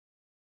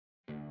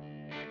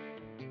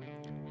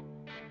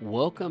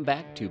Welcome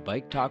back to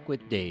Bike Talk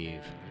with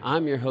Dave.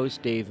 I'm your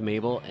host, Dave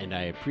Mabel, and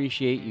I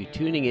appreciate you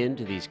tuning in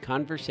to these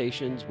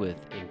conversations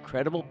with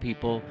incredible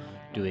people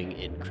doing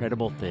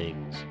incredible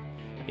things.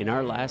 In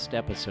our last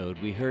episode,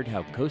 we heard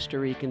how Costa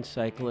Rican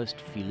cyclist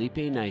Felipe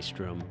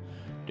Nystrom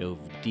dove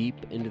deep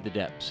into the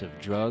depths of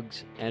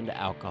drugs and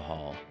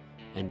alcohol,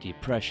 and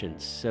depression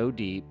so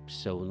deep,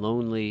 so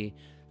lonely,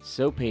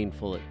 so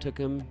painful it took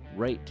him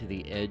right to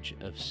the edge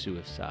of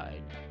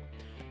suicide.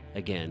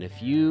 Again,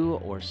 if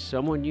you or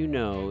someone you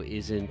know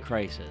is in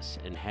crisis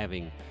and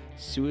having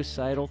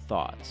suicidal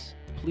thoughts,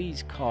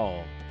 please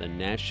call the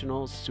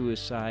National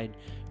Suicide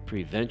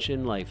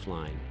Prevention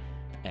Lifeline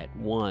at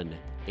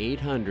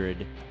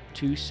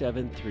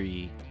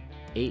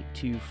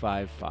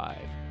 1-800-273-8255,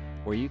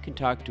 where you can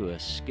talk to a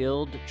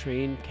skilled,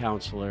 trained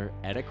counselor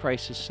at a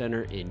crisis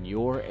center in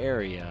your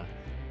area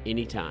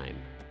anytime,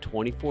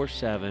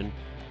 24/7,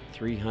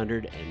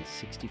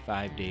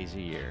 365 days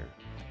a year.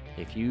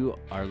 If you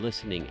are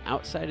listening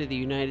outside of the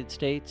United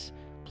States,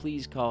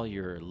 please call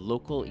your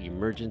local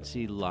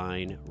emergency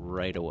line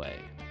right away.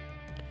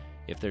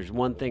 If there's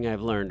one thing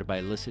I've learned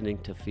by listening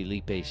to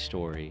Felipe's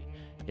story,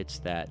 it's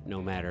that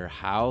no matter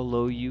how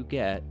low you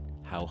get,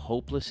 how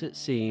hopeless it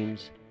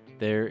seems,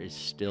 there is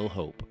still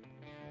hope.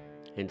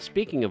 And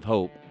speaking of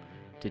hope,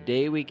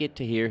 today we get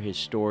to hear his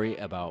story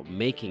about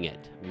making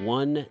it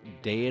one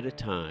day at a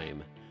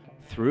time,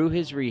 through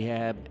his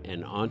rehab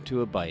and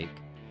onto a bike,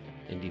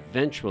 and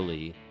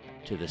eventually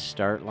to the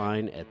start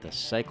line at the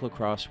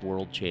Cyclocross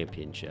World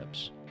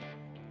Championships.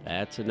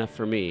 That's enough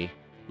for me.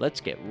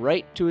 Let's get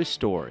right to his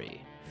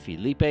story.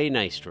 Felipe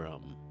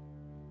Nystrom.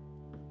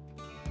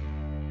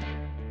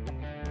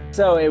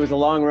 So it was a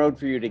long road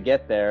for you to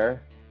get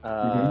there.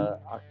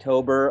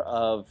 October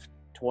of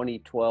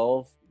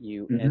 2012,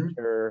 you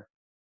enter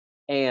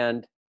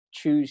and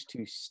choose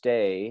to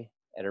stay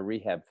at a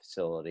rehab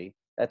facility.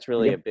 That's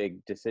really a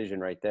big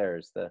decision right there,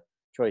 is the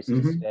choice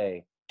to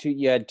stay.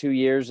 You had 2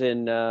 years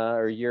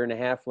or a year and a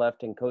half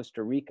left in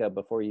Costa Rica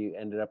before you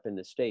ended up in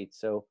the States.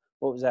 So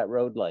what was that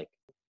road like?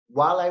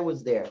 While I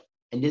was there,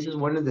 and this is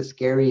one of the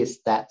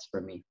scariest stats for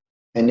me,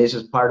 and this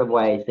is part of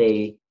why I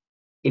say,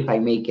 if I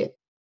make it,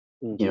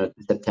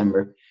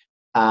 September,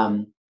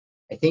 I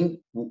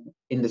think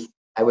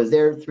I was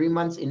there 3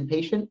 months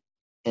inpatient,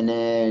 and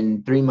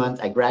then 3 months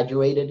I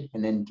graduated,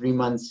 and then 3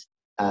 months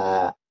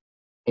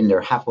in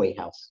their halfway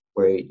house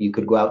where you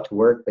could go out to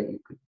work, but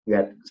you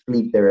had to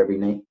sleep there every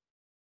night.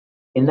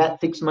 In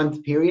that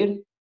 6-month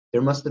period,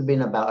 there must have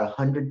been about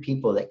 100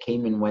 people that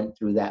came and went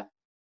through that,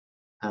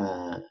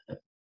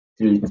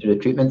 through the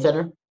treatment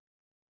center.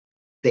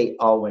 They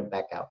all went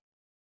back out.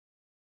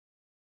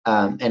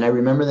 And I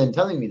remember them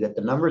telling me that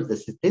the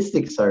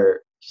statistics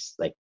are just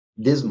like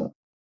dismal.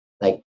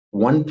 Like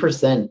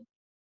 1%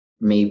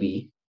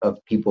 maybe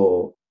of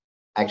people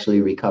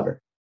actually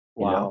recover,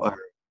 or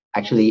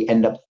actually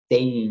end up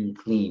staying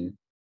clean.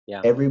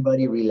 Yeah.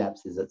 Everybody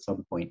relapses at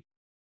some point.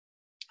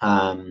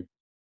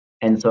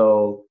 And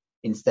so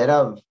instead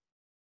of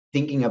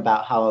thinking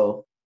about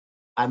how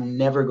I'm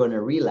never going to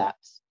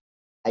relapse,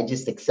 I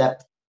just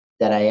accept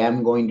that I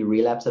am going to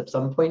relapse at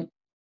some point,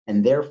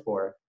 and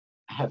therefore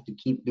I have to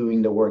keep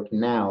doing the work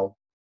now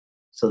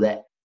so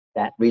that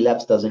that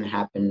relapse doesn't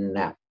happen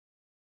now.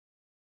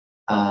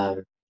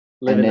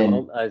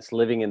 It's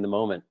living in the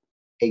moment.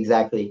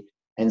 Exactly.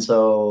 And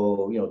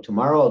so,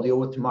 tomorrow I'll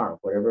deal with tomorrow.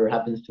 Whatever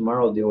happens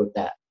tomorrow, I'll deal with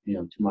that,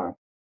 tomorrow.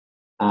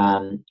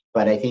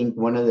 But I think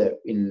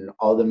in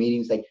all the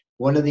meetings, like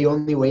one of the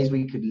only ways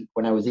we could,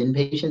 when I was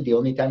inpatient, the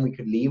only time we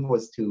could leave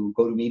was to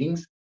go to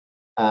meetings.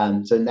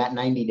 So in that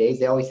 90 days,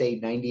 they always say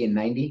 90 and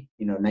 90,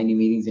 90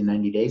 meetings in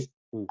 90 days.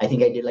 I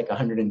think I did like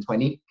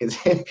 120 because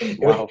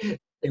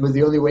it was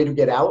the only way to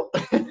get out.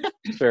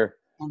 Sure.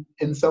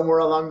 And somewhere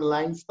along the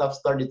line, stuff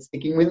started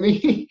sticking with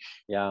me.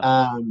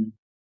 Yeah.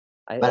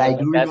 But I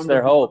do that's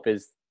their hope,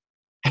 is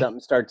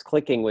something starts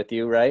clicking with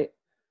you, right?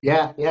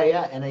 Yeah.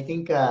 And I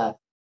think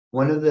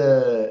one of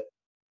the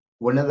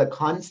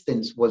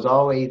constants was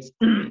always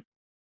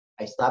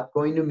I stopped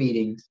going to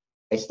meetings.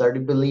 I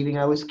started believing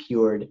I was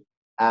cured.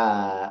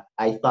 I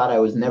thought I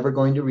was never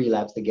going to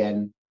relapse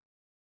again.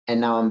 And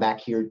now I'm back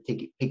here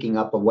picking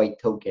up a white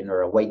token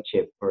or a white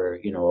chip or, a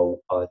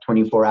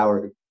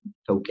 24-hour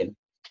token.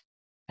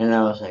 And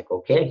I was like,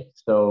 okay,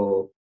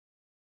 so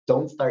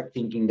don't start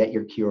thinking that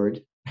you're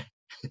cured.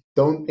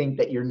 Don't think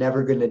that you're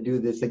never going to do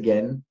this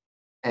again.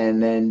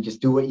 And then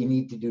just do what you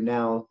need to do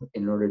now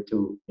in order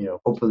to,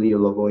 hopefully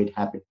you'll avoid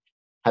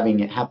having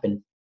it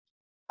happen.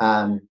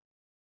 I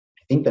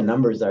think the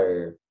numbers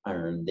are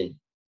the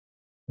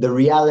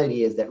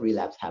reality is that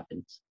relapse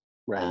happens.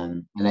 Right.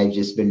 And I've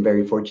just been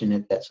very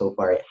fortunate that so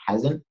far it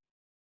hasn't.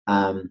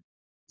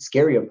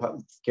 Scary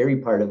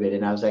part of it,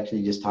 and I was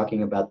actually just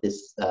talking about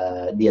this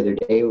the other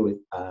day with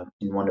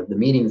in one of the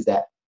meetings,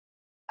 that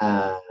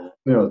 10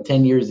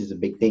 years is a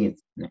big thing.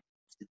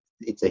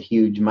 It's a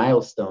huge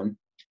milestone.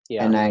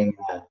 Yeah. And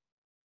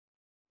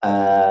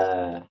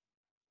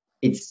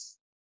it's,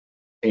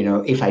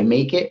 if I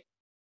make it,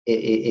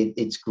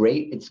 it's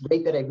great. It's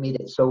great that I've made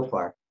it so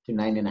far to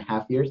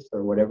 9.5 years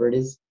or whatever it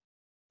is.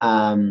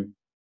 But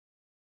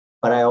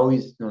I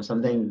always,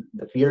 sometimes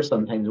the fear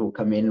sometimes will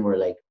come in where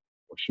like,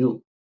 well,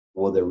 shoot,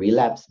 will the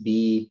relapse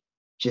be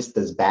just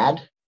as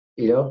bad?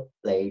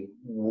 Like,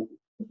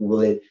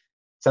 will it,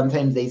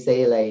 sometimes they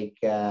say like,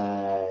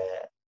 the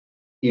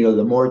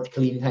more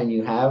clean time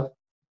you have,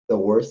 the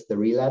worse the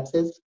relapse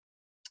is.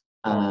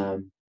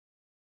 And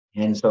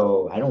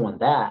so I don't want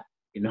that,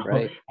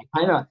 Right.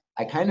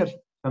 I kind of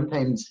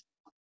sometimes,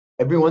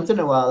 every once in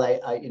a while,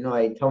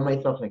 I tell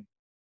myself like,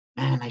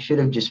 man, I should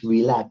have just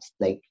relapsed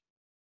like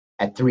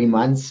at 3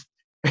 months.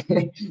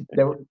 And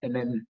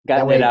then that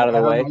Gotten way it I out get of the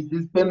out of way. my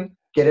system,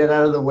 get it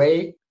out of the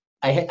way.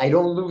 I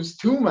don't lose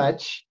too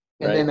much,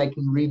 and Right. then I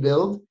can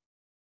rebuild.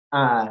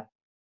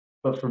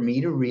 But for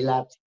me to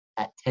relapse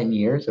at 10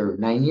 years or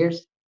 9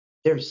 years,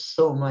 there's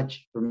so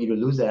much for me to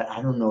lose that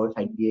I don't know if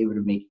I'd be able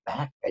to make it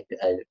back.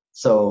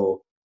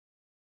 So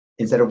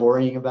instead of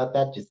worrying about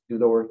that, just do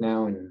the work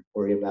now and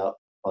worry about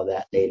all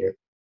that later.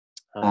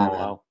 Oh,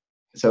 wow.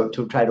 So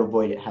to try to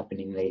avoid it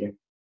happening later.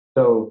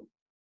 So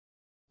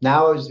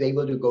now I was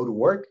able to go to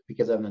work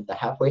because I'm at the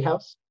halfway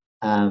house.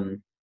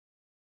 When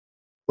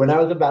I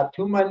was about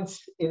 2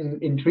 months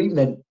in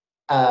treatment,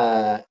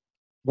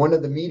 one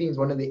of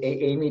the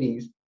AA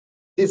meetings,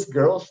 this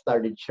girl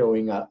started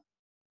showing up,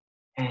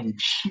 and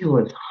she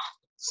was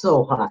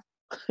so hot.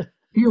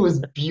 She was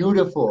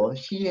beautiful.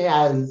 She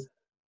had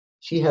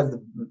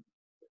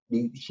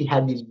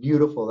these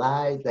beautiful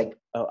eyes. Like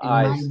Oh, in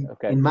my eyes.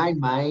 Okay. in my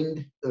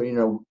mind,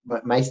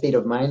 my state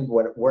of mind,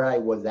 where I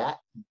was at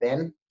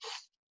then,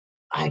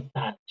 I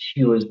thought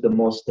she was the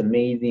most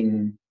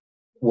amazing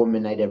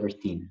woman I'd ever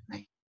seen.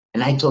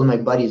 And I told my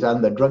buddies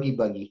on the druggy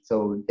buggy,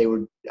 so they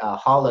would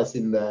haul us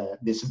in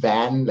this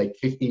van, like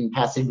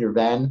 15-passenger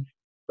van,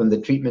 from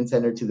the treatment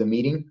center to the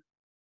meeting.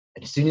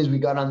 And as soon as we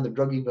got on the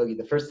druggy buggy,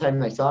 the first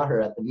time I saw her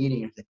at the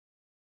meeting, I was like,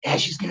 "Yeah,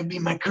 she's gonna be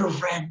my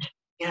girlfriend.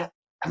 Yeah,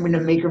 I'm gonna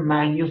make her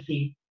mine. You'll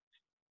see.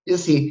 You'll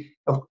see."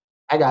 Oh,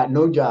 I got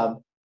no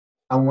job.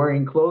 I'm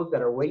wearing clothes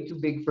that are way too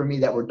big for me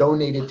that were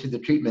donated to the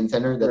treatment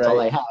center. That's all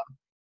Right. I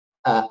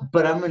have.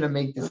 But I'm gonna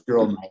make this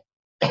girl mine.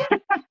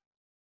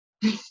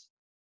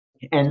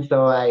 And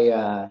so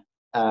I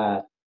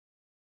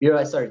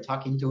started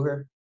talking to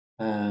her.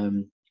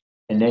 And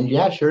then,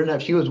 yeah, sure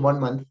enough, she was 1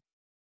 month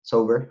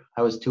sober.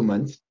 I was 2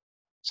 months.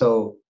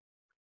 So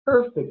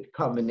perfect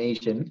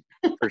combination.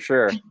 For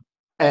sure.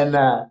 And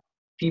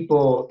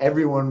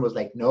everyone was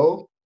like,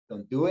 no,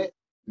 don't do it.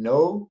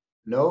 No,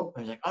 no.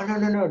 I was like, oh, no,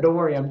 no, no, don't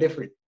worry. I'm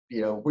different.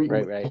 Right.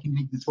 I Right. can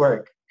make this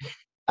work.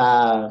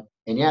 And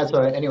yeah,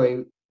 so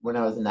anyway, when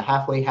I was in the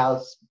halfway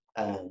house,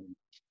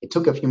 it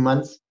took a few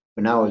months,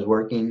 but now I was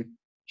working.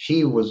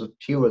 She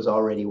was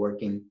already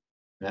working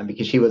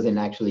because she wasn't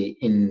actually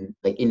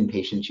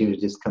inpatient. She was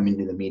just coming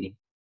to the meeting.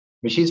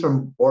 But she's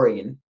from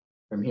Oregon,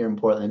 from here in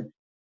Portland,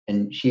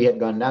 and she had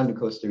gone down to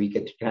Costa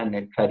Rica to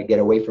try to get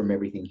away from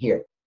everything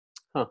here.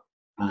 Huh.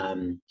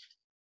 And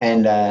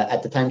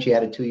at the time, she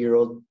had a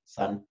 2-year-old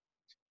son,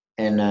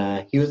 and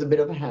he was a bit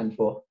of a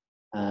handful.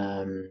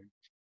 And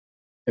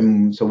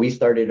so we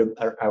started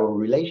our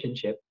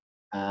relationship.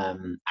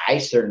 I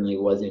certainly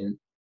wasn't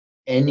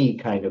any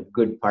kind of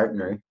good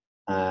partner.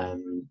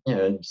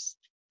 Just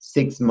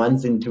 6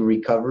 months into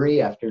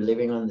recovery after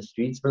living on the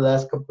streets for the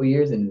last couple of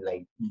years and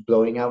like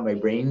blowing out my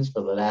brains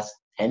for the last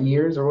 10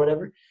 years or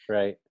whatever.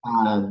 Right.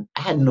 I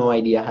had no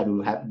idea how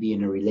to be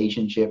in a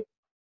relationship,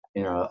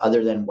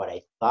 other than what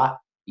I thought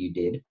you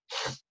did,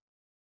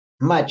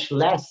 much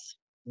less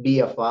be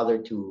a father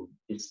to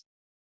this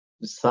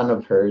son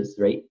of hers,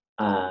 right?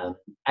 I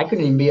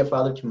couldn't even be a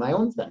father to my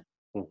own son,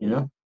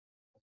 Mm-hmm.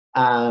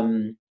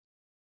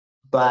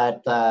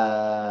 But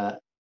I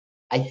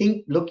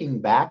think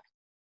looking back,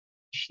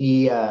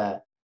 she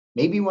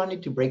maybe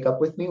wanted to break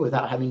up with me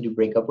without having to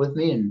break up with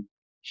me, and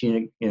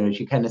she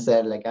kind of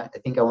said like, I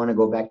think I want to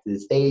go back to the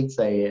States.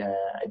 I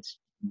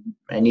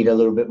need a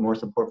little bit more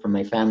support from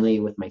my family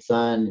with my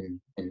son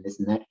and this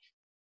and that.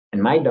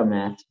 And my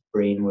dumbass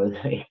brain was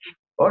like,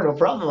 oh, no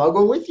problem, I'll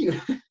go with you.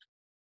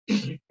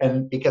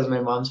 And because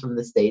my mom's from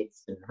the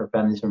States and her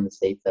family's from the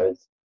States,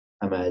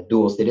 I'm a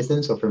dual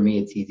citizen, so for me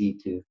it's easy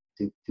to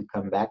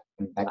come back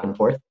and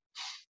forth.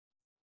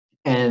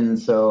 And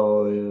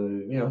so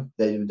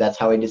that's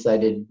how I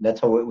decided.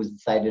 That's how it was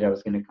decided I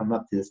was going to come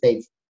up to the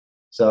States.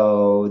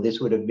 So this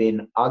would have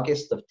been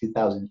August of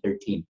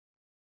 2013.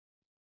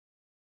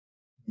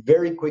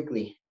 Very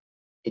quickly,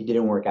 it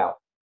didn't work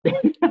out.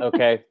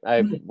 Okay,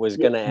 I was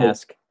gonna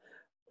ask.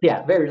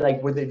 Yeah,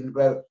 within.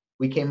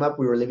 We came up.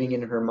 We were living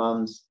in her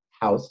mom's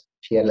house.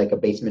 She had like a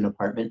basement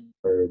apartment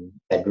or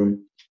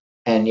bedroom,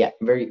 and yeah,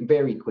 very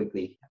very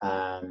quickly.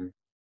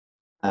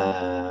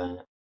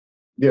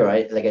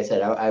 Like I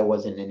said, I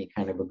wasn't any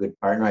kind of a good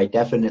partner. I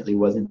definitely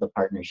wasn't the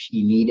partner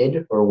she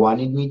needed or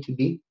wanted me to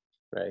be.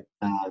 Right.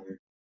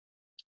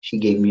 She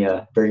gave me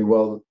a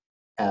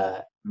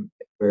uh,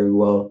 very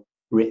well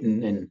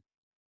written and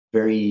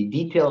very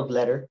detailed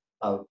letter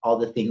of all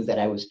the things that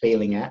I was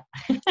failing at.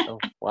 Oh,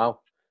 wow.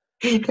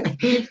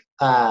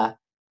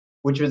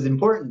 Which was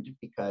important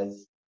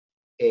because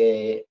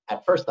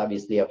at first,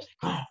 obviously, I was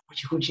like, oh,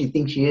 who do you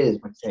think she is?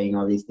 I'm saying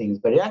all these things.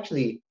 But it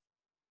actually,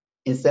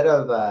 instead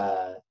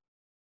of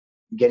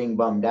getting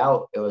bummed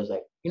out, it was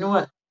like, you know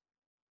what?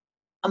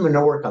 I'm going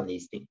to work on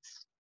these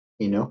things,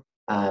 you know?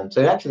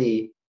 So it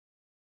actually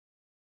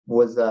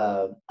was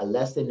a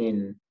lesson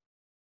in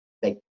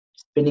like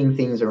spinning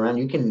things around.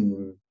 You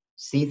can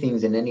see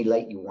things in any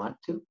light you want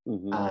to.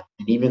 And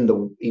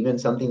even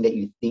something that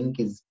you think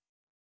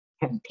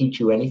can't teach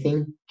you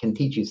anything can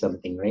teach you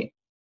something, right?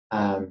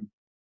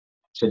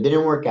 So it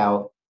didn't work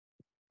out.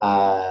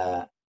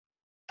 I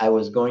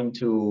was going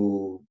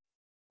to,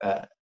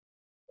 I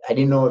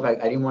didn't know if I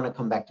didn't want to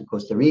come back to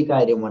Costa Rica.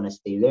 I didn't want to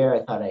stay there.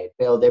 I thought I had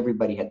failed.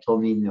 Everybody had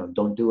told me, no,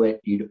 don't do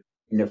it.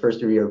 In the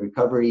first year of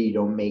recovery, you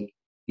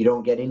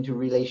don't get into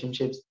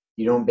relationships.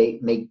 You don't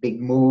make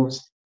big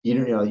moves.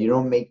 You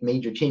don't make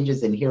major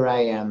changes. And here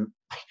I am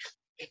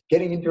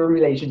getting into a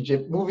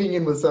relationship, moving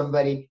in with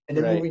somebody, and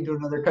then moving to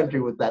another country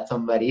with that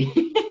somebody.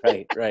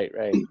 Right.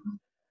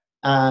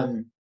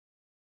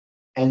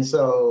 And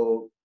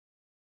so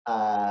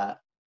I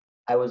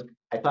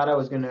thought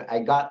I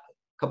got a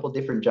couple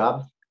different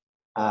jobs.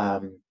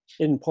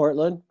 In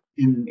Portland?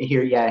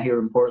 Here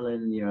in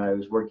Portland, I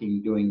was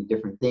doing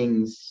different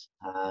things.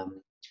 I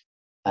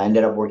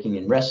ended up working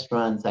in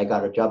restaurants. I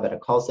got a job at a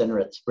call center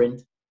at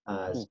Sprint,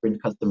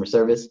 Sprint customer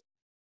service.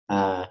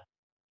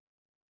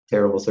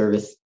 Terrible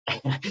service.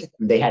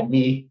 They had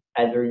me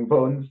answering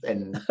phones,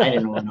 and I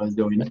didn't know what I was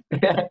doing.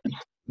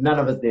 None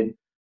of us did.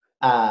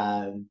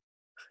 I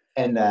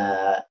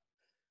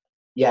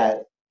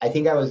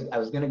think I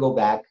was gonna go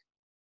back,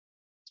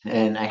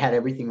 and I had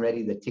everything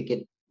ready. The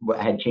ticket,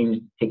 I had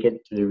changed the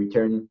ticket to the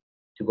return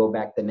to go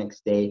back the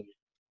next day.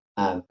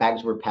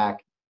 Bags were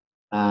packed.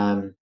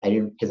 I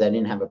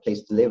didn't have a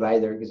place to live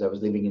either, because I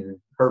was living in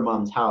her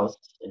mom's house,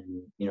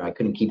 and I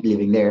couldn't keep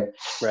living there.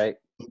 Right.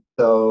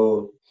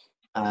 So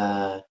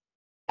I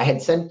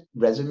had sent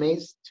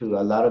resumes to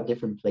a lot of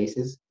different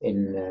places,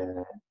 and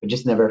I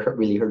just never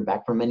really heard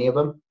back from any of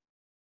them.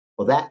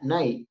 Well, that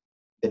night,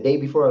 the day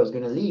before I was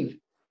going to leave,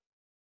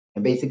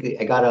 and basically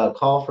I got a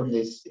call from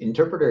this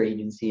interpreter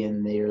agency,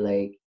 and they were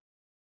like,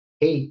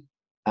 hey,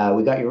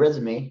 we got your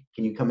resume.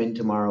 Can you come in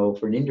tomorrow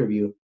for an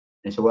interview?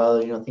 And I said,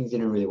 well, things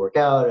didn't really work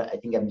out. I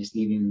think I'm just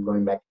leaving,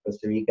 going back to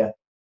Costa Rica.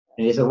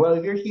 And they said, well,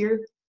 if you're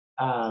here,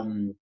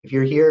 and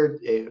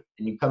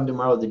you come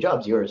tomorrow, the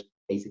job's yours,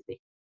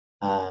 basically.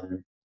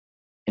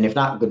 And if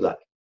not, good luck.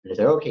 And I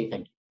said, okay,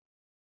 thank you.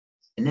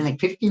 And then like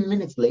 15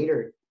 minutes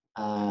later,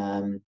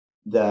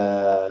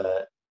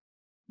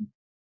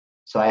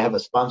 so I have a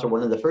sponsor.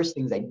 One of the first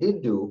things I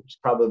did do, which is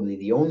probably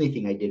the only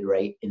thing I did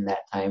right in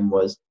that time,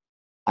 was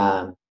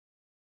I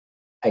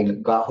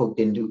got hooked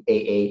into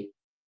AA.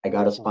 I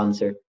got a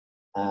sponsor,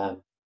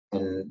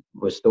 and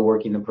was still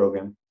working the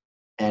program.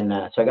 And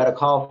so I got a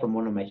call from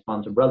one of my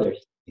sponsor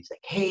brothers. He's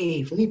like,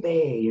 hey, Felipe,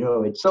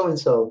 it's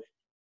so-and-so.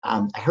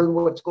 I heard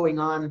what's going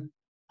on.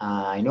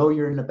 I know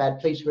you're in a bad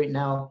place right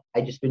now.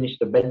 I just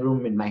finished a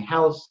bedroom in my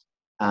house.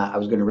 I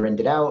was going to rent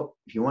it out.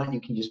 If you want, you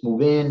can just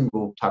move in.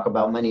 We'll talk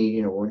about money,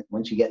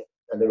 once you get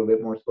a little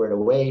bit more squared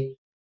away.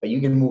 But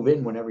you can move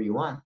in whenever you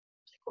want. I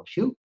was like, oh,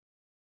 shoot.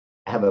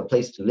 I have a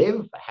place to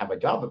live. I have a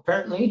job,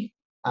 apparently.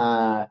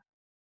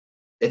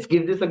 Let's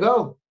give this a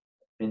go.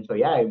 And so,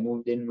 I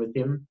moved in with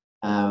him.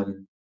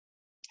 And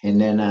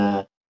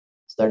then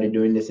started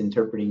doing this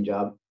interpreting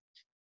job.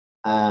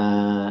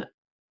 And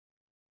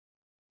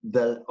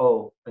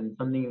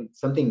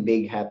something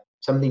big happened.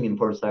 Something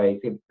important. Sorry,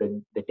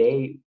 the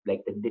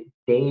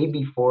day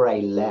before I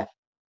left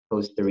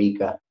Costa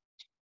Rica,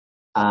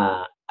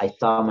 I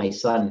saw my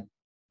son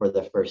for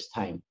the first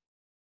time.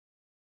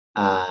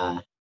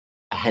 I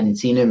hadn't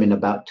seen him in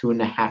about 2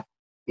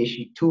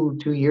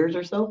 years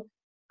or so.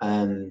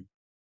 I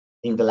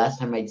think the last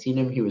time I'd seen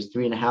him, he was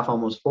 3.5,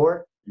 almost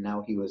 4. And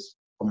now he was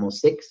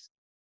almost 6.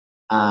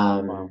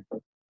 Wow.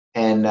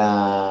 And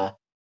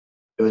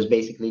it was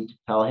basically to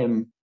tell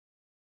him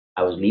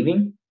I was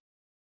leaving.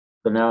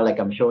 So now,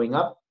 I'm showing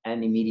up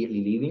and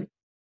immediately leaving.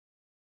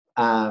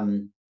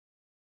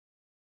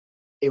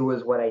 It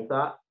was what I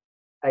thought.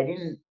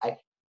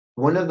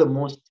 One of the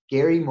most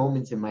scary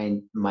moments in my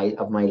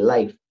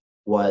life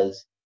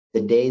was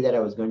the day that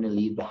I was going to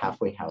leave the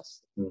halfway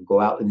house and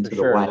go out into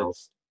the wild.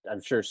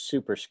 I'm sure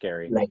super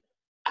scary.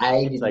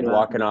 It's like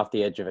walking off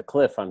the edge of a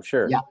cliff, I'm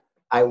sure. Yeah,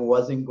 I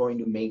wasn't going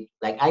to make.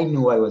 I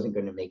knew I wasn't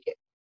going to make it.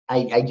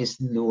 I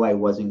just knew I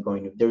wasn't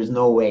going to. There was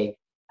no way.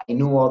 I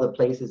knew all the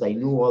places. I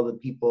knew all the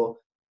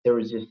people. There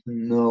was just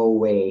no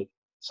way.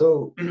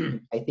 So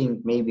I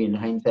think maybe in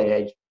hindsight,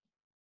 I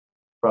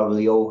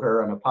probably owe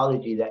her an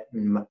apology that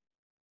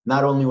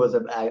not only was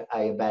I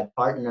a bad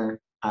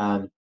partner,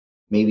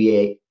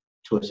 maybe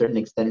to a certain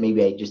extent,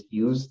 maybe I just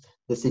used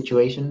the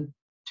situation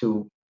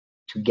to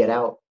get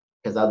out,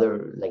 because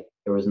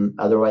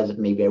otherwise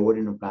maybe I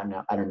wouldn't have gotten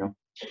out. I don't know.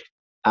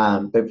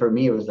 But for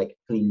me, it was like a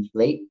clean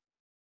slate.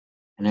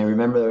 And I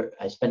remember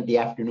I spent the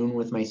afternoon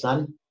with my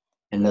son,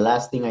 and the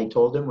last thing I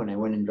told him when I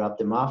went and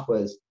dropped him off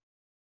was,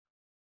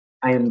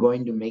 I am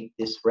going to make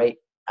this right.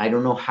 I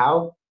don't know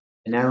how,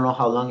 and I don't know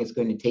how long it's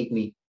going to take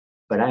me,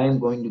 but I am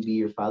going to be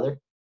your father.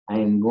 I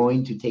am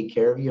going to take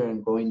care of you.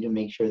 I'm going to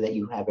make sure that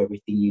you have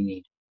everything you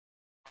need.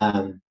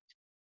 And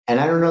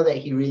I don't know that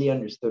he really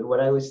understood what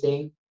I was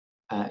saying.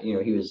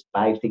 He was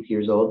 5, 6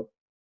 years old.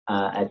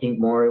 I think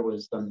more it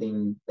was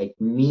something like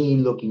me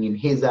looking in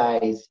his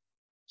eyes,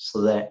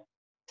 so that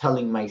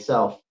telling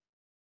myself,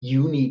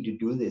 you need to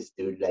do this,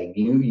 dude. Like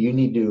you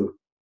need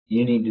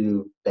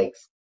to like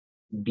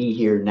be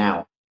here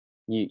now.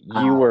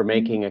 You were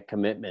making a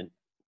commitment.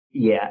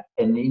 Yeah,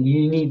 and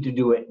you need to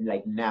do it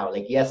like now,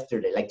 like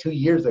yesterday, like 2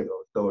 years ago.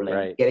 So like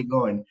Right. get it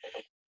going.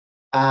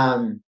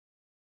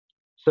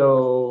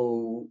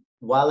 So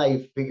while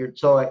I figured,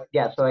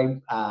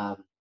 I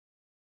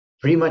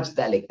pretty much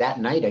that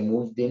night I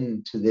moved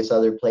into this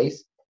other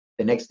place.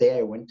 The next day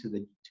I went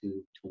to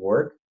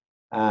work,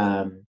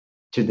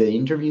 to the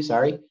interview,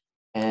 sorry.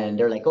 And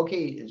they're like,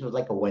 okay, it was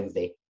like a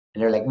Wednesday.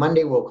 And they're like,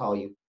 Monday we'll call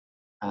you,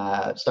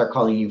 start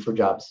calling you for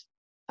jobs,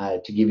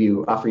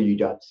 to offer you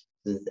jobs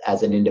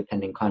as an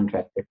independent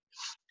contractor.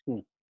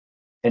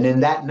 And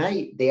then that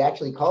night they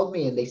actually called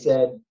me and they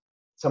said,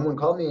 someone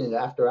called me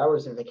after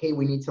hours and like, hey,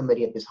 we need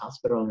somebody at this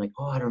hospital. I'm like,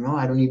 oh, I don't know.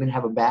 I don't even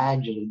have a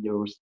badge.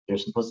 They're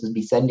supposed to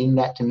be sending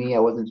that to me. I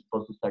wasn't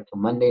supposed to start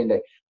till Monday. And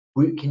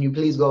can you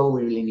please go?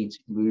 We really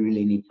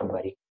need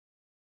somebody.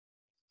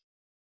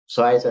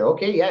 So I said,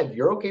 okay, yeah, if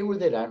you're okay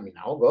with it, I mean,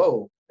 I'll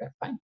go. That's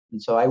fine.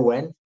 And so I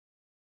went,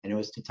 and it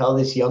was to tell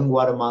this young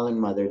Guatemalan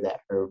mother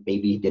that her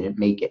baby didn't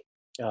make it.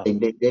 Oh.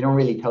 They don't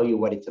really tell you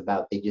what it's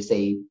about. They just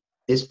say,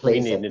 this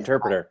place. We need an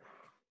interpreter.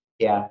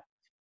 Yeah.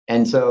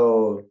 And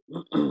so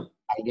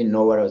I didn't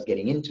know what I was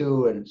getting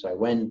into. And so I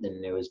went,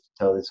 and it was to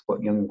tell this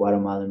young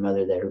Guatemalan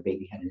mother that her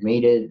baby hadn't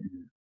made it,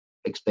 and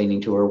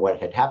explaining to her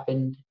what had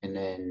happened, and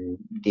then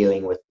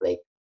dealing with like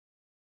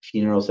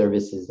funeral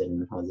services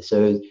and all this.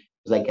 So it was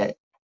like a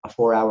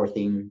 4-hour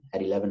thing.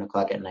 At 11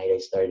 o'clock at night, I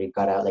started,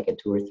 got out like at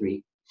 2 or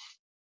 3.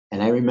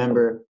 And I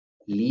remember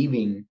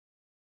leaving,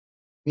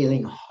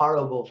 feeling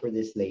horrible for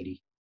this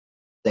lady,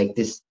 like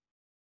this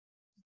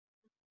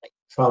like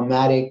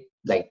traumatic,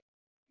 like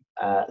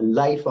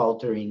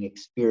life-altering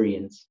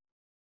experience,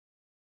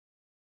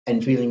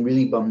 and feeling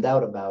really bummed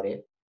out about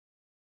it.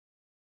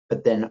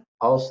 But then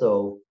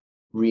also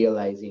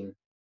realizing,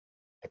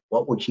 like,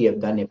 what would she have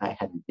done if I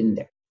hadn't been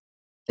there?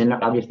 And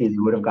obviously they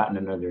would have gotten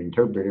another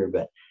interpreter,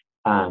 but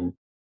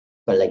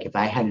like if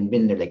I hadn't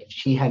been there, like if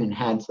she hadn't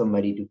had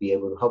somebody to be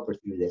able to help her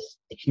through this,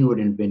 like she would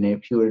have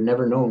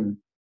never known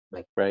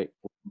like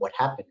what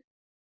happened.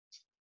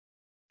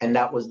 And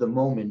that was the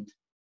moment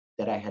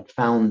that I had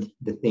found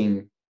the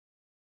thing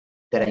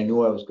that I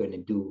knew I was going to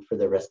do for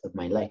the rest of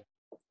my life.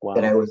 Wow.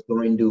 That I was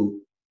going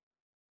to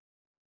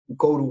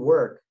go to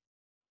work,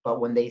 but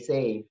when they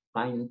say,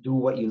 do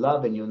what you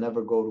love and you'll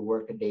never go to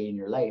work a day in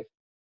your life,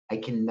 I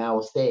can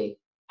now say,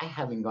 I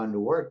haven't gone to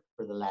work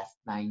for the last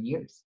 9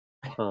 years.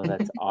 Oh,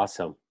 that's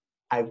awesome.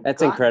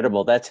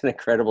 Incredible. That's an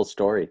incredible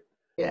story.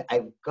 Yeah,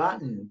 I've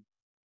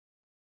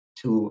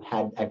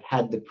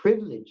had the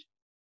privilege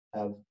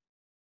of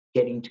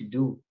getting to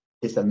do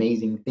this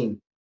amazing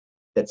thing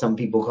that some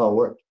people call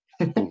work.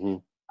 Mm-hmm.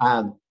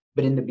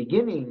 But in the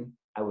beginning,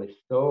 I was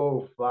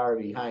so far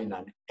behind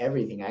on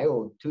everything. I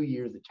owed 2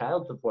 years of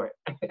child support.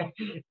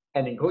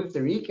 And in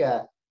Costa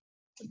Rica,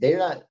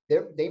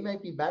 they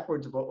might be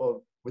backwards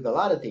with a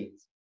lot of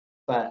things,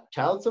 but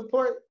child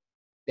support,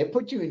 they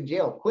put you in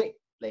jail quick.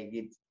 Like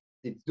it's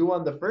due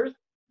on the 1st,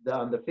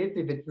 on the 5th,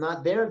 if it's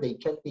not there, they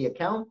check the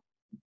account,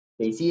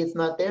 they see it's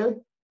not there,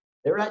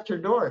 they're at your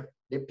door,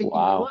 they're picking you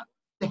up.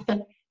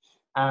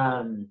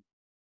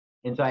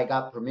 And so I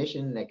got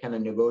permission. I kind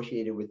of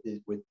negotiated with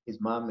his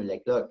mom, and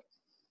like, look,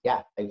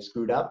 yeah, I've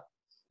screwed up.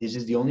 This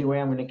is the only way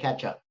I'm going to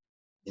catch up.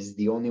 This is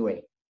the only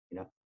way, you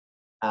know.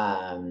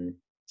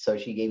 So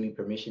she gave me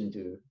permission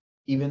to,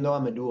 even though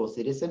I'm a dual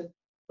citizen,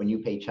 when you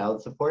pay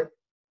child support,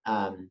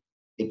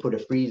 they put a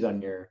freeze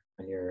on your,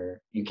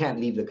 you can't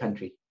leave the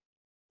country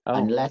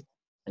unless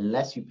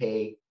you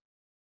pay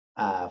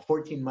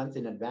 14 months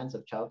in advance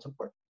of child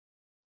support,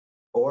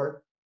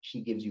 or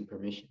she gives you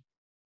permission.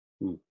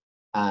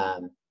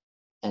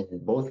 And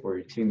both were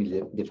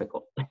extremely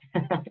difficult.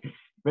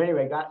 But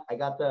anyway, I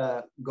got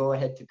the go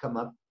ahead to come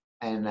up,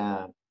 and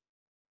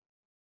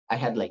I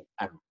had like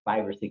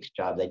 5 or 6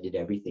 jobs. I did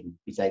everything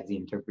besides the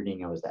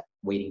interpreting. I was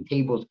waiting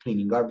tables,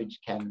 cleaning garbage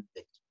cans,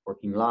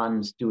 working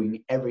lawns,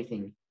 doing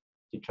everything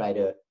to try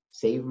to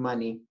save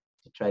money,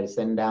 to try to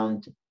send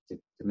down to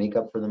make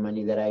up for the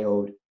money that I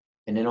owed,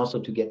 and then also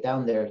to get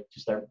down there to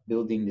start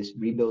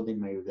rebuilding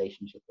my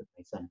relationship with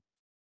my son.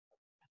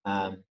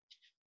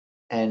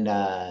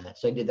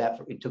 So I did that.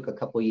 It took a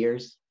couple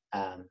years.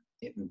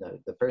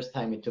 The first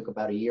time it took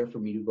about a year for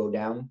me to go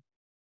down.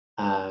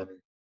 I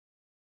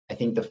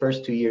think the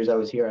first 2 years I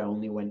was here, I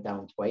only went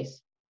down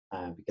twice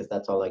because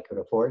that's all I could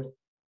afford.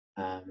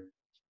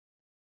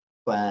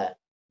 But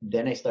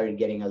then I started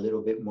getting a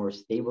little bit more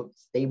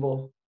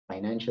stable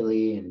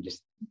financially and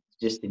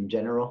just in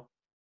general.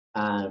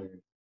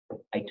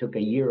 I took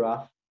a year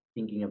off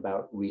thinking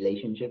about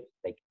relationships,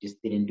 like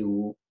just didn't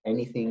do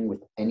anything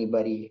with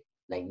anybody,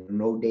 like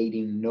no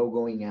dating, no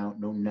going out,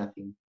 no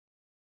nothing.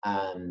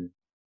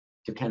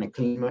 to kind of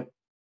clean my,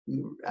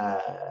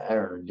 I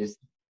don't know, just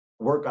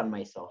work on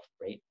myself,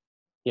 right?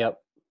 Yep.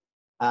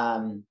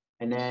 And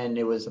then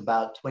it was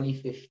about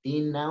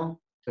 2015 now,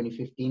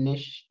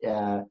 2015-ish,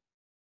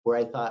 where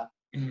I thought,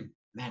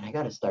 man, I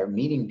got to start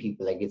meeting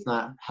people. Like, it's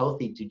not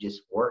healthy to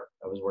just work.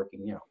 I was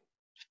working,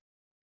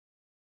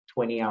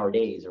 20-hour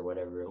days or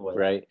whatever it was,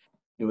 Right.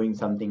 doing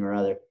something or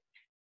other.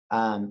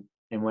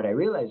 And what I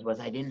realized was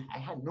I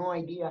had no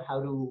idea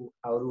how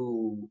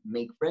to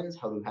make friends,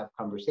 how to have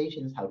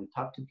conversations, how to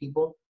talk to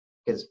people.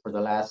 Because for the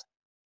last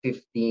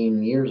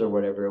 15 years or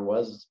whatever it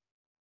was,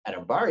 at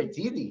a bar, it's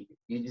easy.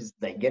 You just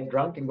like get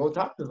drunk and go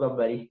talk to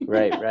somebody.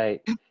 Right,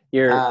 right.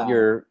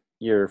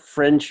 Your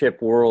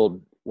friendship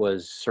world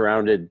was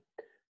surrounded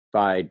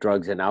by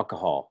drugs and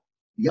alcohol,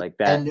 Yep. like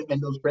that.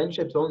 And those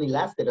friendships only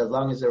lasted as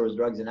long as there was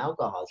drugs and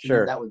alcohol. As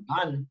soon as that was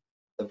gone,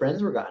 the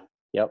friends were gone.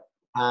 Yep.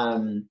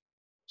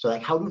 So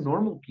like, how do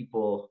normal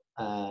people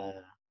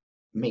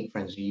make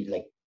friends? Do you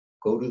like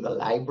go to the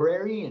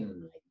library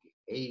and like,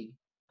 hey,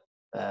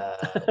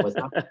 what's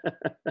up?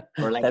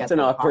 Or like that's at an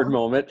the awkward park?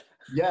 moment.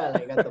 Yeah,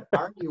 like at the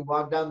park, you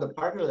walk down the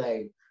park, you're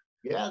like,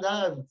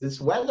 yeah,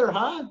 this weather,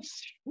 huh?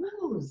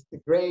 Woo, it's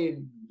great,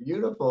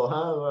 beautiful,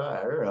 huh?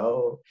 I don't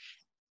know.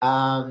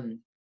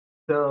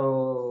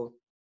 So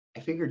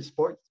I figured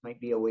sports might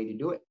be a way to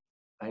do it.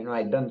 I know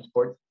I'd done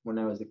sports when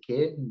I was a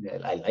kid.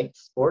 I liked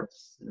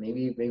sports.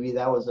 Maybe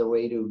that was a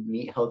way to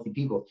meet healthy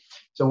people.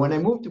 So when I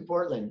moved to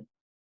Portland,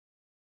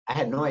 I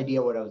had no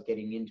idea what I was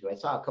getting into. I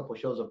saw a couple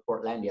shows of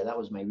Portlandia. That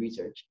was my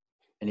research.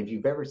 And if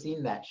you've ever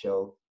seen that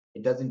show,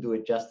 it doesn't do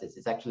it justice.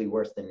 It's actually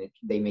worse than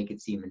they make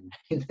it seem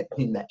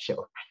in that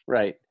show.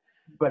 Right.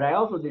 But I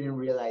also didn't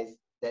realize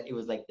that it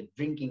was like the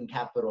drinking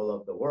capital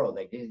of the world.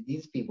 Like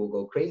these people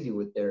go crazy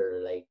with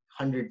their like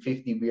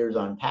 150 beers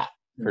on tap.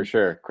 For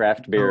sure.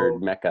 Craft beer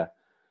mecca.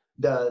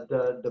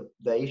 The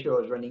issue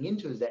I was running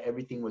into is that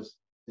everything was,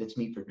 let's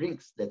meet for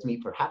drinks, let's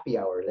meet for happy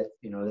hour,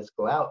 let's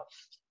go out.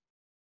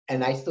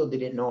 And I still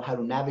didn't know how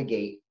to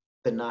navigate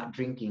the not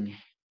drinking,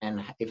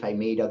 and if I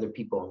made other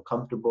people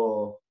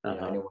uncomfortable, I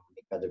didn't want to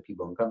make other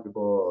people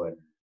uncomfortable.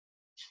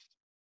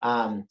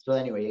 And so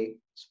anyway,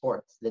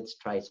 sports. Let's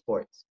try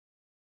sports.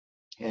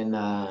 And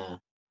when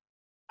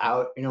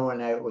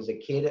I was a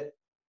kid,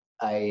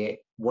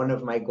 one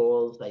of my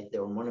goals,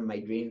 one of my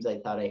dreams I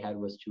thought I had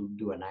was to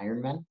do an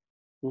Ironman.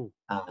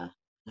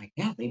 Like,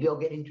 yeah, maybe I'll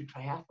get into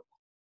triathlon.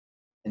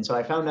 And so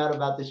I found out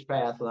about this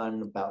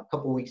triathlon about a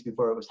couple of weeks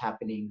before it was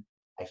happening.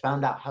 I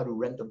found out how to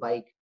rent a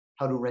bike,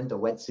 how to rent a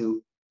wetsuit,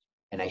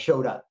 and I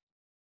showed up.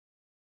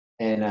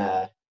 And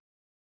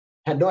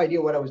had no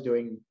idea what I was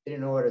doing,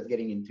 didn't know what I was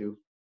getting into.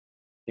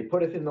 They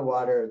put us in the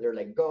water, they're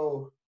like,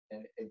 go,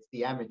 and it's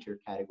the amateur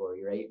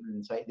category, right?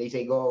 And so they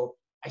say, go,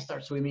 I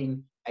start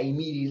swimming, I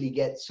immediately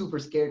get super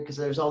scared because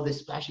there's all this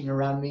splashing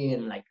around me,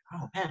 and like,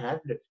 oh man,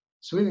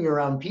 swimming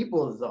around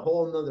people is a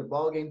whole nother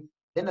ballgame.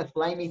 Then a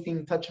slimy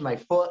thing touched my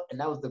foot, and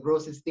that was the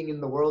grossest thing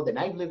in the world, and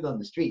I've lived on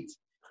the streets.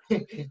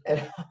 And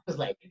I was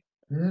like,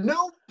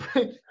 nope.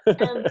 And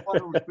the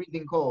water was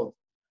freezing cold.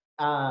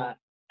 And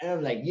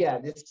I'm like, yeah,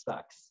 this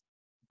sucks.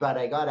 But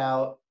I got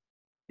out,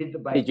 did the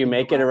bike. Did you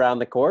make it around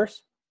the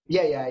course?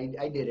 Yeah,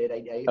 I did it.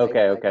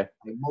 Okay.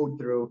 I mowed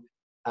through.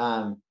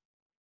 I'm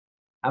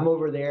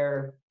over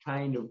there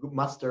trying to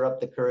muster up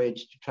the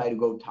courage to try to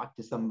go talk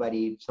to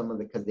somebody,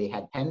 because they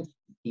had tents,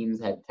 teams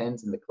had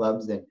tents in the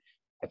clubs, and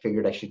I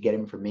figured I should get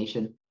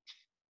information.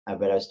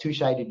 But I was too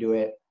shy to do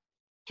it.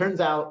 Turns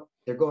out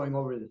they're going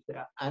over this.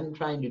 I'm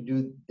trying to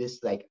do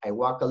this, like I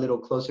walk a little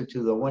closer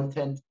to the one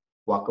tent,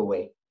 walk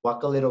away,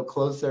 walk a little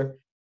closer.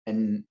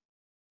 And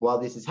while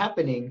this is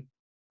happening,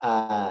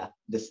 the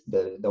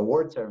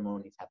award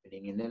ceremony is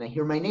happening. And then I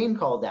hear my name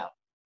called out.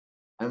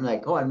 I'm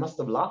like, oh, I must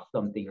have lost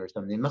something or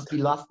something. It must be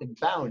lost and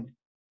found.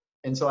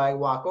 And so I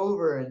walk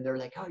over and they're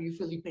like, oh, you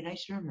Felipe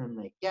Nystrom? And I'm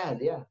like, yeah.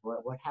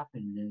 What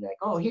happened? And they're like,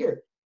 oh,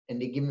 here.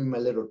 And they give me my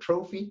little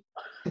trophy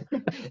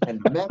and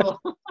a medal.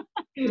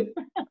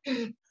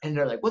 And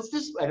they're like, what's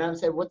this? And I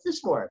said, what's this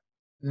for?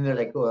 And they're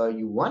like, well,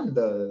 you won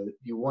the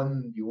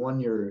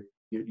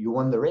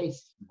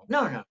race. I'm like,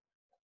 no.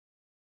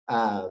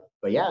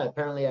 But yeah,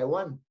 apparently I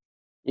won.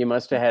 You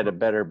must have had a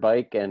better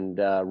bike and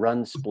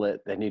run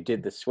split than you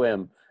did the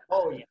swim.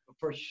 Oh yeah,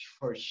 for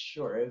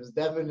sure. It was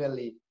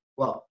definitely,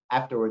 well,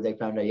 afterwards I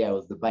found out, yeah, it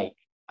was the bike.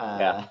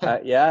 Yeah,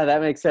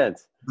 that makes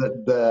sense.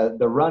 The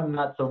run,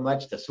 not so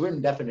much. The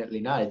swim, definitely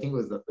not. I think it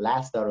was the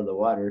last out of the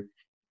water.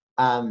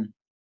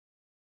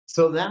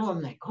 So now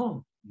I'm like,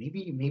 oh,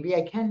 maybe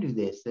I can do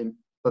this.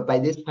 But by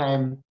this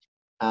time,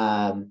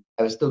 I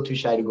was still too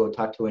shy to go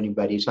talk to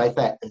anybody. So I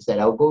said,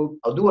 I'll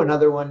do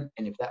another one.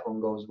 And if that one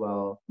goes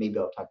well, maybe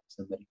I'll talk to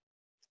somebody.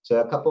 So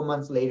a couple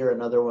months later,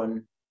 another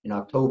one in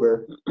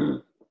October,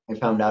 I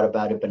found out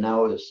about it, but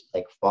now it was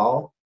like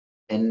fall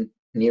and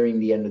nearing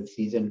the end of the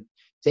season.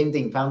 Same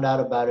thing, found out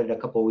about it a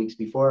couple of weeks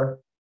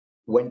before,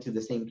 went to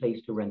the same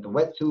place to rent the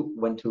wetsuit,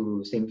 went to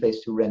the same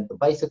place to rent the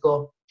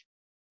bicycle,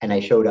 and I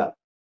showed up.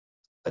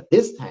 But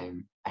this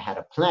time I had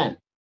a plan.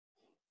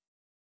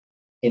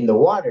 In the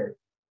water,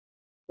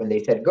 when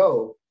they said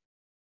go,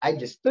 I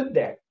just stood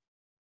there.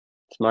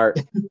 Smart.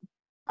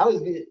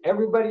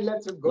 Everybody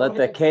lets him go. Let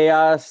the ahead.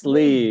 chaos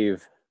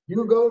leave.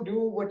 You go do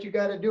what you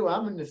got to do.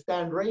 I'm going to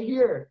stand right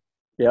here.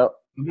 Yep.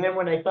 And then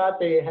when I thought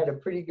they had a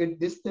pretty good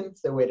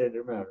distance, I waited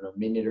around a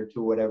minute or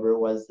two, whatever it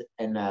was.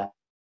 And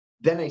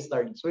then I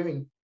started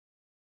swimming.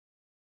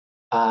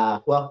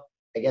 Well,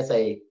 I guess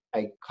I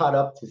caught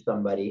up to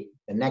somebody,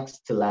 the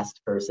next to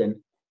last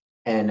person,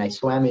 and I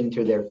swam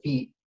into their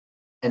feet,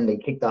 and they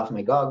kicked off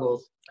my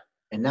goggles.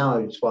 And now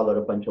I've swallowed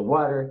a bunch of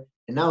water,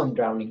 and now I'm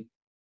drowning.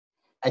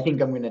 I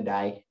think I'm going to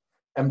die.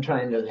 I'm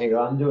trying to, hey,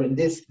 I'm doing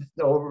this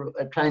over,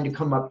 trying to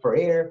come up for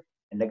air.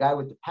 And the guy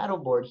with the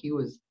paddleboard, he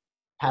was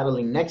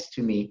paddling next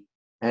to me.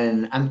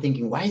 And I'm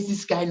thinking, why is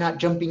this guy not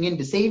jumping in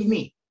to save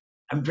me?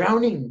 I'm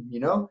drowning, you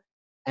know?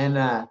 And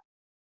I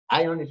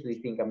honestly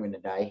think I'm going to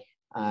die.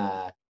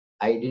 I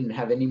didn't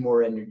have any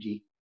more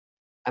energy.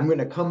 I'm going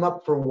to come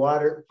up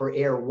for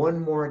air one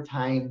more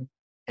time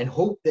and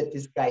hope that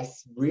this guy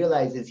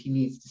realizes he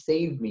needs to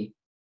save me.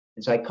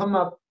 And so I come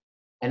up,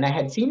 and I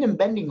had seen him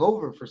bending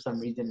over for some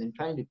reason and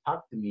trying to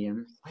talk to me.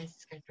 And why is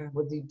this guy trying?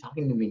 What's he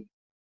talking to me?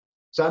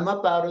 So I'm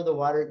up out of the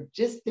water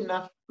just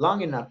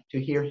long enough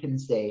to hear him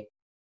say,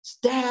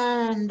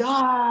 "Stand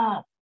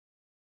up!"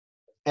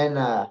 And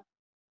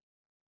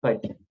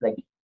like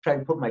tried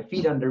to put my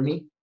feet under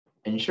me.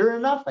 And sure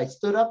enough, I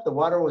stood up. The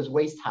water was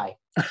waist high.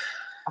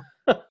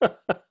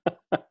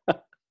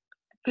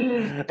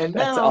 And That's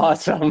now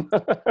awesome.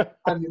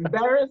 I'm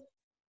embarrassed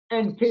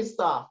and pissed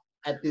off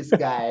at this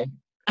guy.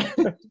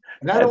 And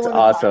I That's don't want to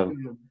awesome. talk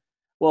to him.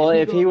 Well, And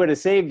if he would have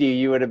saved you,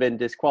 you would have been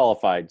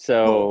disqualified.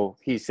 So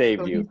he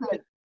saved you.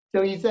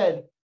 He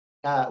said,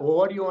 well,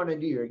 what do you want to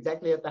do? You're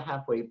exactly at the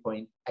halfway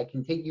point. I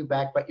can take you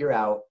back, but you're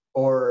out,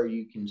 or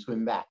you can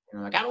swim back. And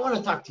I'm like, I don't want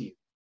to talk to you.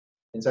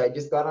 And so I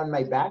just got on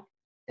my back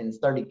and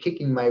started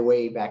kicking my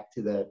way back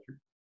to the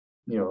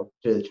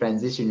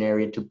transition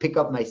area to pick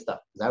up my stuff,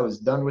 because I was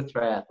done with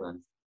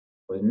triathlons.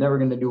 I was never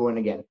going to do one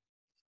again.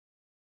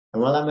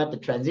 And while I'm at the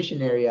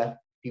transition area,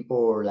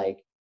 people were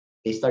like,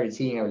 they started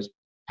seeing I was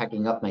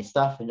packing up my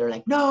stuff, and they're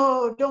like,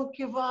 no, don't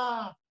give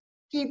up.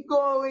 Keep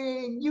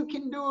going. You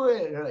can do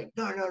it. And they're like,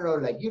 no.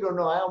 Like, you don't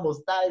know. I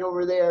almost died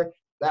over there.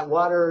 That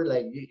water,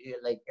 like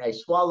I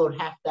swallowed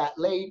half that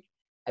lake.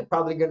 I'm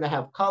probably going to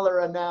have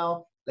cholera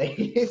now. Like,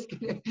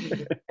 and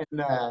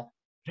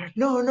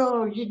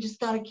no, you just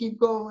got to keep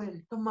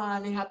going. Come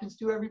on. It happens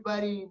to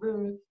everybody.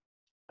 I'm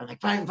like,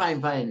 fine.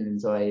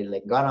 And so I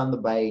got on the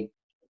bike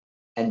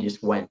and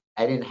just went.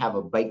 I didn't have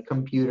a bike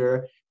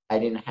computer. I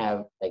didn't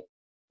have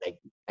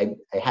I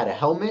had a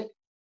helmet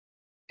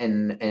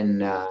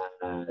and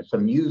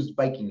some used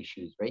biking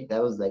shoes, right?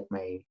 That was like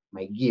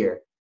my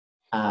gear.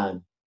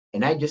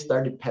 And I just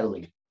started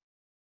pedaling.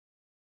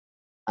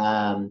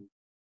 I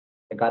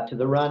got to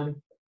the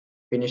run,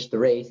 finished the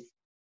race,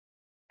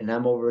 and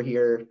I'm over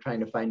here trying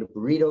to find a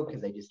burrito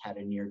because I just had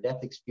a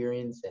near-death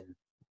experience and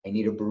I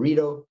need a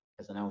burrito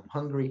because now I'm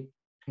hungry.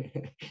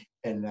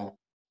 And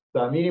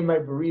so I'm eating my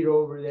burrito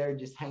over there,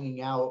 just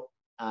hanging out,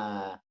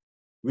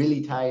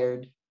 really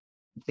tired,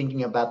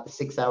 thinking about the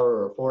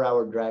 6-hour or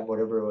 4-hour drive,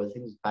 whatever it was. I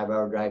think it was a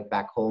 5-hour drive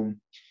back home.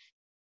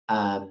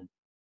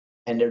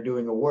 And they're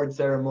doing award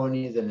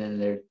ceremonies, and then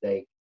they're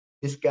like,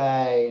 this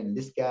guy, and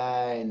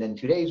then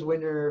today's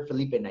winner,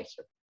 Felipe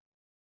Nystrom.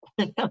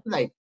 And I'm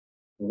like,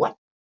 what?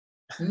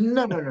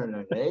 No.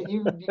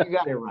 You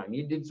got it wrong.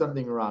 You did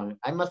something wrong.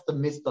 I must have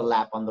missed the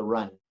lap on the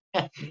run.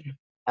 And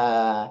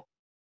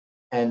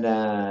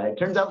it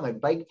turns out my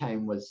bike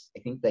time was,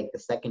 I think, like the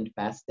second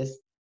fastest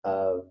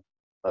of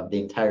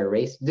the entire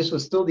race. This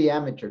was still the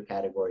amateur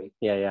category.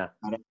 Yeah.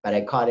 But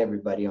I caught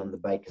everybody on the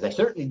bike because I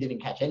certainly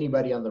didn't catch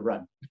anybody on the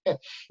run.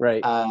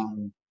 Right.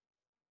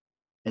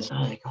 And so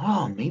I was like,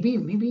 oh, maybe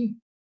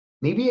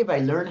if I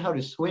learn how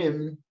to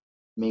swim,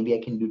 maybe I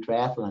can do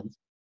triathlons.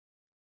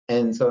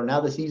 And so now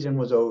the season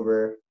was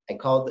over. I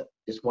called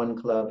this one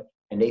club,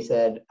 and they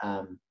said,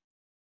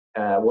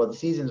 well, the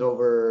season's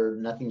over.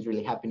 Nothing's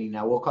really happening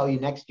now. We'll call you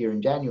next year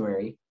in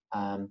January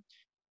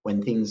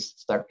when things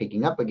start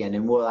picking up again,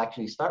 and we'll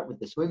actually start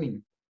with the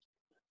swimming.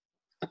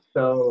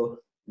 So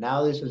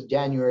now this was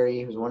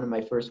January. It was one of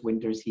my first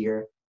winters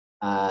here.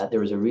 There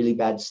was a really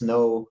bad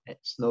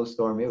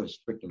snowstorm. It was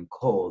freaking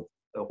cold.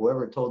 So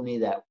whoever told me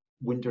that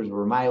winters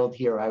were mild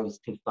here, I was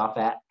pissed off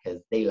at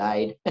because they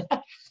lied.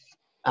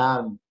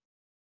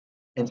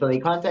 And so they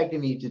contacted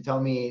me to tell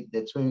me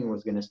that swimming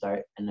was going to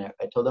start. And I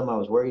told them I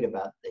was worried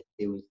about that.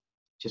 It was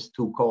just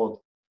too cold.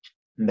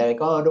 And they're like,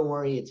 oh, don't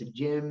worry. It's a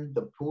gym.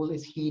 The pool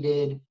is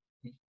heated.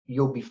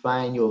 You'll be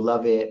fine. You'll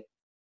love it.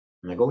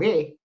 I'm like,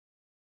 okay.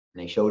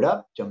 And I showed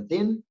up, jumped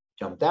in,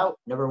 jumped out,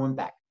 never went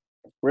back.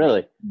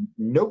 Really?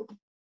 Nope.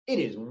 It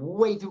is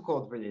way too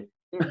cold for this.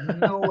 There's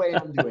no way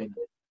I'm doing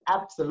this.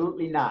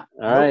 Absolutely not.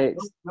 All right.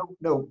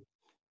 Nope.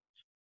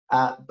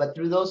 But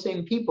through those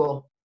same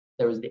people,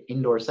 there was the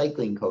indoor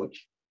cycling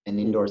coach and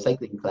indoor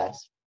cycling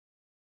class.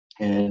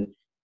 And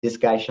this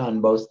guy,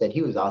 Sean Boasted,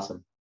 he was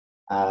awesome.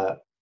 From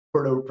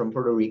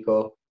Puerto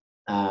Rico,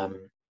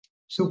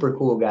 super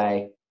cool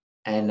guy.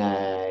 And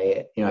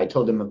I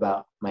told him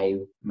about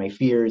my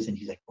fears, and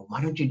he's like, well,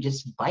 why don't you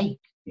just bike?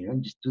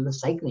 just do the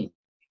cycling.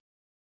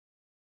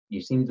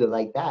 You seem to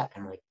like that.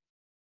 And I'm like,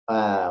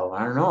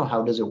 I don't know,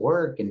 how does it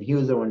work? And he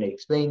was the one that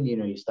explained,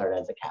 you start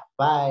as a Cat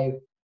 5,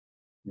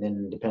 and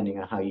then depending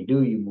on how you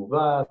do, you move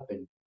up,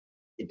 and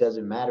it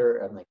doesn't matter.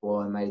 I'm like,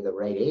 well, am I the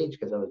right age?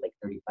 Because I was like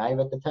 35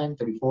 at the time,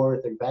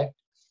 34, 35.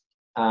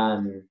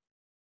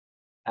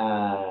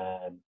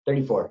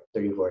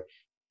 34.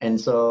 And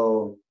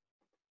so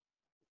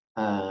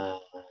I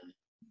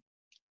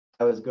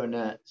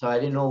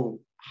didn't know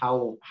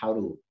how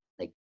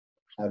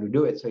to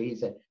do it. So he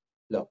said,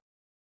 look,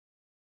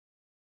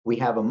 we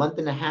have a month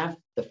and a half.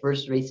 The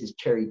first race is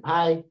Cherry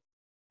Pie.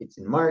 It's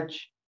in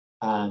March.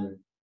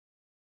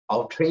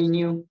 I'll train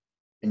you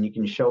and you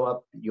can show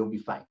up. You'll be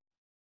fine.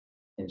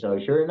 And so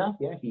sure enough,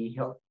 yeah, he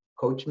helped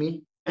coach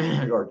me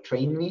or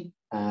train me.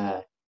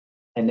 And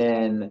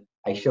then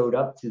I showed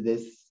up to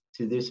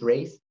this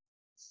race.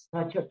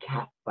 Such a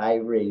Cat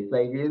 5 race.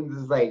 Like, it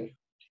was like,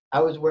 I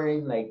was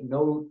wearing I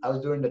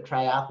was doing the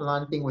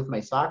triathlon thing with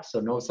my socks, so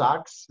no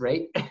socks,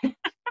 right?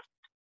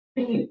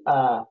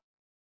 There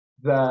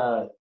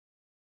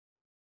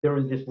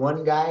was this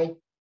one guy.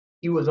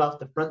 He was off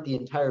the front the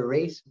entire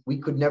race. We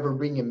could never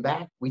bring him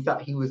back. We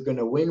thought he was going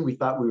to win. We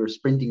thought we were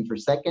sprinting for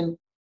second.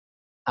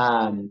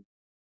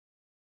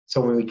 So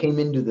when we came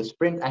into the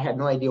sprint, I had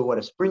no idea what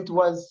a sprint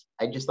was.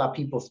 I just saw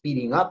people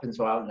speeding up. And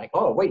so I was like,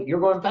 oh, wait, you're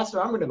going faster?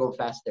 I'm going to go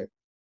faster.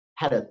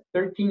 Had a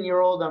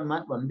 13-year-old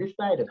on this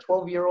side, a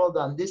 12-year-old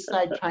on this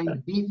side trying to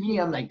beat me.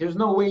 I'm like, there's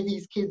no way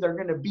these kids are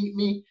going to beat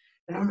me.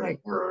 And I'm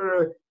like,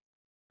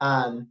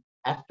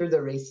 after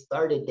the race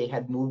started, they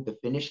had moved the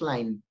finish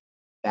line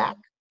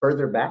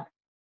further back.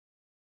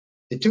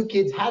 The two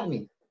kids had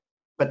me,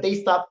 but they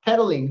stopped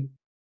pedaling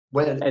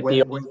when they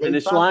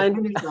finish thought line?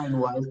 the finish line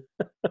was.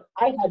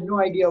 I had no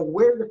idea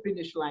where the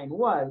finish line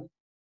was,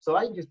 so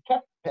I just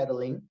kept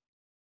pedaling,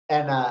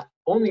 and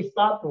only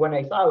stopped when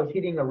I saw I was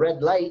hitting a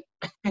red light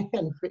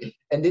and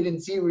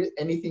didn't see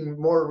anything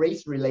more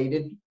race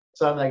related.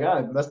 So I'm like, oh,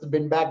 it must have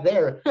been back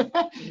there.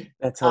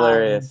 That's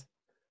hilarious.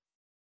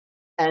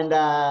 And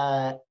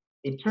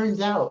it turns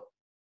out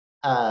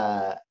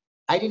I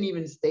didn't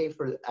even stay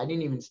for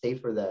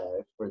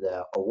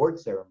the award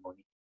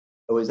ceremony.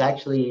 It was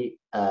actually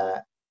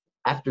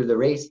after the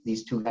race,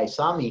 these two guys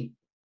saw me,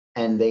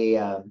 and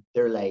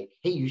they're like,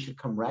 hey, you should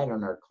come ride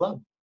on our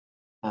club.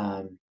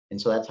 And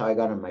so that's how I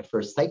got on my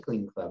first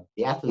cycling club,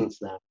 the Athletes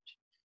Lounge.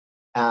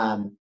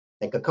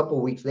 Like a couple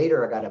of weeks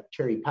later, I got a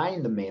cherry pie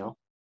in the mail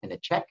and a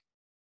check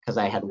because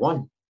I had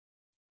won.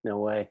 No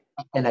way.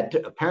 And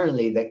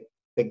apparently the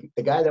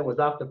guy that was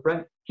off the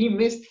front, he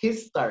missed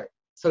his start.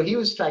 So he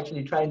was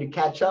actually trying to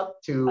catch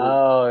up to.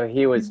 Oh,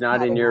 he was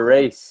not in your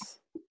race.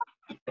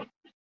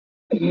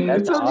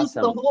 That's so awesome. Just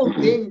the whole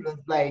thing was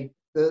like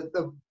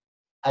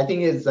I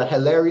think it's a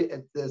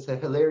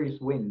hilarious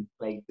win.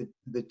 Like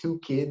the two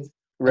kids.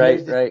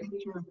 Right.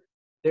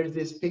 There's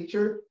this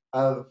picture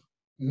of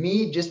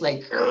me just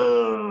like,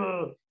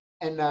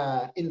 and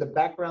in the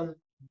background,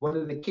 one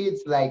of the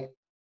kids like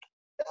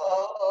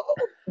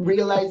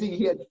realizing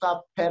he had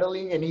stopped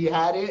pedaling and he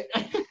had it.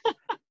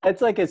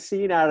 That's like a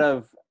scene out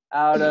of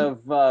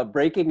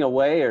Breaking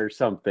Away or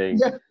something.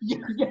 Yeah.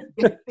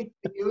 It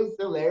was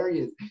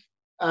hilarious.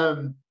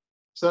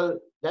 So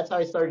that's how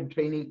I started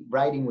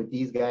riding with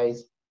these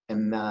guys.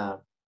 And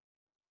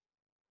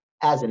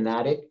as an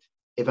addict,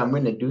 if I'm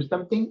going to do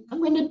something, I'm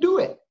going to do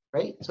it,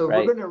 right? So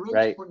if we're going to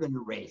race, we're going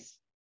to race.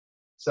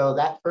 So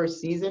that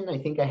first season, I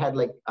think I had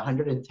like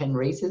 110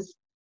 races,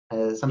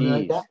 something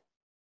like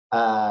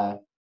that.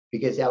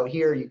 Because out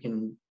here, you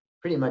can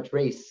pretty much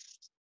race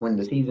when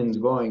the season's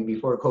going.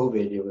 Before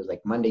COVID, it was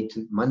like Monday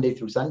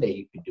through Sunday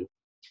you could do.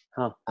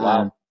 Huh.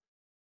 Wow.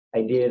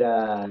 I did,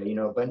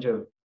 a bunch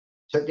of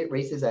circuit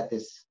races at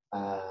this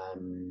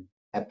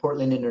at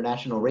Portland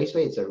International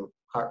Raceway. It's a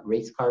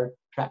race car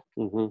track.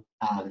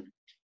 Mm-hmm.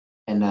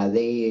 And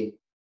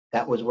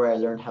that was where I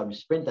learned how to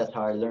sprint. That's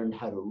how I learned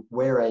how to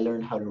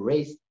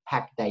race,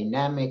 pack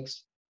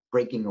dynamics,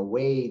 breaking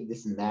away,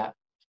 this and that.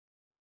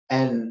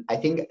 And I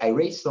think I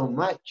raced so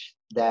much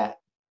that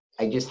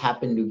I just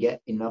happened to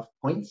get enough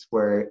points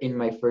where in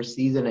my first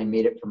season, I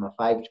made it from a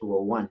 5 to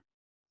a 1.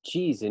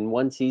 Jeez, in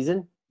one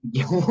season?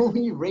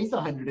 You race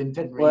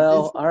 110 races.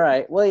 Well, all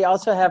right. Well, you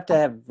also have to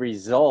have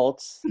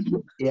results.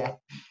 Yeah.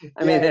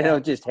 I mean, they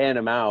don't just hand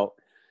them out.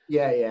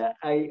 Yeah.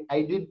 I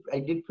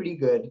did pretty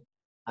good.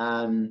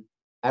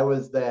 I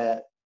was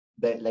the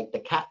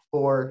Cat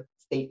 4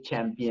 state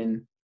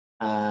champion.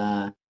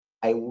 I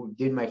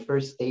did my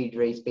first stage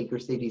race, Baker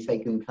City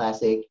Cycling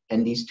Classic,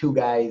 and these two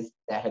guys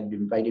that had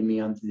invited me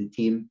onto the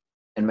team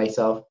and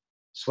myself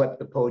swept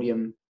the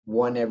podium,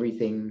 won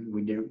everything.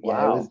 We did.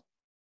 Wow.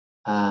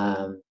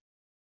 Yeah, it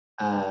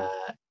was.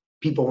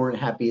 People weren't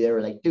happy. They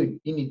were like, "Dude,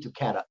 you need to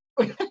cat up."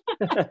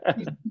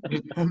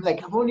 I'm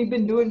like, I've only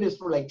been doing this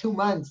for like 2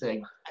 months.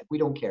 Like, we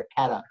don't care,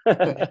 cat up.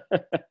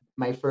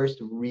 My first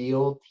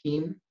real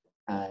team,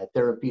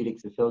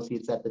 Therapeutics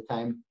Associates at the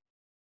time,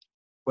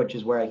 which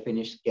is where I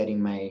finished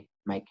getting my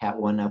Cat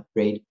 1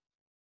 upgrade.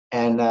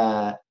 And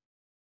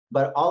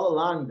but all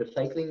along the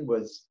cycling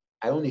was,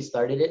 I only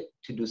started it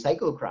to do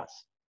cyclocross.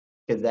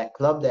 because that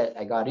club that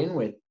I got in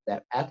with,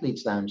 that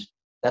athletes lounge,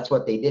 that's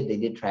what they did. They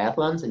did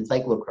triathlons and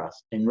cyclocross.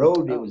 And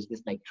road, it was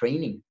just like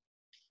training.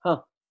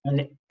 Huh.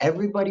 And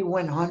everybody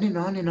went on and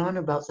on and on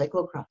about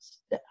cyclocross,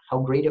 how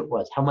great it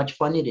was, how much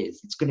fun it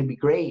is. It's going to be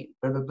great.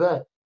 Blah, blah, blah.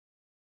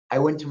 I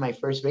went to my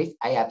first race.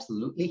 I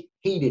absolutely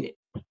hated it.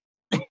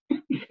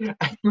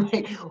 I'm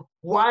like,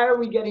 why are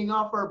we getting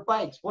off our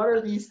bikes? What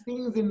are these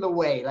things in the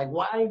way? Like,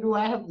 why are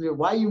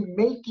you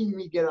making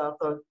me get off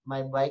of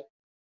my bike?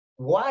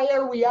 Why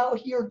are we out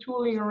here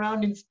tooling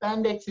around in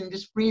spandex in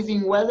this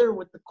freezing weather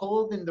with the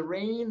cold and the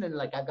rain? And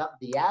like, I got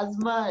the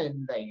asthma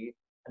and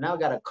now I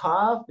got a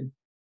cough. And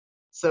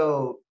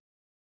so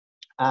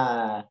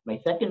my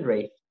second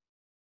race,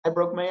 I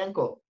broke my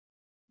ankle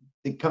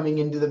coming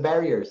into the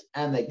barriers.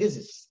 I'm like, this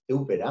is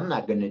stupid. I'm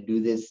not going to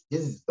do this.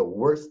 This is the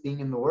worst thing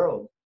in the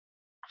world.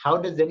 How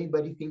does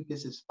anybody think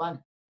this is fun?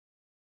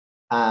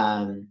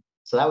 So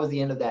that was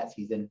the end of that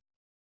season.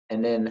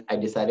 And then I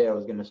decided I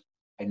was going to,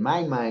 in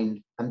my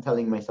mind, I'm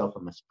telling myself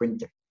I'm a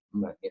sprinter.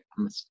 I'm a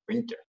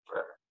sprinter.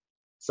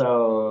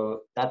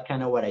 So that's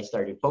kind of what I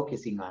started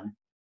focusing on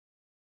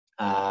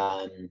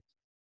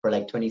for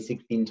like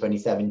 2016,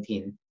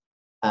 2017.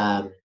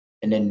 And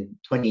then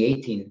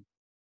 2018,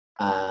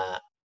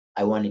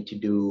 I wanted to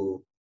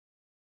do,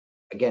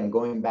 again,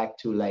 going back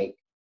to like,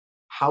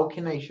 how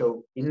can I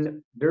show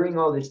during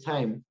all this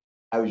time,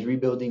 I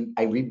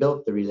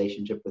rebuilt the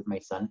relationship with my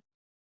son.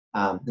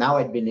 Now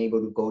I'd been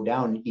able to go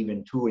down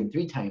even 2 and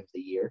 3 times a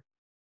year.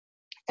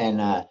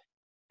 And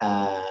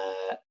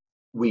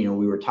we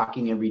were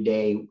talking every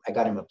day. I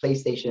got him a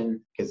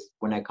PlayStation because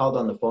when I called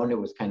on the phone, it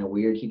was kind of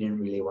weird. He didn't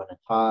really want to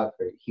talk,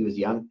 or he was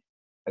young.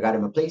 I got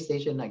him a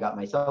PlayStation. I got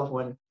myself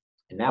one.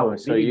 And now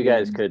so you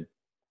guys could,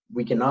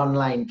 we can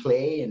online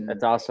play, and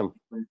that's awesome.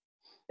 And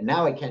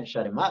now I can't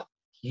shut him up.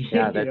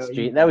 Yeah,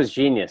 that was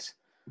genius.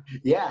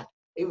 Yeah,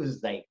 it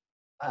was like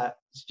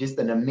it's just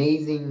an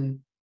amazing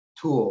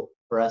tool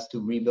for us to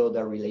rebuild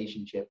our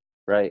relationship.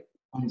 Right.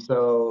 And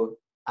so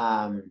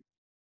now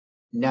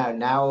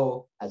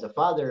as a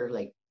father,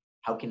 like,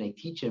 how can I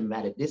teach him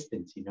at a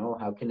distance?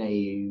 How can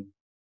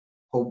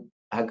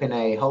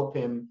I help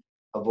him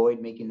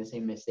avoid making the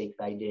same mistakes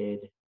I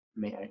did?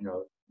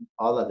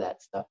 All of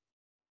that stuff.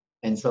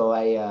 And so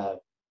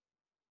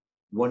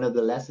one of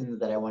the lessons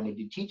that I wanted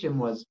to teach him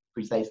was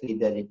precisely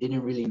that it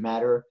didn't really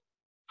matter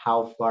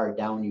how far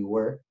down you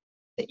were,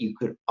 that you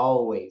could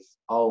always,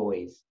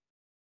 always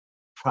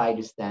try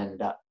to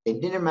stand up. It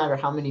didn't matter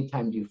how many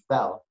times you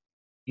fell.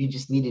 You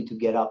just needed to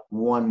get up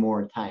one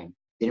more time.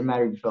 It didn't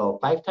matter if you fell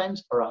 5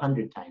 times or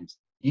 100 times.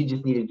 You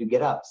just needed to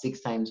get up 6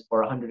 times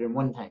or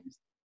 101 times.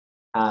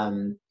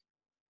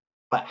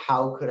 But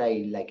how could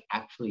I like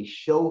actually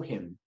show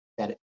him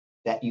that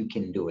you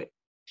can do it?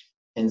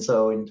 And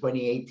so in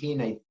 2018,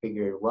 I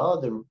figured,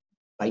 well, the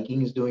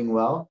biking is doing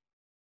well.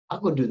 I'll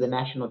go do the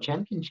national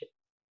championship.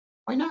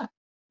 Why not?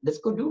 Let's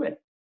go do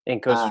it. In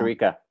Costa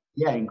Rica.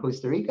 Yeah, in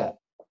Costa Rica.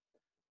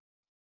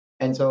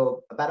 And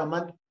so about a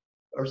month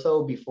or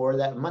so before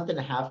that, a month and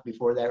a half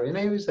before that,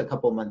 maybe it was a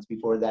couple months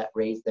before that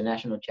race, the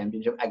national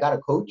championship, I got a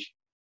coach.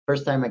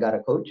 First time I got a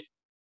coach.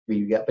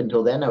 Up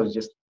until then, I was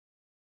just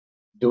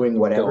doing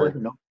whatever.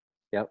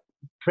 Yep.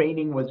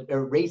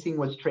 Racing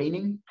was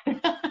training.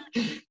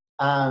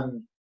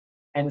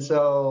 And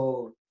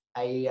so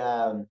I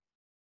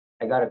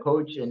got a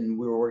coach, and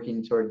we were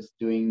working towards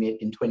doing it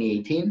in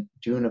 2018,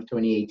 June of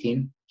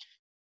 2018.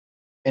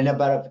 And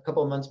about a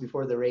couple of months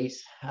before the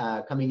race,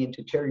 coming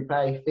into cherry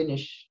pie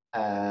finish,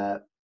 I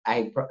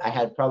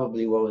had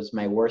probably what was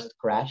my worst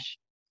crash.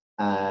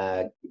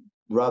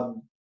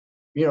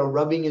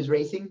 Rubbing is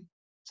racing.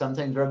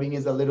 Sometimes the rubbing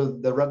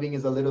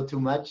is a little too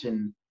much,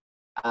 and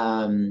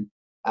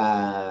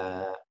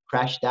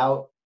crashed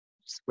out,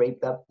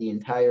 scraped up the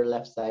entire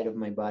left side of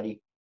my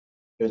body.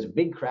 It was a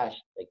big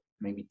crash, like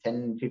maybe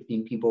 10,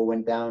 15 people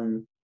went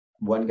down.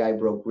 One guy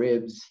broke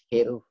ribs,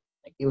 hip,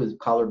 like it was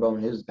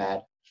collarbone, it was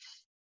bad.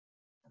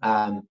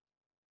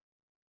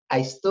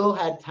 I still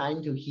had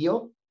time to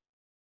heal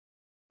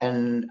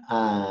and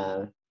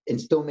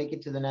still make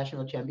it to the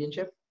national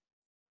championship.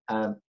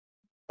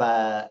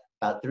 But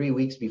about 3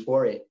 weeks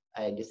before it,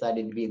 I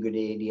decided to be a good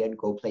idea to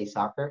go play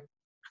soccer,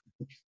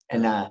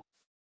 and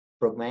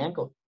broke my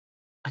ankle.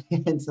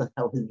 And so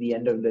that was the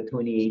end of the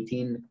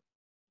 2018.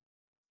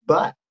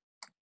 But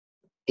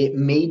it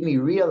made me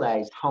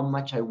realize how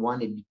much I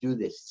wanted to do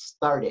this,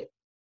 start it.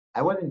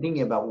 I wasn't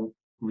thinking about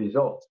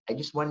results. I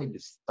just wanted to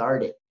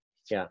start it.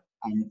 Yeah.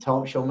 And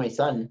show my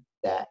son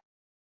that,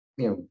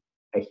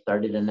 I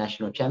started a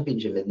national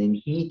championship, and then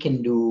he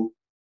can do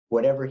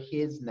whatever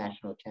his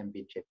national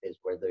championship is,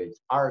 whether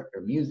it's art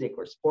or music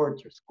or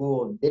sports or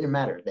school, it didn't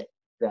matter,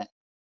 that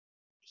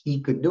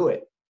he could do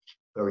it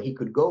or he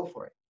could go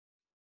for it.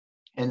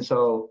 And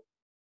so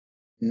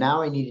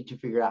now I needed to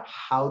figure out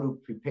how to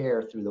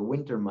prepare through the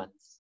winter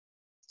months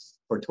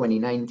for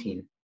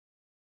 2019.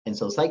 And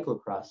so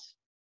cyclocross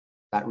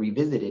got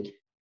revisited.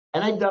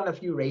 And I'd done a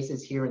few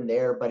races here and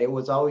there, but it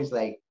was always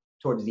like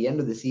towards the end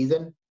of the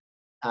season,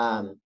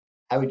 I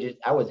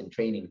wasn't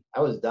training.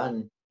 I was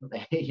done,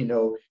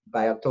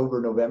 by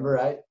October,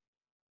 November.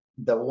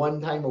 the one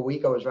time a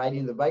week I was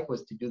riding the bike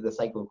was to do the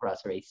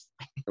cyclocross race.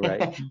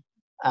 Right.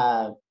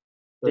 So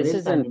This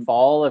is in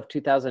fall of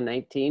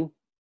 2019?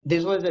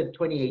 this was in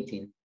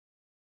 2018.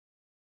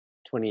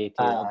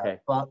 2018, okay.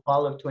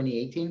 Fall of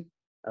 2018.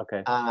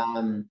 Okay.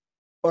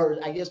 Or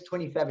I guess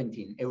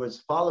 2017. It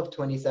was fall of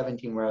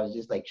 2017 where I was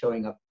just like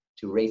showing up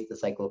to race the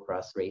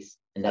cyclocross race,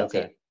 and that's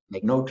Okay. it.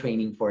 Like no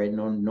training for it,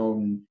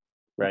 no,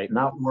 Right.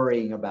 not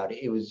worrying about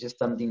it. It was just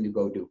something to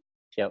go do.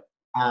 Yep.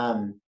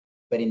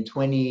 But in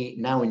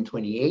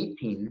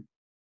 2018,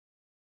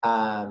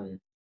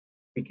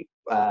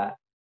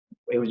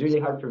 it was really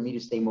hard for me to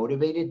stay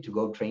motivated to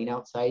go train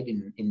outside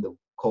in the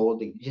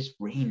cold. It just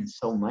rains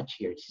so much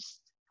here. It's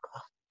just,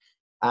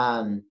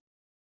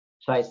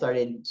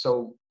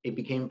 so it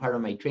became part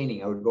of my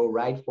training. I would go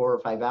ride 4 or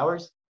 5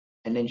 hours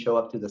and then show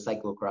up to the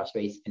cyclocross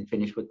race and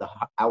finish with the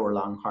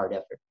hour-long hard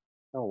effort.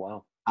 Oh,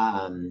 wow.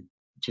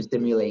 To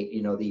stimulate,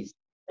 these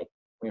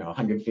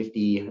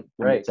 150,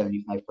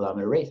 175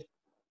 kilometer race.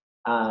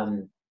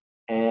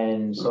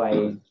 And so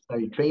I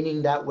started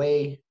training that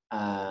way.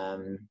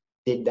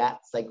 Did that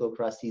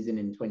cyclocross season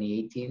in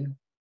 2018,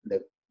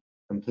 the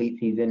complete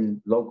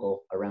season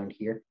local around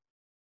here.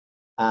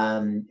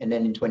 And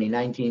then in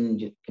 2019,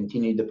 just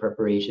continued the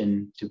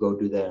preparation to go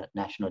do the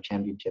national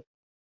championship.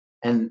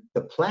 And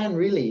the plan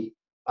really,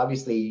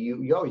 obviously,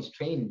 you always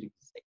train,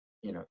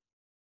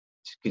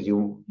 because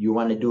you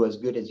want to do as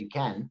good as you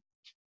can.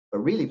 But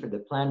really, for the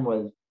plan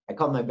was, I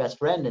called my best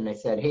friend and I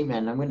said, hey,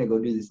 man, I'm going to go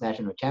do this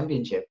national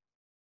championship.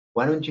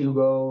 Why don't you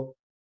go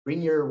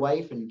bring your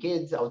wife and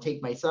kids? I'll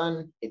take my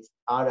son. It's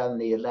out on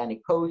the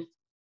Atlantic coast.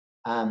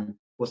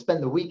 We'll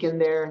spend the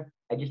weekend there.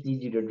 I just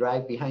need you to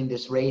drive behind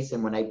this race.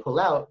 And when I pull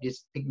out,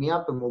 just pick me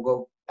up and we'll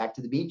go back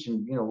to the beach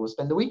and, we'll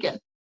spend the weekend.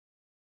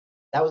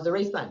 That was the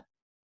race plan.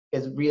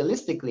 Because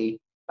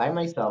realistically, by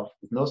myself,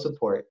 with no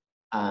support,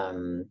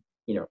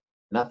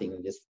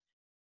 nothing, just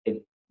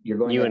you're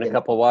going. You and a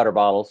couple water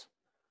bottles.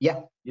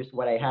 Yeah, just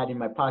what I had in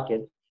my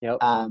pocket. Yep.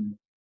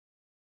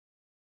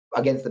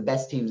 Against the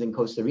best teams in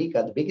Costa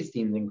Rica, the biggest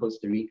teams in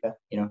Costa Rica,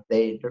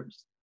 there's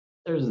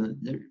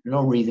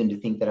no reason to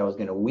think that I was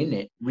going to win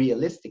it.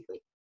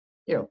 Realistically,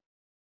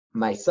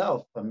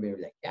 myself, I'm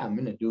like, yeah, I'm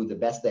going to do the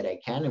best that I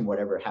can, and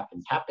whatever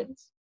happens,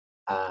 happens.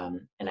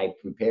 And I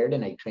prepared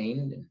and I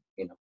trained, and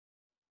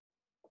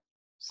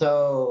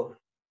so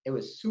it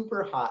was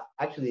super hot.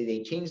 Actually,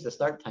 they changed the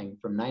start time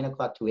from 9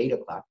 o'clock to 8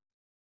 o'clock,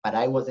 but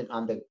I wasn't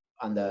on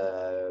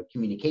the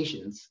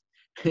communications.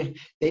 They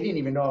didn't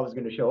even know I was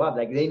going to show up.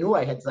 Like, they knew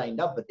I had signed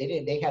up, but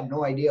they had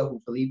no idea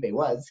who Felipe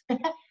was.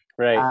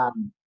 Right.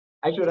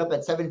 I showed up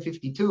at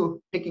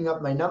 7:52, picking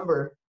up my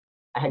number.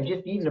 I had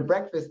just eaten a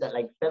breakfast at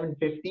like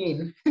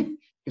 7:15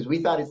 because we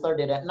thought it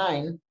started at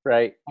 9.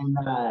 Right. And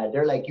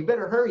they're like, you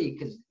better hurry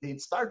because it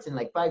starts in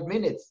like 5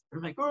 minutes.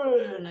 I'm like, oh,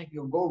 and I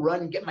go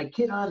run, get my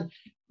kit on.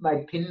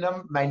 My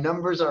my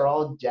numbers are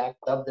all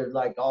jacked up. They're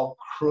like all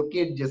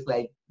crooked, just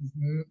like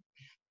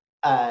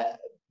the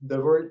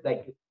word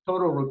like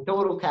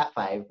total cat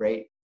 5,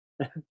 right?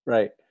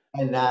 Right.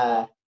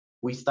 And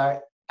we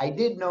start. I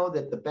did know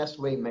that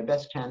my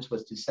best chance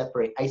was to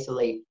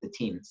isolate the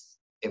teams.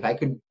 If I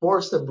could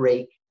force a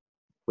break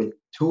with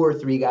 2 or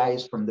 3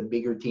 guys from the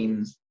bigger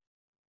teams,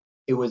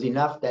 it was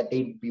enough that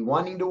they'd be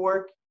wanting to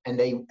work, and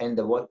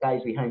the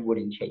guys behind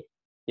wouldn't chase.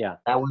 Yeah.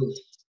 That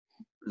was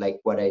like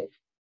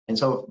and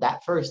so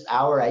that first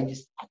hour, I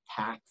just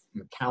attacked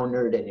and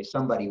countered, and if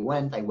somebody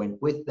went, I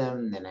went with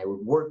them, and I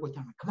would work with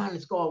them. Come on,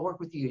 let's go, I'll work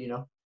with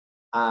you,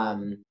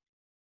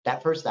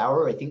 That first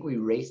hour, I think we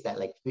raced at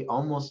like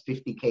almost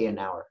 50K an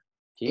hour.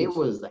 Jeez.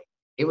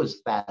 It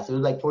was fast. It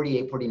was like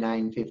 48,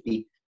 49,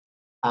 50.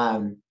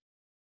 And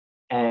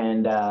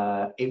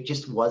it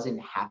just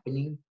wasn't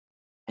happening.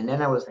 And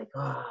then I was like,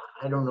 oh,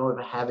 I don't know if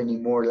I have any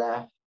more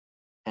left.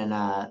 And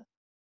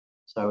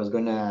so I was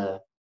going to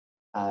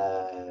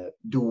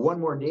do one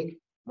more dig,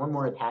 one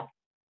more attack.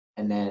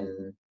 And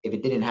then if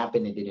it didn't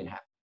happen, it didn't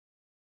happen.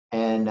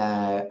 And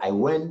I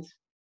went,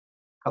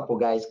 a couple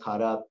guys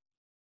caught up,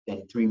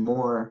 then 3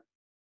 more,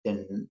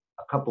 then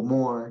a couple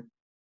more,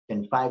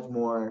 then 5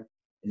 more.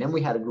 And then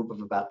we had a group of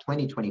about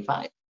 20,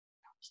 25.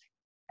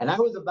 And I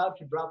was about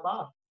to drop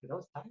off because I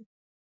was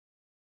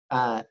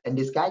tired. And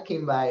this guy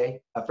came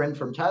by, a friend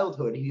from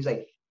childhood. He's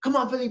like, come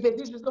on, Felipe,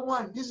 this is the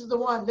one,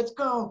 let's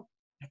go.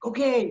 I'm like,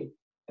 okay.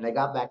 And I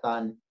got back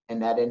on,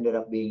 and that ended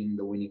up being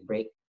the winning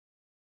break.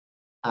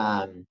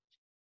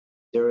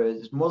 There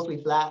was mostly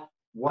flat,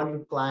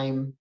 one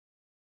climb.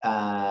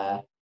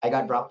 I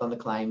got dropped on the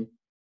climb.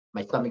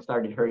 My stomach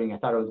started hurting. I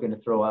thought I was going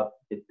to throw up.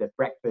 The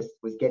breakfast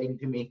was getting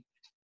to me.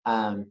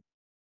 And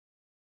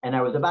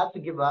I was about to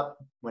give up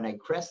when I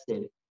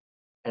crested.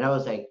 And I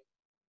was like,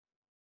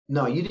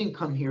 no, you didn't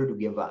come here to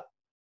give up.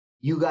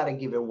 You got to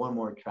give it one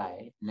more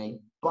try. And I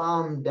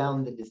bombed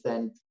down the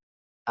descent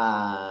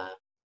and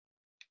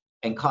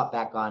caught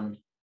back on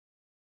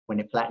when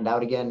it flattened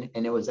out again.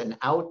 And it was an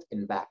out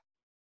and back.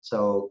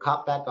 So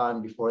caught back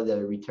on before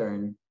the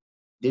return,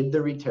 did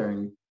the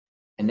return.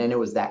 And then it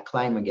was that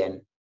climb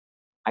again.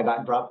 I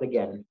got dropped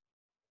again.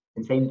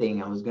 And same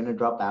thing, I was going to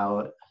drop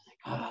out. I was like,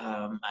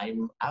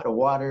 I'm out of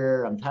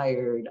water. I'm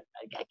tired.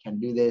 I can't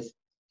do this.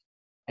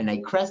 And I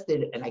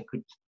crested and I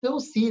could still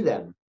see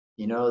them,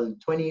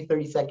 20,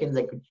 30 seconds,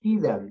 I could see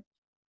them.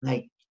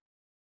 Like,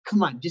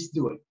 come on, just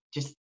do it.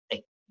 Just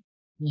like,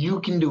 you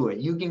can do it.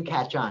 You can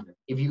catch on.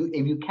 If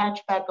you catch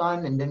back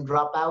on and then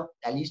drop out,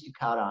 at least you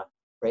caught on,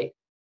 right?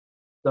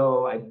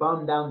 So I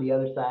bombed down the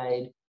other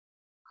side,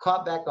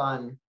 caught back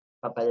on,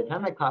 but by the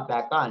time I caught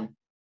back on,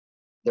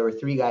 there were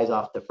three guys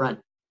off the front,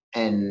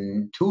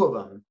 and two of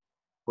them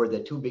were the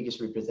two biggest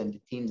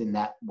represented teams in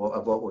that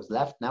of what was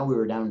left. Now we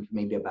were down to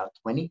maybe about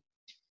 20.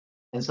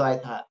 And so I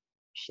thought,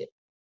 shit,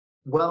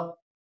 well,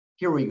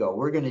 here we go.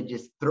 We're going to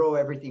just throw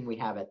everything we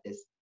have at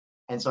this.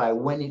 And so I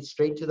went it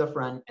straight to the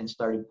front and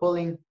started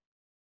pulling,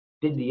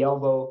 did the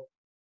elbow,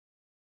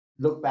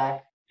 look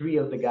back, three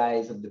of the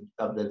guys of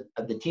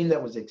the team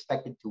that was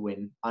expected to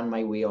win on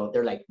my wheel,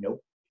 they're like,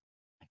 nope.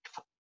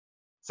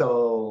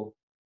 So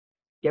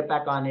get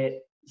back on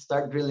it,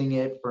 start drilling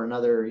it for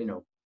another,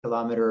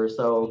 kilometer or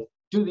so,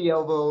 do the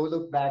elbow,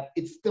 look back,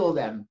 it's still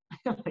them.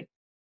 I'm like,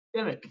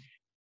 damn it.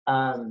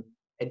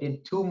 I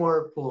did two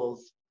more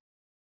pulls,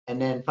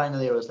 and then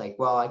finally I was like,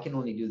 well, I can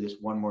only do this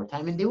one more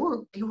time. And they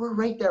were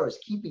right there. I was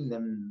keeping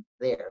them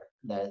there.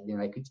 That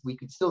we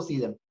could still see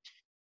them.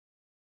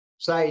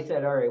 So I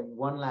said, all right,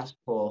 one last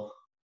pull.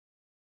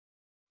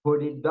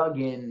 Put it, dug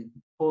in,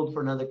 pulled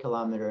for another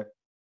kilometer,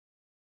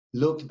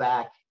 looked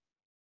back,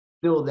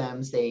 still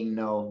them saying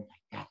no.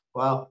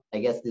 Well, I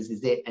guess this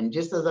is it. And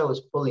just as I was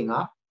pulling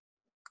off,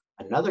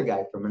 another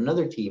guy from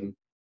another team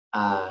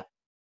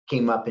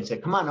came up and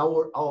said, come on,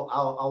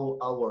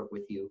 I'll work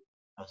with you.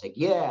 I was like,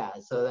 yeah.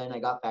 So then I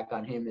got back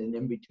on him, and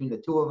in between the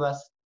two of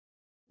us,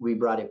 we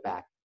brought it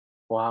back.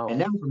 Wow.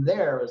 And then from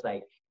there, I was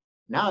like,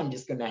 now I'm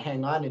just gonna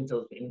hang on and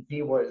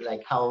see what,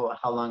 like, how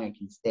long I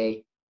can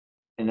stay.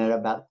 And at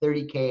about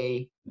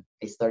 30K,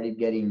 I started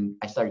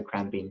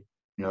cramping.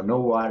 No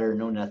water,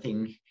 no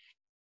nothing.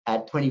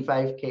 At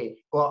 25K,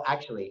 well,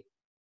 actually,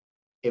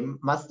 it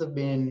must have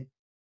been.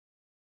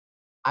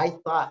 I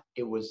thought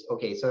it was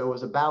okay. So it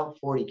was about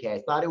 40K.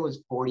 I thought it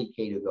was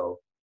 40K to go.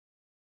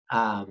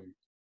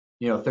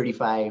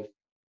 35.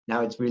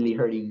 Now it's really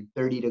hurting.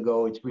 30 to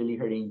go. It's really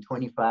hurting.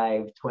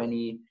 25,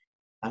 20.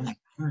 I'm like,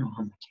 I don't know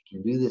how much I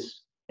can do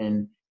this.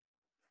 And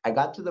I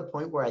got to the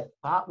point where I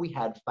thought we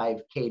had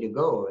 5K to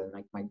go. And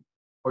like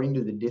according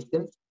to the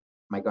distance,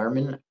 my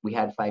Garmin, we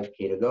had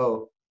 5K to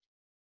go.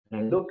 And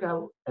I look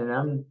out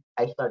and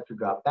I start to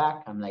drop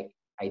back. I'm like,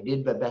 I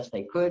did the best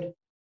I could.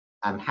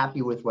 I'm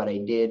happy with what I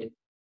did.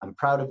 I'm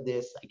proud of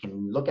this. I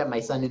can look at my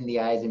son in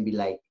the eyes and be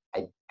like,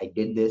 I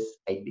did this.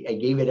 I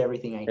gave it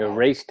everything I had.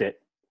 Erased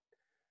it.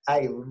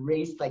 I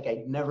raced like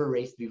I'd never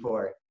raced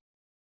before.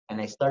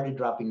 And I started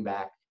dropping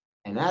back.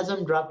 And as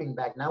I'm dropping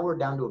back, now we're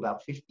down to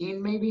about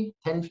 15, maybe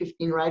 10,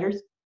 15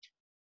 riders.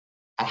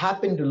 I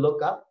happen to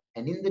look up,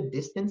 and in the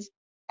distance,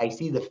 I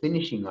see the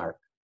finishing arc.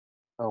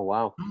 Oh,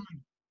 wow.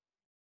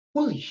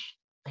 Holy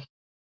shit.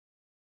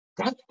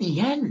 That's the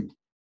end.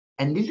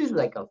 And this is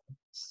like a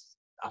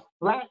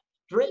flat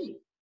straight.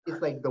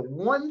 It's like the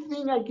one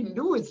thing I can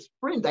do is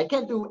sprint. I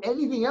can't do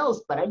anything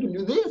else, but I can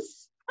do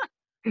this.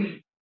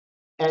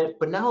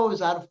 But now I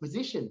was out of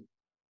position.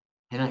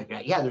 And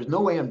there's no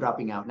way I'm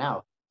dropping out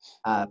now.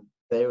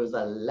 There was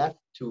a left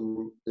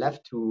to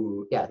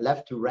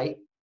right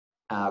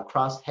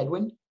cross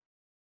headwind.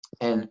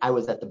 And I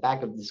was at the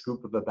back of this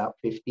group of about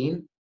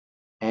 15.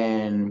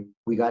 And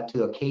we got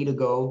to a K to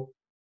go.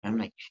 And I'm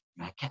like,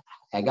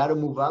 I got to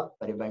move up.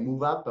 But if I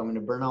move up, I'm going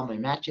to burn all my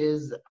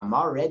matches. I'm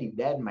already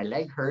dead. My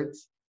leg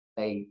hurts.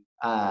 Like,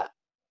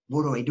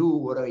 what do I do?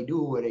 What do I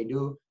do? What do I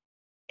do?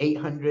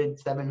 800,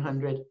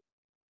 700.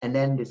 And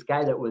then this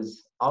guy that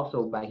was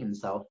also by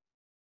himself,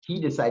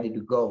 he decided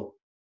to go.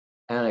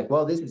 And I'm like,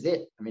 well, this is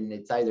it. I mean,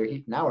 it's either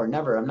now or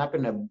never. I'm not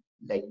going to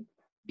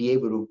be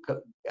able to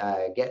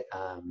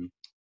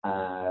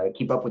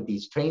keep up with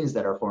these trains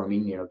that are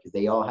forming, because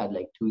they all had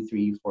 2,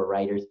 3, 4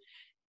 riders.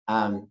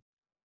 And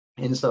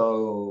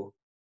so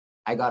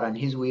I got on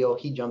his wheel.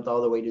 He jumped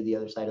all the way to the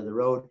other side of the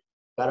road,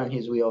 got on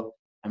his wheel.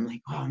 I'm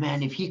like, oh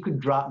man, if he could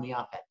drop me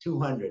off at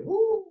 200,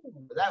 woo,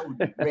 that would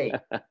be great.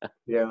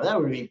 That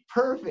would be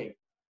perfect.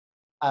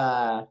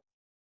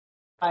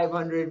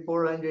 500,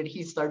 400,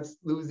 he starts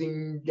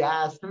losing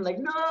gas. I'm like,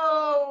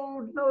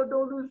 no,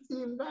 don't lose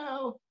him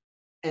now.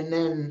 And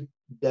then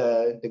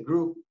the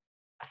group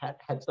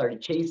had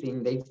started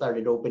chasing. They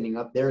started opening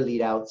up their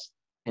lead outs,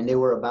 and they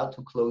were about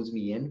to close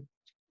me in.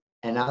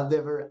 And I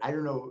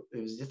don't know,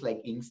 it was just like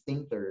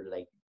instinct, or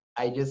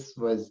I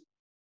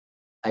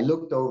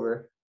looked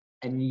over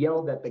and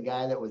yelled at the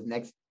guy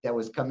that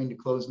was coming to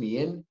close me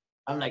in.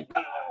 I'm like,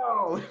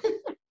 no.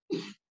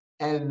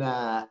 And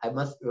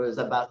it was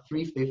about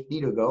 350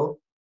 to go.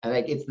 And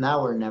like, it's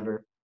now or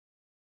never.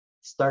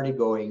 Started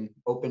going,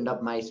 opened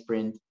up my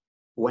sprint,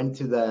 went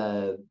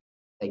to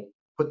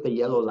put the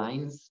yellow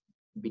lines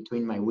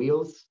between my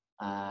wheels,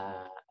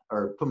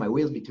 or put my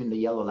wheels between the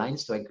yellow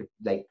lines so I could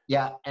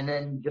and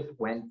then just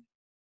went,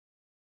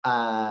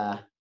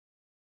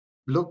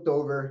 looked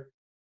over,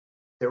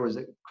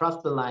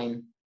 crossed the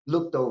line,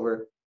 looked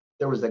over,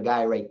 there was a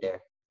guy right there.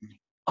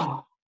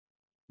 Oh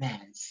man,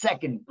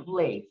 second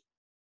place.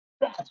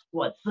 That's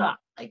what's up.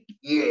 Like,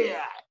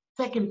 yeah,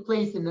 second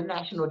place in the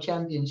national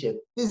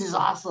championship. This is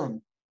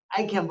awesome.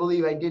 I can't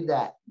believe I did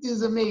that. This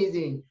is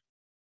amazing.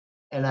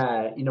 And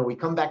we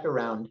come back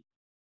around,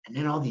 and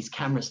then all these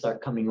cameras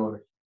start coming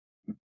over.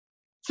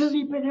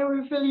 Felipe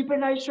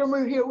Nystrom,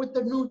 we're here with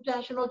the new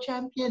national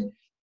champion.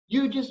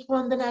 You just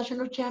won the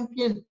national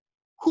champion.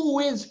 Who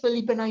is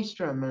Felipe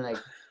Nystrom? And like,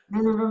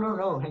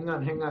 no. Hang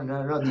on.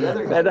 No. The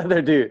other guy. That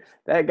other dude.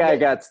 That guy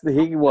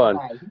he won.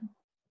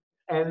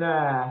 And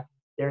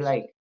they're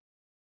like,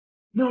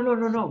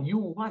 no. You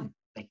won.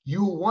 Like,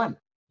 you won.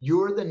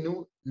 You're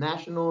the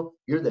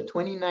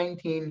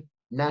 2019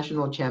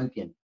 national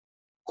champion.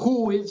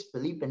 Who is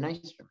Felipe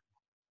Nystrom?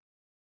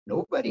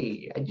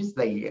 Nobody. I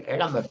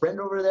got my friend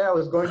over there. I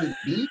was going to the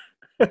beach.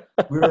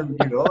 We were,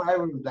 I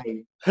was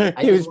like,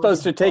 He was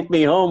supposed to take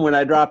me home when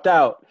I dropped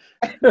out.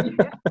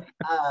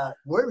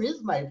 Where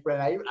is my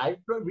friend? I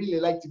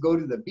really like to go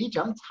to the beach.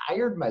 I'm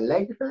tired. My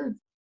leg hurts.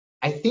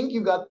 I think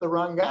you got the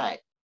wrong guy.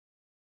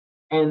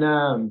 And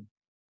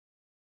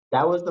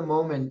that was the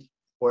moment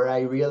where I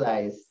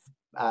realized,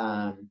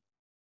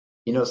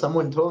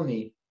 someone told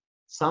me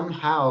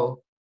somehow,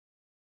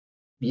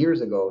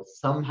 years ago,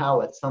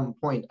 somehow at some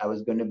point, I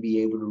was going to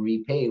be able to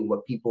repay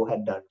what people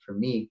had done for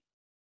me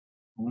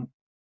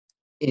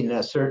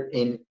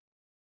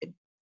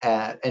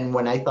and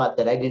when I thought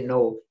that I didn't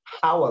know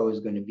how I was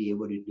going to be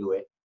able to do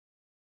it,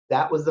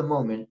 that was the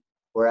moment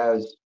where I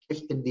was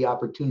gifted the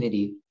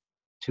opportunity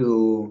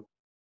to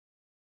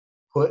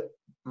put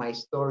my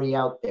story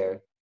out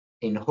there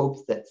in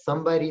hopes that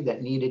somebody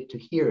that needed to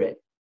hear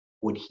it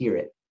would hear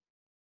it.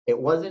 It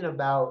wasn't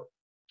about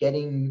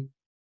getting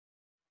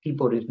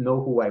people to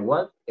know who I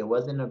was. It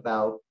wasn't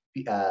about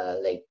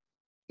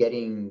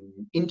getting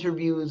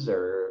interviews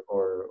or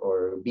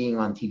being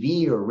on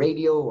TV or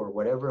radio or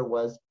whatever it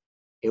was.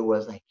 It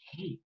was like,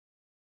 hey,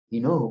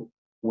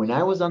 when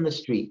I was on the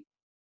street,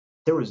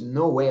 there was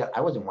no way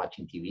I wasn't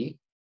watching TV.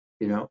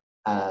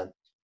 I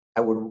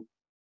would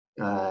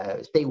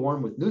stay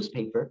warm with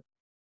newspaper,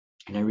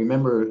 and I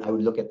remember I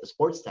would look at the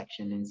sports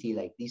section and see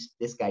like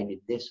this guy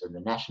did this, or the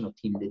national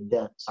team did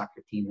that,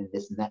 soccer team and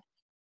this and that.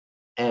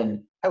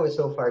 And I was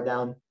so far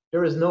down,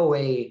 there was no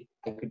way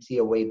I could see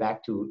a way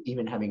back to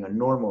even having a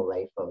normal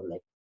life of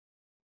like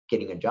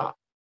getting a job,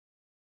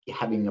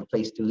 having a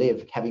place to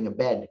live, having a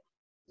bed,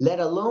 let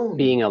alone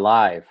being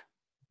alive.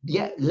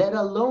 Yeah, let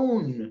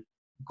alone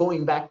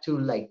going back to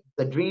like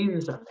the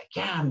dreams of like,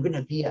 yeah, I'm going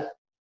to be an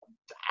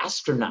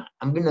astronaut.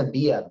 I'm going to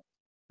be a,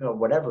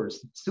 whatever,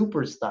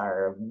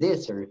 superstar of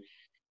this or,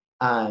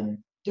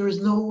 there was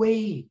no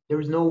way.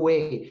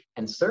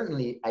 And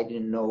certainly I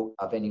didn't know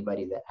of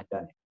anybody that had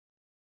done it.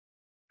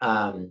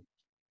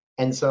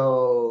 And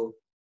so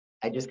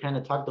I just kind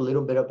of talked a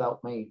little bit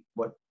about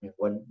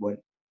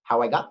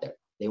how I got there.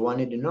 They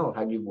wanted to know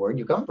where'd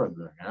you come from?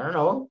 I don't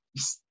know.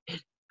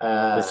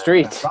 The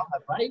streets. I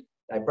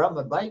brought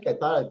my bike. I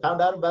thought I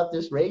found out about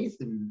this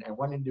race and I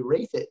wanted to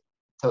race it.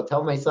 So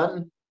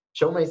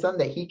show my son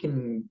that he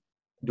can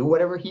do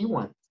whatever he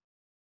wants.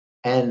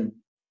 And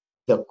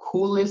the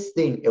coolest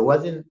thing, it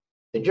wasn't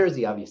the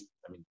jersey, obviously.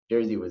 I mean,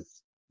 jersey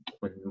was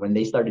when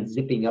they started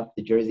zipping up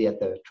the jersey at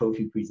the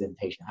trophy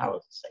presentation. I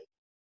was like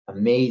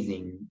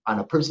amazing on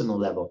a personal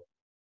level.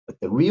 But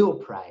the real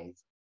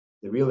prize,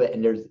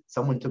 and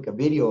someone took a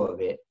video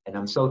of it, and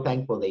I'm so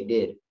thankful they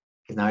did,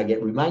 because now I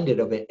get reminded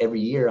of it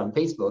every year on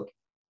Facebook,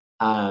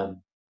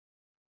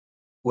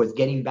 was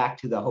getting back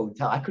to the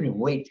hotel. I couldn't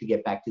wait to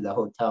get back to the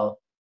hotel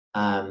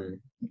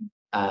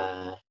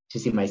to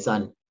see my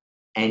son.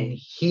 And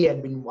he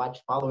had been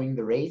following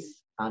the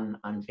race on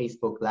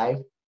Facebook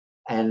Live.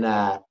 And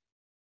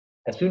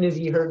as soon as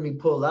he heard me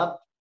pull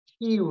up,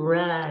 he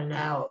ran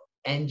out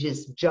and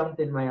just jumped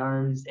in my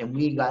arms, and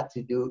we got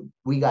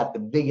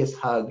the biggest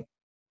hug.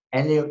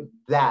 And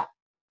that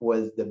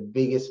was the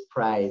biggest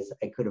prize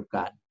I could have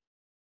gotten.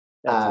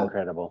 That's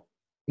incredible.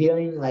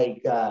 Feeling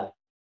like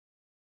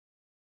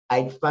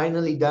I'd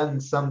finally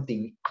done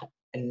something,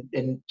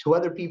 and to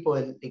other people,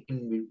 it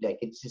can be like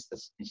it's just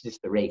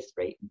a race,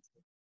 right?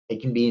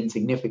 It can be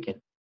insignificant,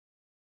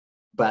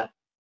 but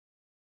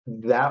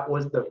that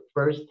was the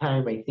first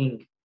time I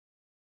think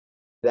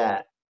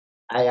that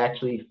I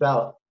actually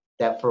felt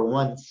that for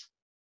once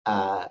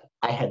I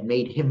had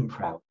made him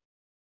proud.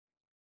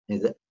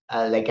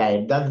 Like I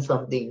had done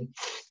something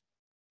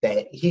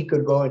that he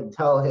could go and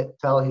tell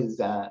his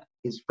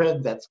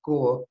friends at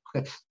school.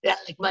 Yeah,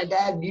 like my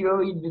dad, he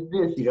did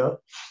this,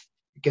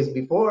 because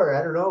before,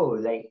 I don't know,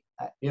 like,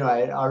 I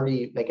had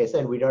already, like I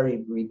said, we'd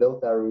already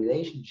rebuilt our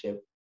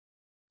relationship,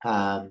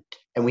 and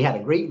we had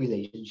a great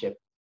relationship,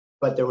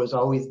 but there was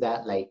always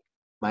that, like,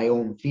 my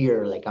own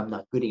fear, like, I'm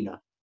not good enough,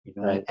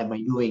 Right. Am I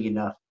doing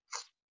enough?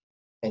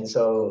 And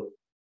so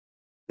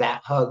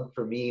that hug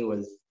for me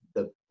was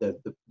the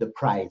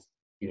prize,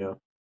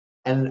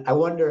 And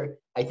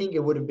I think it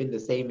would have been the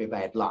same if I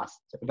had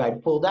lost, if I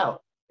had pulled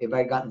out, if I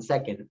had gotten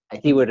second. I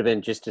think He would have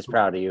been just as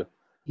proud of you.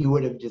 He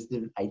would have just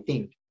been, I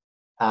think.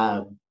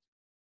 And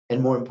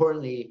more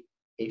importantly,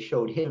 it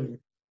showed him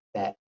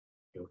that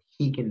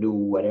he can do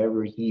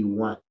whatever he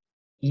wants.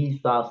 He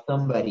saw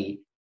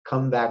somebody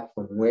come back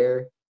from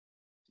where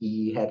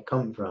he had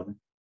come from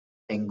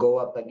and go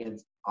up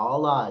against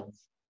all odds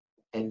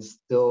and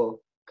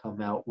still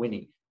come out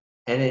winning.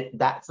 And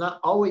that's not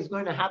always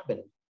going to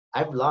happen.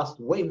 I've lost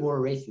way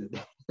more races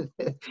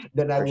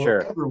than I will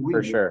ever win.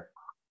 For sure.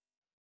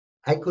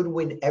 I could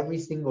win every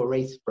single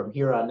race from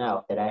here on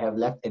out that I have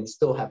left and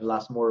still have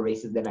lost more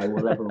races than I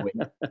will ever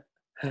win.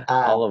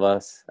 All of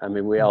us. I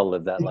mean, we all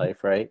live that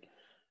life, right?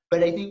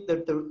 But I think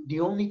that the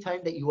only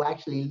time that you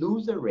actually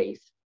lose a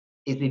race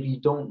is if you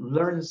don't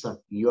learn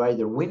something. You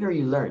either win or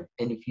you learn.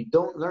 And if you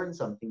don't learn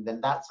something, then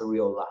that's a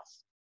real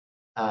loss.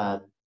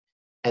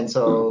 And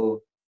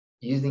so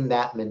using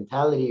that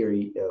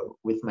mentality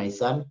with my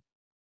son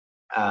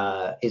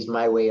is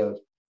my way of,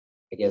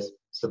 I guess,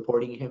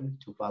 supporting him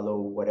to follow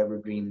whatever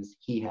dreams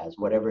he has,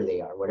 whatever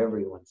they are, whatever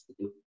he wants to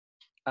do.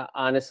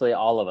 Honestly,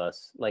 all of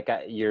us, like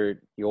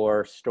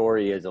your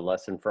story is a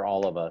lesson for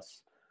all of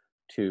us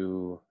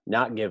to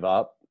not give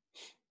up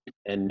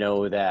and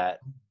know that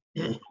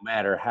no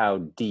matter how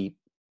deep,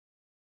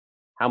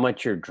 how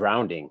much you're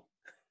drowning,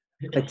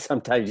 like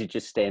sometimes you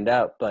just stand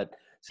up, but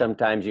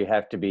sometimes you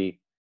have to be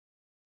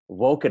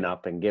woken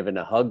up and given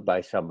a hug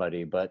by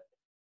somebody, but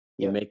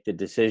you make the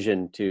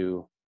decision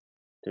to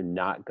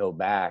not go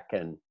back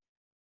and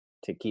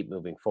to keep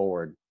moving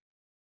forward.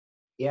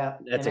 Yeah.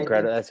 That's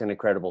incredible. That's an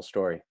incredible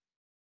story.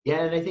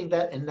 Yeah. And I think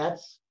that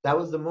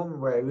was the moment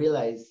where I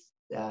realized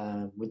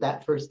with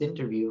that first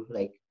interview,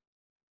 like,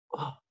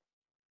 oh,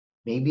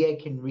 maybe I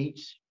can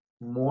reach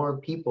more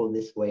people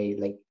this way.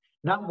 Like,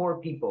 not more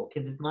people,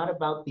 because it's not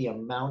about the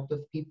amount of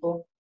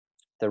people.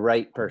 The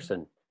right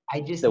person.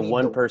 I just the need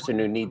one person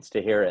who needs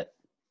to hear it.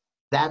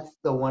 That's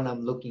the one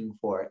I'm looking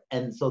for.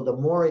 And so the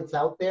more it's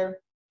out there,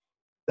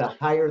 the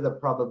higher the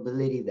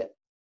probability that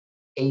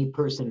a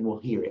person will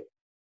hear it.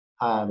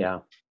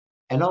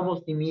 And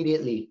almost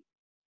immediately,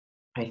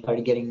 I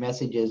started getting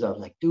messages of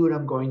like, dude,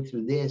 I'm going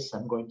through this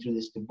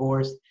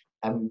divorce.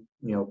 I'm,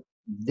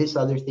 this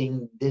other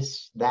thing,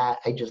 this, that.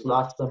 I just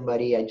lost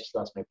somebody. I just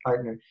lost my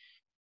partner.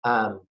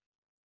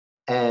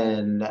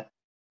 And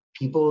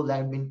people that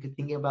have been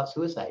thinking about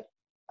suicide,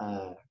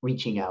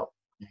 reaching out.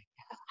 Like,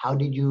 how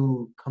did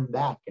you come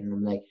back? And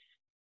I'm like,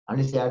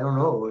 honestly, I don't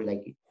know.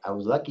 Like, I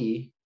was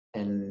lucky.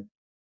 And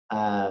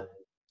I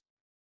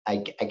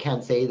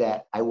can't say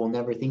that I will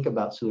never think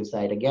about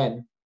suicide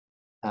again.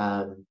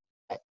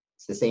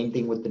 It's the same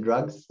thing with the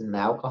drugs and the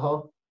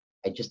alcohol.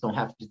 I just don't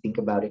have to think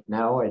about it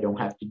now. I don't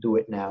have to do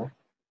it now.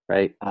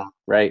 Right.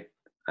 Right.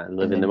 I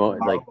live in the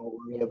moment. Like, I'll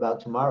worry about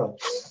tomorrow.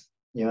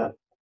 Yeah.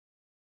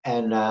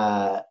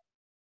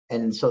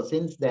 And so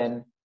since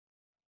then,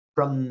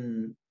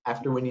 from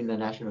after winning the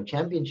national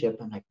championship,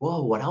 I'm like,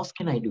 whoa, what else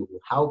can I do?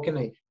 How can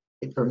I?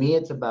 For me,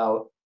 it's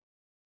about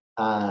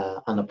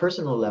on a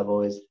personal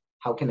level is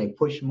how can I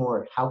push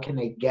more? How can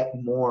I get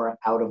more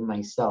out of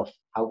myself?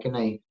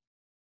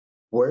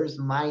 Where's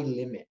my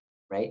limit,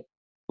 right?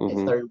 I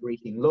started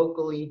racing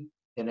locally,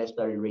 then I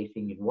started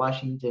racing in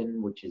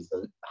Washington, which is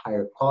a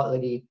higher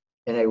quality.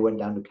 Then I went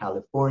down to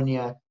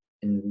California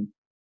and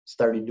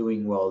started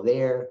doing well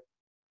there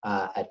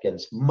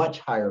against much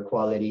higher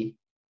quality.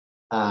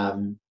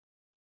 So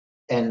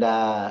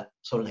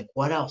like,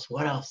 what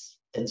else?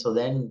 And so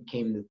then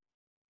came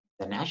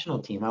the national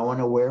team. I want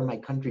to wear my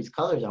country's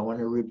colors. I want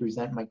to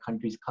represent my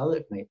country's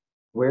colors.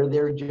 Wear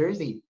their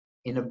jersey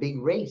in a big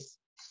race.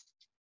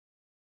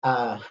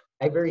 I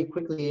very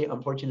quickly,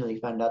 unfortunately,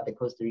 found out that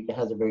Costa Rica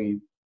has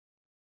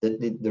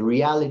the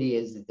reality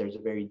is that there's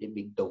a very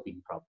big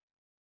doping problem.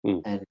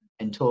 And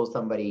until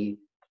somebody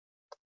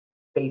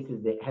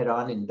faces it head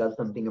on and does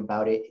something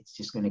about it, it's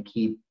just going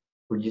to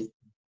we're just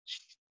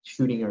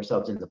shooting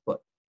ourselves in the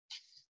foot.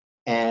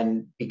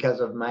 And because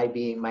of my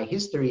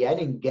history, I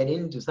didn't get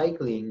into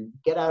cycling,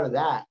 get out of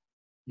that,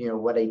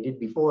 what I did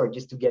before,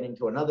 just to get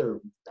into another.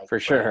 For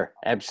sure.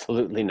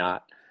 Absolutely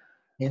not.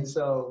 And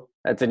so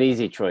that's an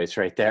easy choice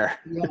right there.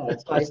 Yeah.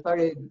 So I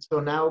started,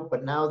 now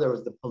there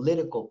was the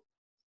political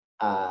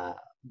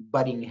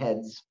butting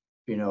heads,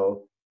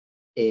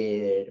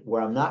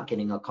 where I'm not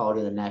getting a call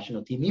to the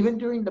national team. Even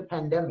during the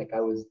pandemic,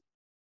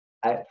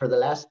 for the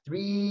last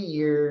 3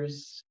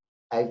 years,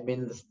 I've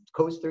been the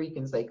Costa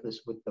Rican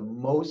cyclist with the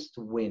most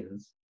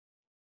wins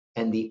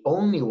and the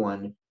only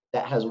one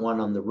that has won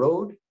on the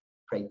road,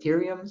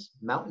 criteriums,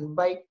 mountain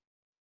bike,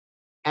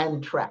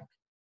 and track,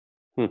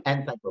 and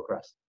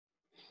cyclocross.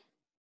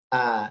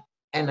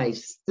 And I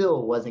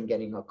still wasn't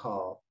getting a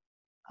call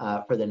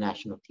for the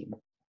national team.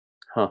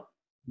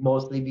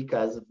 Mostly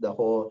because of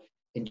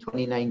in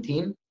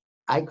 2019,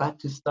 I got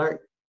to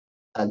start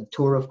a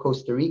tour of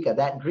Costa Rica,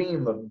 that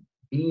dream of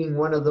being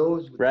one of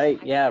those. Right,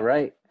 yeah,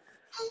 right.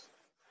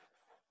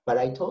 But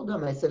I told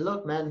them, I said,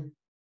 look, man,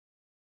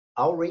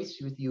 I'll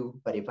race with you,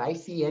 but if I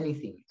see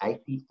anything, I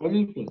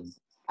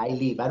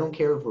leave. I don't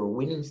care if we're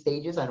winning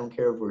stages. I don't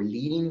care if we're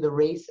leading the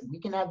race. We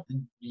can have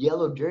the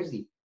yellow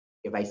jersey.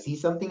 If I see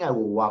something, I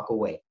will walk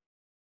away.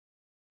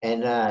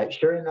 And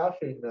sure enough,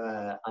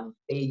 on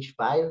stage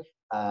 5,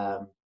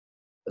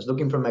 was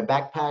looking for my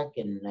backpack,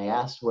 and I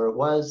asked where it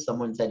was.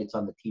 Someone said it's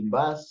on the team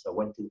bus. I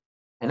went to,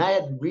 and I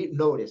had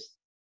noticed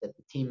that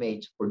the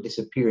teammates were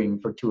disappearing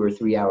for 2 or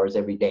 3 hours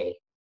every day.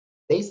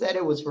 They said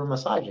it was for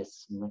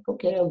massages. I'm like,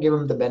 okay, I'll give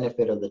them the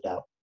benefit of the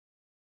doubt.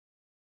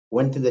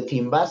 Went to the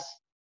team bus,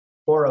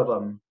 4 of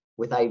them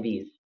with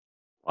IVs.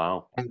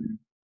 Wow. And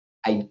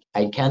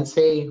I can't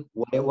say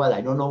what it was.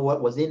 I don't know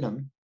what was in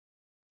them,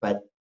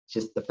 but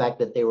just the fact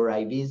that they were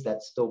IVs,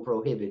 that's still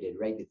prohibited,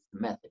 right? It's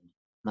the method,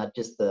 not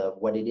just the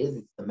what it is,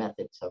 it's the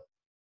method. So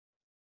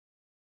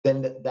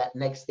then that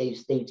next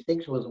stage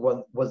 6,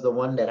 was the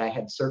one that I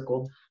had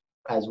circled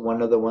as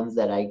one of the ones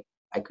that I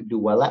could do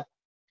well at.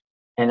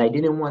 And I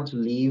didn't want to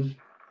leave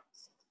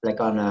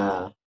like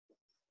I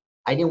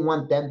didn't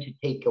want them to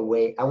take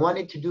away. I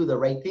wanted to do the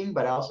right thing,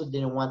 but I also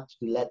didn't want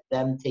to let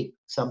them take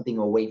something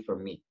away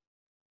from me.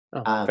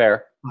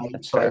 Fair.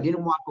 So I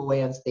didn't walk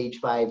away on stage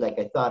 5 like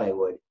I thought I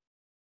would.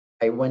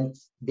 I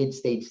did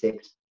stage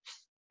 6,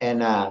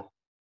 and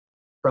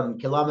from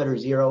kilometer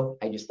 0,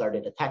 I just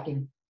started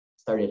attacking.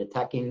 Wanted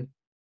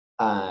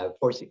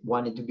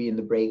to be in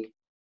the break,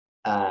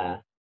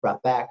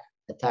 brought back,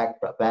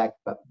 attacked, brought back,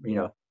 but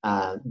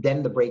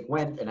then the break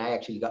went, and I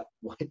actually got.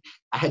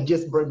 I had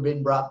just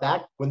been brought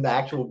back when the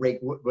actual break,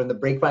 when the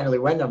break finally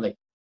went. I'm like,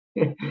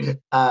 and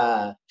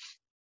I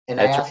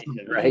asked them,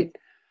 right?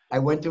 I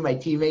went to my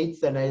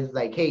teammates and I was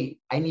like, hey,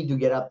 I need to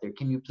get up there.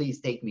 Can you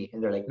please take me?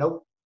 And they're like,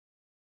 nope.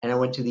 And I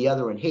went to the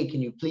other one, hey, can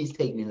you please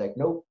take me? Like,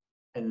 nope.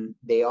 And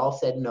they all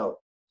said no.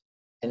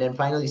 And then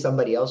finally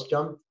somebody else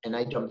jumped, and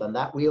I jumped on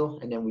that wheel,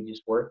 and then we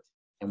just worked,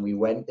 and we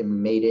went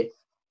and made it.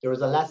 There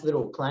was a last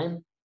little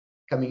climb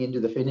coming into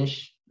the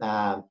finish.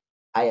 I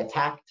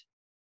attacked,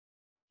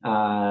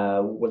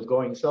 was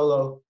going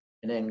solo,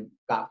 and then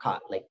got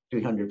caught like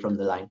 300 from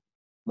the line.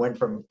 Went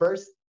from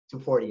first to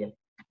 40th.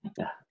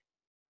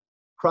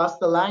 Crossed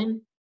the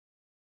line,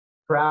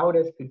 proud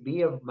as could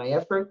be of my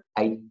effort.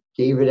 I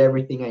gave it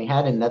everything I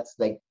had, and that's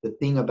like the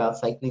thing about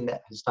cycling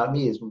that has taught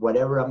me is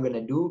whatever I'm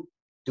gonna do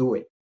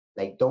it.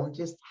 Like, don't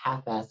just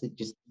half-ass it,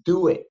 just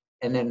do it.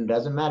 And then it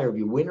doesn't matter if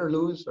you win or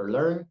lose or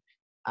learn,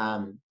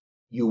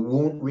 you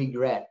won't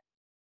regret,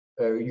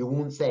 or you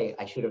won't say,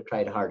 I should have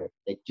tried harder.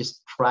 Like,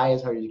 just try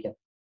as hard as you can.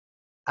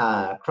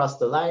 Crossed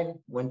the line,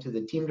 went to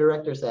the team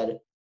director, said,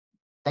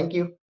 thank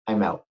you,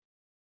 I'm out.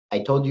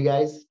 I told you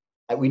guys,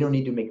 we don't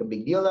need to make a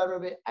big deal out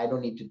of it. I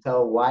don't need to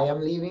tell why I'm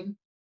leaving.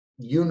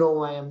 You know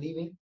why I'm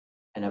leaving.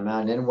 And I'm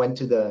out. And then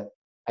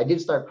I did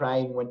start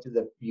crying, went to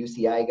the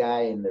UCI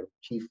guy and the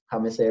chief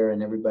commissar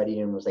and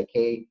everybody, and was like,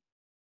 hey,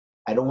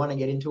 I don't want to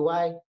get into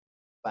why,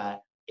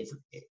 but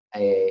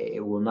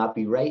it will not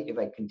be right if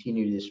I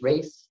continue this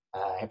race.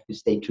 I have to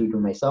stay true to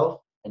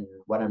myself and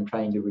what I'm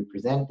trying to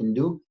represent and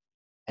do.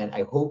 And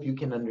I hope you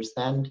can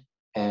understand.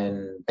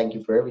 And thank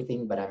you for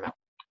everything, but I'm out.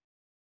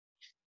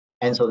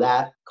 And so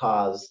that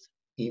caused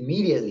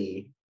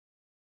immediately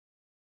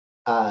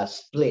a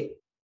split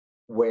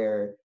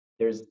where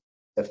there's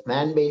the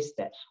fan base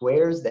that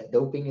swears that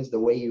doping is the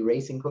way you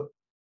race in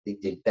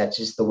that's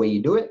just the way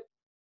you do it,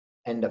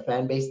 and the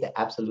fan base that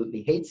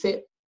absolutely hates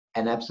it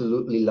and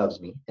absolutely loves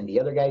me, and the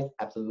other guys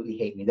absolutely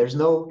hate me. There's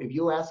no, if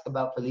you ask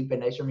about Felipe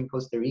Nystrom in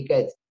Costa Rica,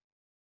 it's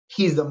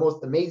he's the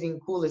most amazing,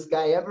 coolest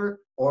guy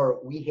ever, or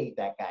we hate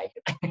that guy.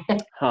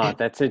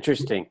 That's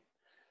interesting.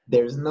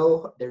 There's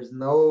no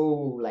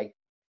like,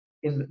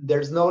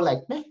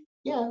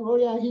 yeah, oh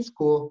yeah, he's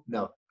cool.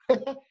 No.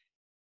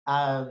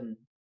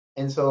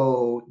 And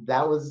so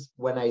that was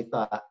when I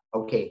thought,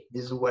 okay,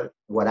 this is what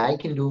I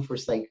can do for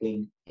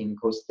cycling in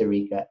Costa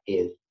Rica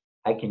is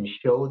I can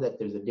show that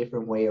there's a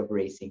different way of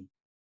racing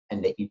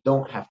and that you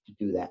don't have to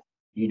do that.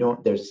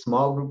 There's a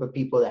small group of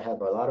people that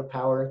have a lot of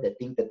power that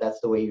think that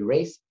that's the way you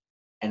race,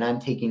 and I'm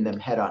taking them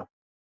head on.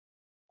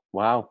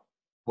 Wow.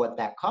 What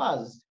that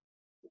caused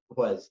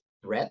was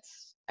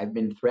threats. I've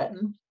been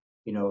threatened.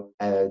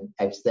 I've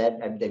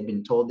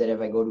been told that if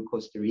I go to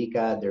Costa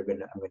Rica, I'm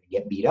gonna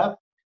get beat up.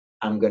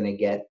 I'm gonna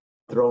get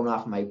thrown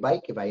off my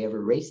bike if I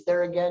ever race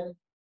there again.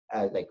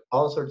 Like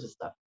all sorts of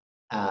stuff.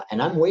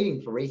 And I'm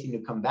waiting for racing to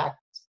come back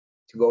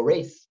to go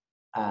race.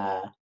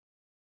 But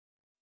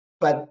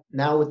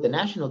now with the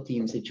national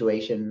team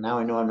situation, now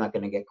I know I'm not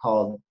gonna get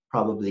called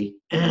probably,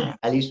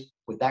 at least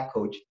with that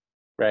coach.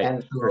 Right.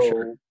 And so, for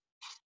sure.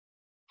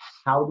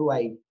 How do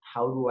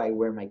I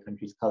wear my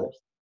country's colors?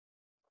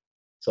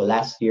 So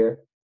last year,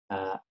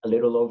 a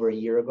little over a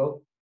year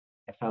ago,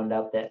 I found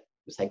out that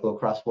the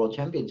Cyclocross World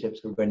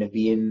Championships were going to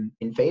be in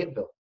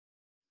Fayetteville.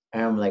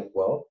 And I'm like,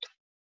 well,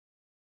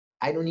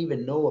 I don't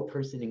even know a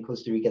person in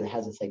Costa Rica that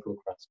has a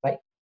cyclocross bike.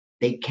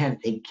 They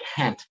can't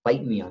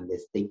fight me on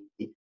this.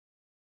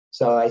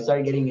 So I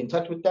started getting in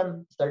touch with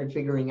them, started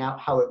figuring out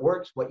how it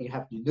works, what you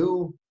have to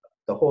do,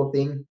 the whole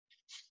thing.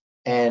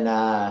 And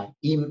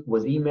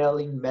was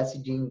emailing,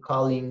 messaging,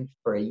 calling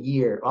for a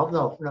year. Oh,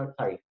 no,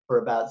 sorry, for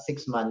about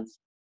 6 months.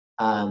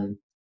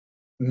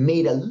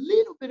 Made a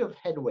little bit of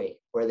headway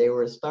where they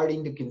were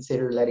starting to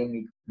consider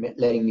letting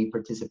me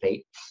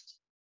participate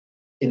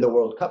in the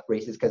World Cup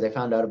races, because I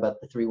found out about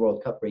the 3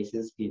 World Cup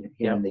races here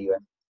in the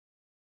US.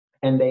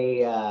 And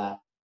they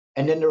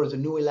And then there was a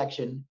new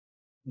election,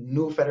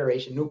 new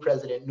federation, new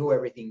president, new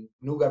everything,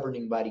 new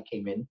governing body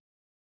came in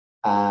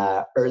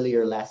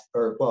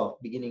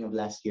beginning of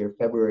last year,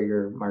 February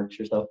or March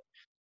or so.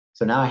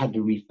 So now I had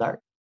to restart.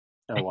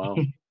 Oh, wow.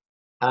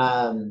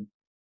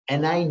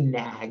 And I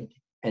nagged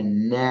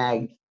and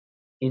nagged.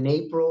 In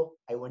April,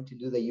 I went to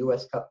do the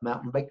US Cup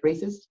mountain bike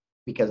races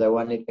because I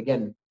wanted,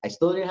 again, I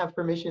still didn't have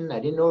permission. I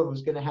didn't know it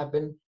was going to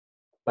happen,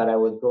 but I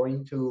was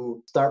going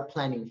to start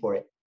planning for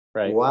it.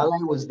 Right. While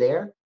I was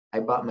there,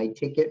 I bought my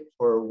ticket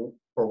for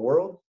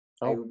World.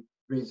 Oh. I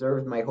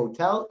reserved my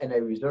hotel and I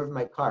reserved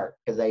my car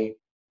because I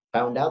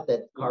found out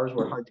that cars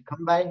were hard to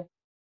come by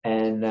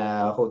and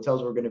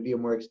hotels were going to be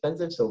more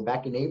expensive. So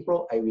back in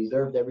April, I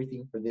reserved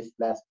everything for this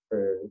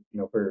for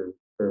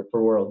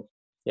World.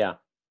 Yeah.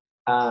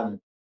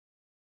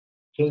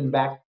 Came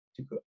back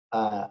to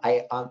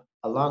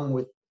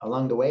along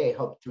the way, I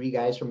helped 3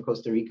 guys from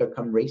Costa Rica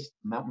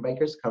mountain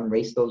bikers come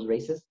race those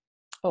races.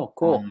 Oh,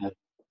 cool.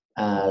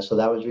 So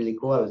that was really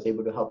cool. I was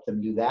able to help them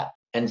do that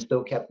and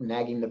still kept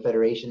nagging the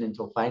federation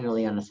until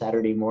finally on a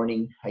Saturday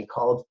morning, I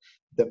called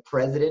the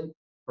president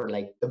for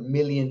like the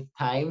millionth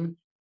time.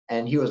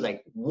 And he was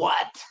like,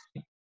 what?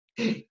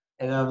 And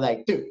I'm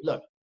like, dude,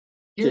 look,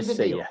 here's Just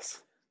the say deal.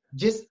 yes.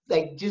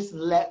 Just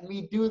let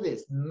me do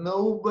this.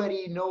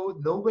 Nobody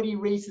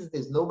races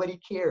this. Nobody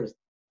cares.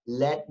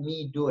 Let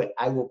me do it.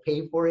 I will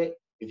pay for it.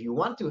 If you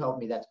want to help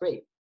me, that's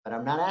great. But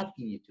I'm not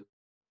asking you to.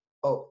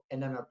 Oh,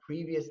 and then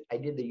I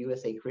did the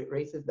USA Crit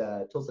races,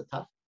 the Tulsa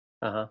Tough.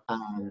 Uh-huh.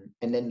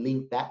 And then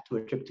linked that to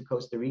a trip to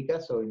Costa Rica.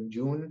 So in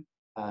June,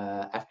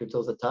 after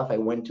Tulsa Tough, I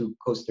went to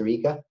Costa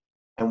Rica.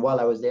 And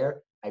while I was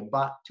there, I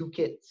bought 2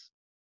 kits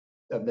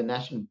of the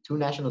two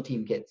national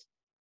team kits.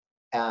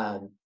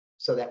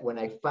 So that when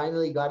I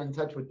finally got in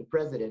touch with the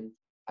president,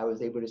 I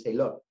was able to say,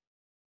 look,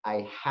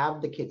 I have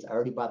the kits. I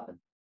already bought them.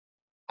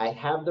 I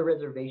have the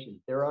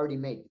reservations. They're already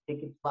made. The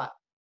ticket's bought.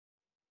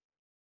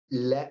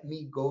 Let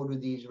me go to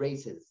these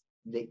races.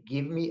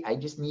 I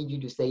just need you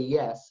to say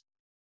yes,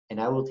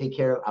 and I will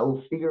I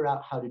will figure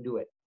out how to do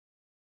it.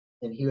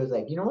 And he was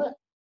like, you know what?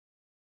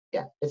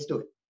 Yeah, let's do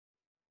it.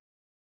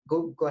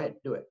 Go ahead,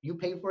 do it. You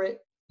pay for it,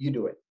 you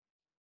do it.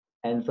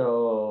 And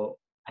so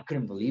I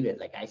couldn't believe it.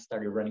 Like I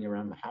started running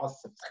around the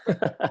house.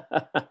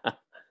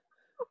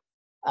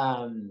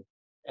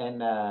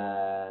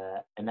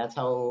 And that's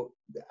how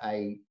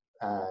I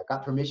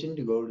got permission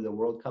to go to the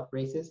World Cup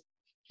races.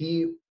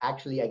 I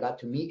got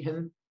to meet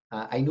him.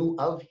 I knew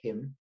of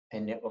him,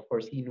 and of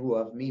course he knew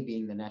of me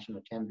being the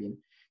national champion.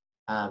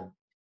 I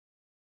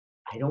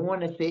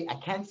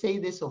can't say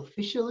this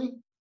officially,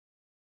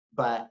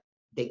 but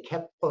they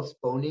kept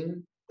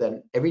postponing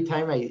every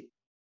time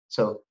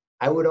so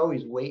I would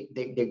always wait.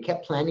 They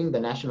kept planning the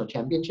national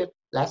championship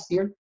last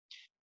year.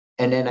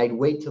 And then I'd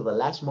wait till the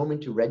last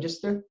moment to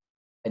register.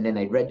 And then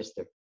I'd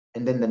register.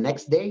 And then the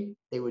next day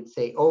they would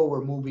say, oh,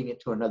 we're moving it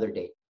to another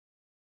date.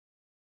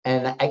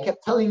 And I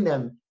kept telling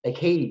them, like,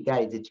 hey,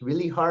 guys, it's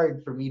really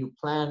hard for me to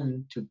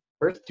plan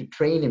first to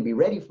train and be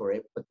ready for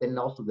it, but then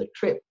also the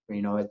trip.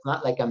 It's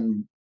not like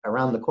I'm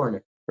around the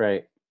corner.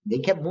 Right. They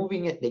kept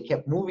moving it. They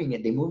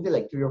moved it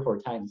like 3 or 4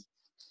 times.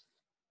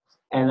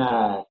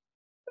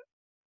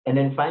 And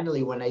then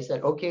finally, when I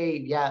said, okay,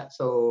 yeah,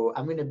 so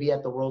I'm going to be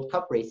at the World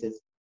Cup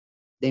races,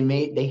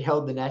 they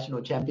held the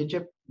national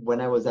championship when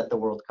I was at the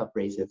World Cup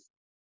races.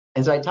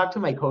 And so I talked to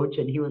my coach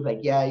and he was like,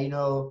 yeah,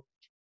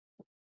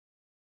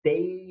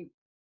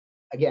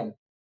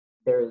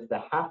 there's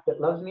the half that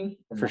loves me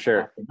and For the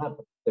sure. half that not.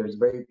 There's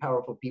very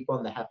powerful people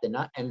and the half that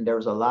not. And there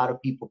was a lot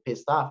of people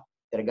pissed off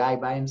that a guy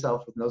by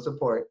himself with no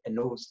support and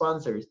no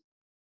sponsors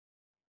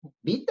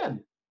beat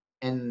them.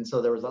 And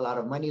so there was a lot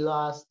of money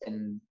lost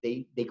and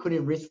they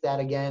couldn't risk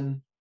that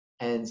again.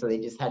 And so they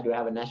just had to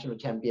have a national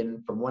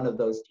champion from one of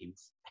those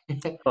teams.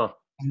 Huh.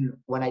 And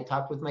when I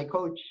talked with my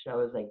coach, I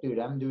was like, dude,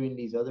 I'm doing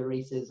these other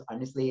races.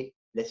 Honestly,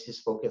 let's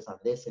just focus on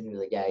this. And he was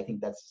like, yeah, I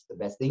think that's the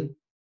best thing.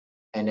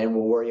 And then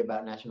we'll worry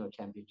about national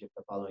championship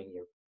the following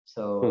year.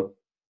 So,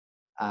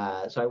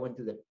 so I went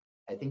to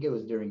I think it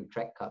was during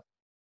Trek Cup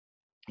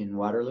in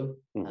Waterloo.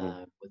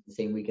 Was the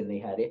same weekend they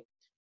had it.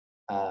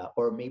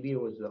 Or maybe it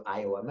was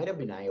Iowa. It might have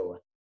been Iowa.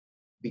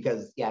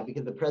 Because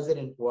the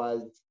president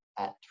was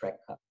at Trek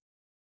Cup.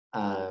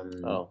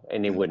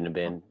 And it wouldn't have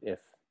been if.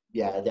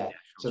 Yeah.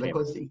 So the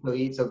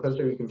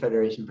Costa Rican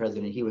Federation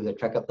president, he was at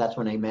Trek Cup. That's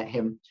when I met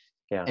him.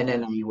 Yeah. And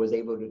then I was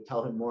able to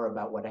tell him more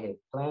about what I had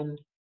planned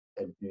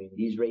doing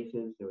these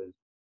races. There was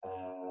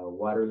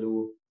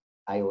Waterloo,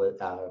 Iowa,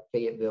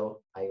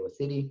 Fayetteville, Iowa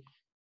City,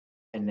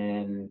 and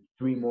then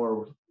 3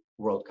 more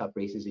World Cup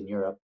races in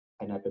Europe.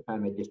 And at the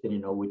time, I just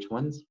didn't know which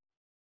ones.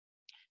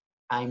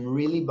 I'm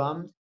really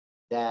bummed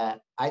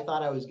that I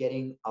thought I was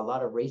getting a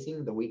lot of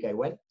racing the week I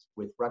went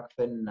with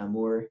Ruckfen,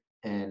 Namur,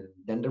 and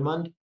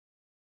Dendermonde.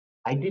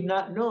 I did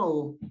not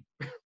know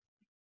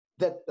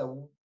that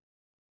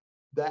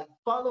that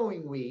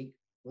following week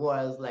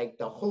was like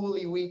the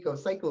holy week of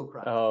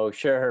cyclocross. Oh,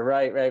 sure.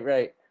 Right.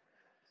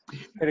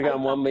 Could have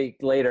gone 1 week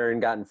later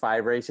and gotten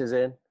 5 races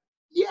in.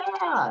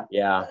 Yeah.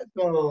 Yeah.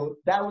 So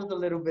that was a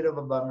little bit of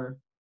a bummer.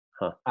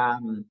 But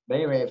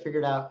anyway, I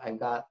figured out I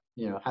got,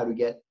 how to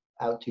get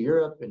out to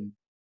Europe, and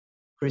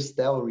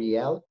Christelle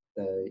Riel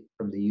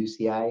from the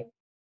UCI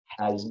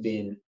has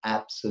been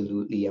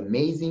absolutely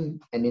amazing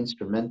and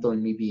instrumental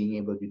in me being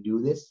able to do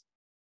this.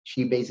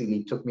 She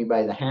basically took me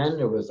by the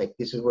hand and was like,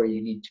 this is where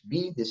you need to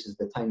be. This is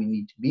the time you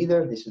need to be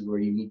there. This is where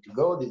you need to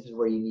go. This is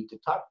where you need to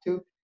talk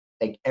to,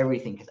 like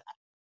everything. Because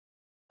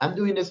I'm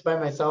doing this by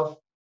myself,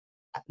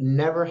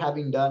 never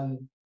having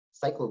done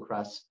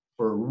cyclocross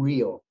for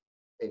real.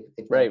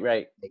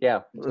 Right.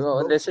 Yeah.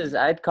 Well,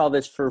 I'd call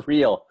this for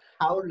real.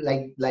 How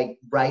like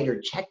rider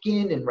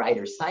check-in and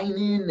rider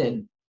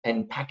sign-in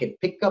and packet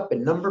pickup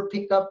and number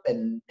pickup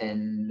and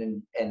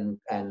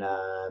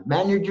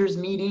managers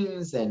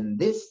meetings and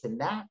this and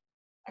that.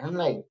 And I'm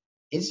like,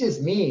 it's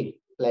just me.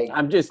 Like,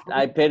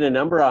 I pin a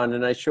number on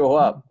and I show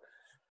up.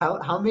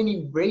 How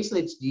many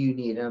bracelets do you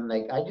need? And I'm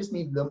like, I just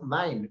need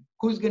mine.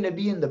 Who's gonna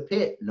be in the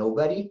pit?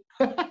 Nobody.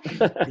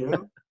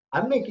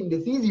 I'm making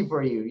this easy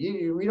for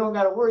you. We don't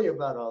got to worry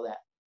about all that.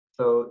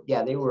 So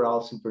yeah, they were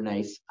all super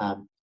nice.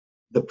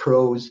 The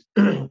pros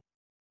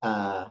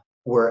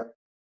were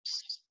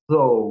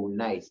so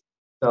nice.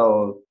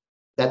 So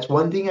that's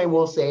one thing I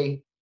will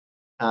say.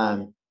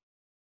 The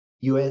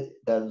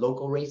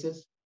local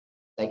races,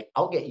 like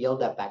I'll get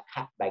yelled at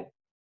by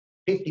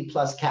 50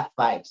 plus Cat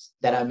 5s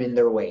that I'm in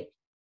their way.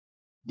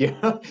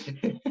 Like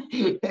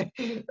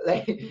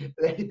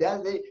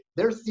that,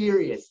 they're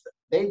serious.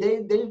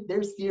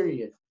 They're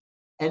serious.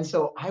 And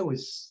so I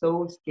was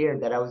so scared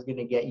that I was going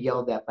to get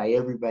yelled at by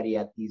everybody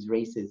at these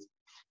races.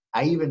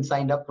 I even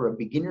signed up for a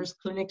beginner's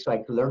clinic so I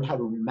could learn how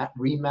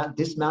to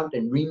dismount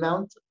and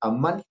remount a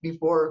month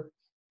before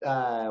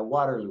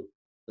Waterloo.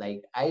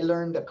 Like I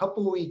learned a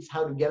couple of weeks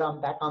how to get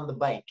back on the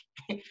bike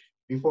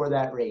before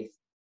that race.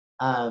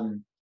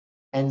 And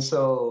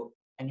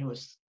it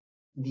was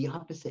the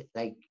opposite.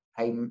 Like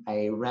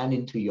I ran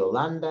into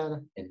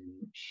Yolanda and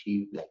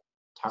she like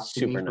talked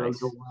to me for a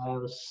little while.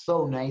 It was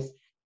so nice.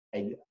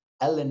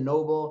 Ellen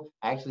Noble,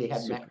 I actually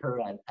had met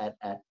her at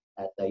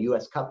the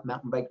U.S. Cup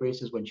mountain bike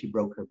races when she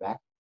broke her back.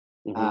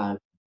 I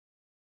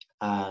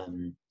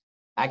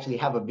actually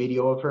have a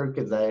video of her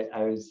because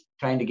I was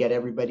trying to get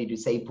everybody to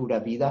say Pura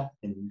Vida,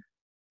 and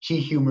she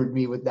humored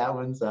me with that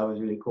one, so that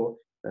was really cool.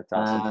 That's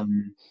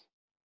awesome.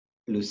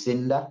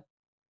 Lucinda,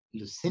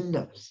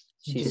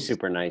 she's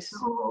super nice.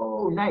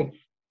 So nice.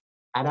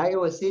 At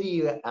Iowa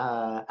City,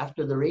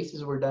 after the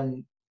races were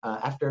done,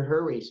 after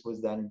her race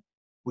was done,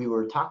 we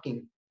were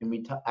talking,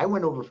 and I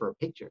went over for a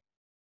picture,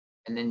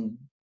 and then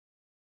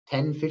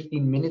 10,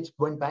 15 minutes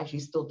went by.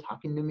 She's still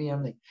talking to me.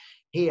 I'm like,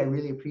 hey, I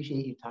really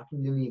appreciate you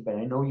talking to me, but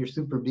I know you're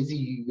super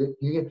busy.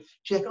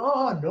 She's like,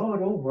 oh, no,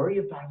 don't worry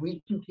about it.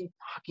 We can keep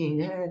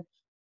talking.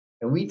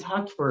 And we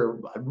talked for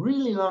a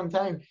really long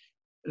time.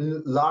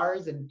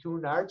 Lars and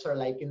Toon Arts are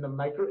like in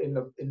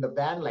the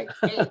van, like,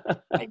 hey,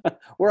 like,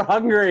 we're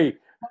hungry.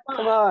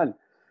 Come on.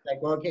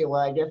 Like, okay,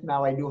 well, I guess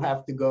now I do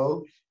have to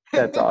go.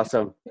 That's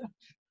awesome.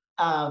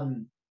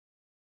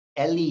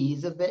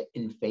 Elizabeth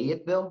in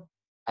Fayetteville,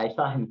 I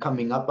saw him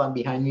coming up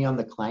behind me on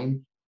the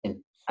climb,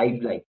 and I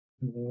like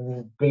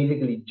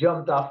basically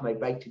jumped off my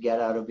bike to get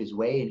out of his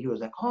way, and he was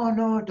like, oh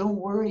no, don't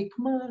worry,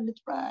 come on,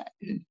 let's ride.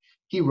 And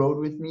he rode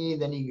with me,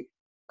 then he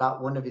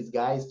got one of his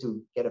guys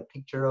to get a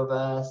picture of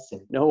us.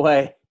 And, no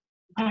way.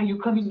 Are you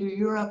coming to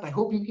Europe? I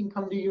hope you can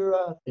come to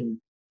Europe. And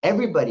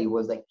everybody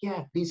was like,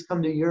 yeah, please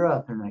come to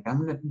Europe. And like, I'm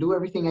gonna do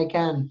everything I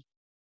can.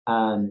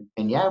 And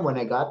yeah, when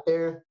I got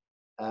there,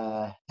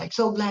 like,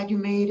 so glad you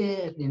made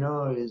it. It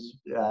was,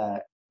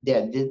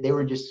 yeah, they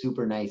were just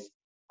super nice.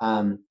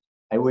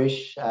 I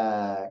wish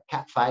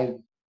Cat 5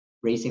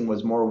 racing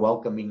was more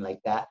welcoming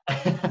like that.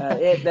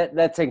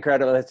 That's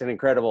incredible. That's an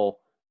incredible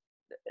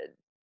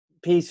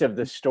piece of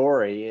the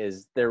story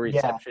is their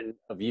reception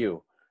of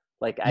you.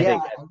 Like, I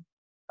think that's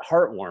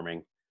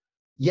heartwarming.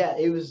 Yeah,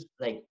 it was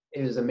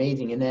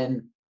amazing. And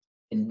then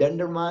in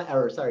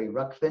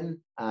Ruckfin,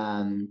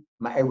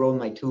 I rolled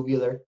my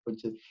tubular,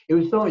 it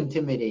was so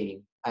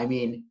intimidating. I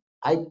mean,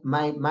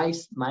 my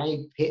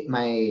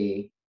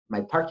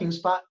parking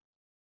spot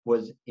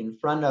was in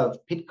front of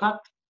Pitcock.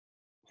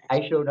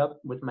 I showed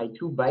up with my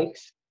 2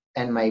 bikes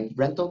and my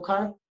rental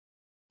car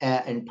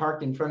and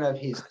parked in front of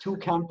his 2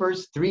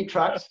 campers, 3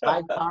 trucks,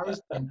 5 cars,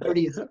 and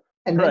 30.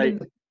 And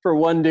right, for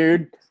one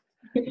dude.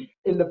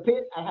 In the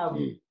pit, I have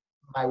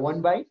my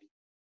 1 bike,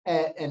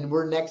 and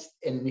we're next,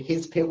 and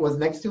his pit was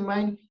next to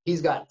mine.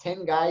 He's got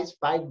 10 guys,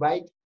 5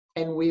 bikes,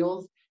 10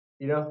 wheels,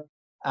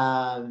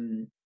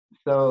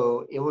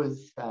 so it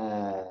was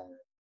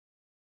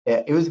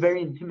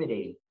very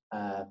intimidating.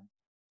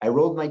 I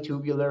rolled my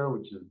tubular,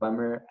 which is a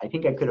bummer. I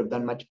think I could have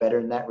done much better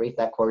in that race.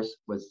 That course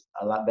was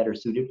a lot better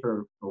suited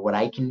for what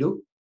I can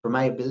do, for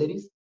my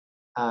abilities.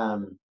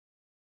 But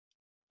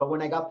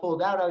when I got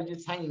pulled out, I was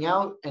just hanging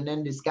out, and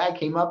then this guy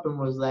came up and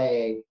was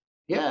like,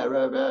 yeah,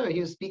 he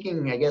was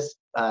speaking, I guess,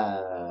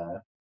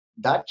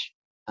 Dutch.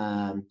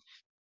 And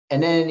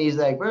then he's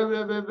like,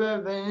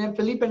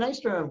 Felipe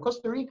Nystrom,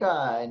 Costa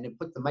Rica, and it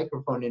put the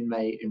microphone in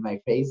my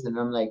face, and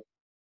I'm like,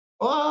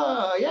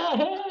 oh yeah,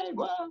 hey,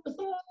 what's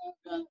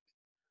up?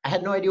 I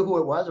had no idea who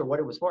it was or what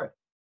it was for.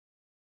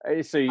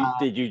 So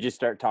did you just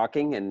start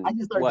talking and I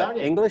just started what,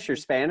 talking. English or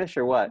Spanish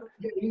or what?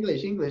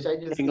 English. I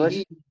just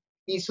English?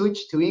 he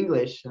switched to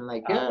English and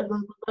like, yeah, blah,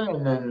 blah, blah.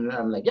 And then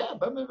I'm like, yeah,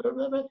 blah, blah, blah,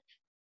 blah,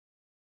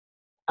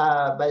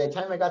 blah. By the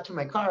time I got to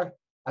my car,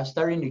 I was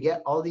starting to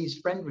get all these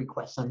friend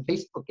requests on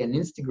Facebook and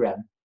Instagram.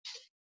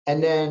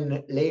 And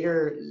then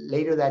later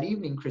that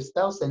evening,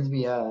 Christelle sends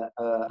me a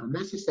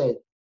message, said,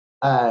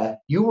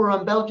 you were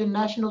on Belgian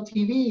national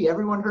TV.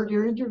 Everyone heard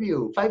your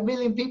interview. 5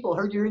 million people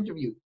heard your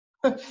interview.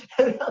 What?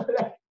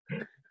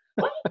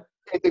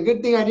 It's a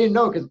good thing I didn't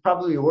know, because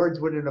probably words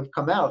wouldn't have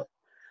come out.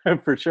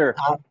 For sure.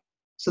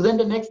 So then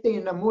the next day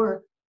in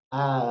Namur,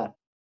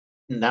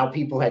 now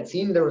people had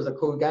seen there was a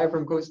cool guy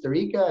from Costa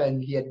Rica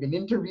and he had been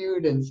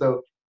interviewed. And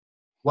so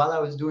while I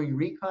was doing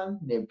recon,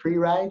 the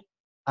pre-ride,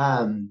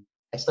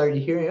 I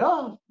started hearing,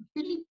 oh,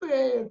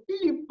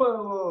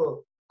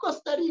 Filippo,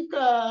 Costa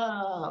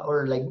Rica,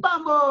 or like,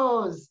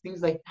 vamos,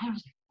 things like that. I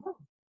was like, oh,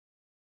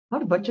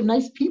 what a bunch of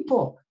nice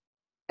people.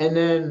 And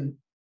then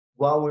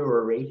while we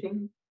were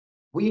racing,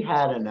 we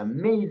had an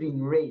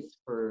amazing race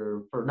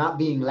for not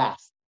being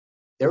last.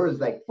 There was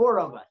like 4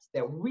 of us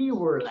that we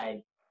were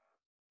like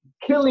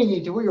killing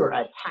each other. We were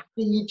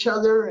attacking each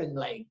other and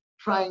like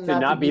trying to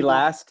not to be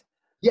last.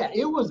 Yeah,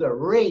 it was a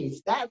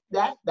race. That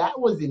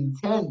was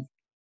intense.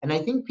 And I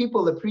think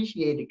people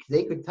appreciated it because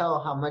they could tell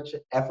how much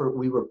effort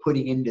we were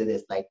putting into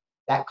this. Like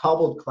that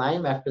cobbled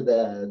climb after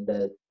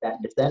that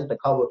descent, the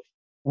cobbled,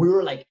 we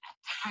were like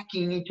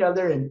attacking each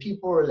other and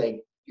people were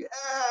like,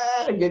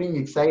 yeah, getting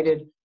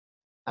excited.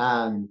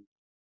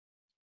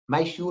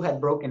 My shoe had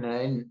broken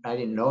and I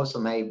didn't know, so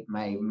my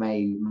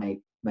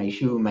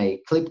shoe, my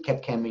clip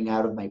kept coming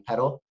out of my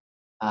pedal,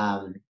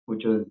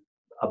 which was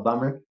a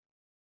bummer.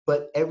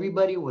 But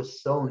everybody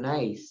was so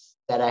nice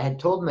that I had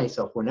told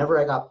myself whenever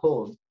I got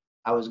pulled,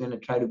 I was going to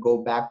try to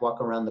go back,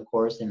 walk around the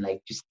course and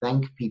like just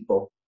thank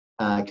people,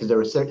 because there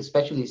were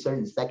especially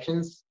certain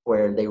sections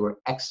where they were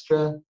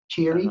extra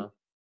cheery.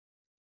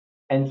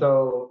 And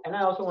so, and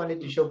I also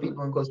wanted to show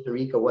people in Costa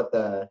Rica what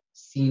the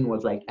scene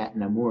was like at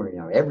Namur. You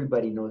know,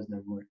 everybody knows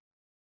Namur.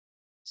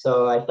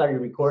 So I started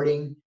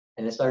recording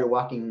and I started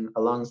walking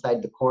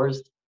alongside the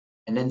course,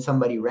 and then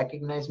somebody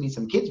recognized me.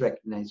 Some kids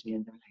recognized me,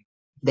 and they're like,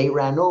 they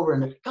ran over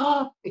and they're like,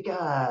 oh,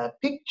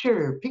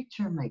 picture.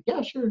 I'm like,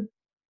 yeah, sure.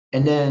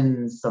 And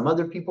then some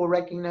other people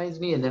recognized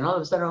me, and then all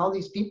of a sudden, all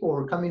these people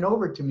were coming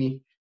over to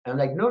me. And I'm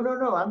like, no,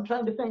 I'm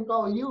trying to thank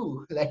all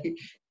you. Like,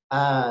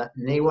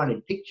 and they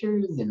wanted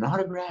pictures and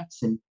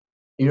autographs, and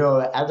you know,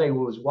 as I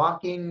was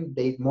walking,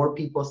 more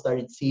people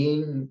started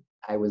seeing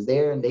I was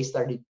there, and they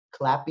started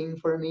clapping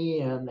for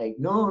me. And I'm like,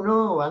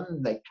 no,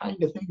 I'm like trying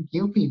to thank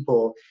you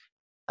people.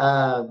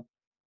 And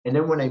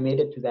then when I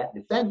made it to that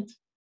descent,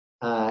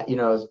 you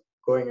know, I was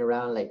going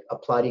around like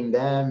applauding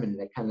them and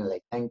like, kind of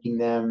like thanking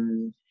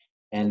them,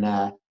 and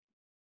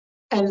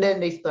then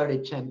they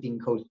started chanting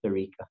Costa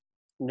Rica.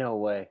 No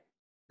way.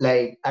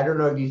 Like, I don't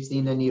know if you've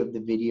seen any of the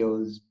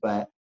videos,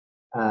 but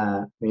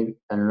maybe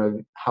I don't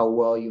know how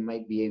well you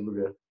might be able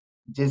to,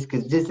 just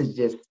because this is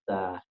just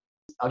I'll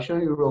show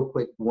you real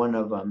quick one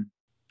of them.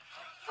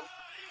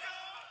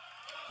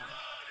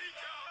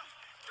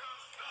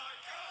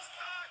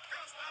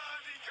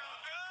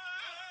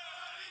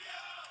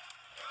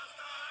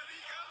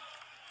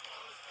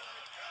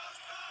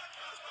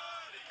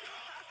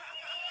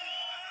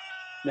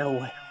 No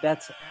way.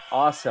 That's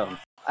awesome.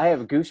 I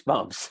have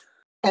goosebumps.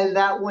 And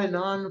that went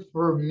on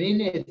for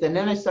minutes. And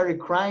then I started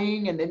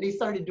crying, and then they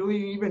started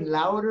doing it even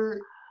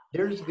louder.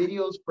 There's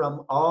videos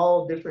from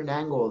all different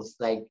angles.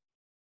 Like,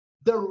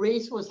 the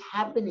race was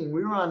happening.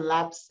 We were on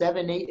laps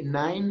 7, 8, and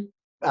 9.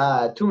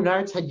 Two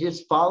Narts had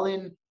just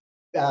fallen.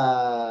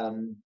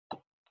 Van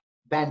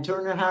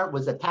Turnerhart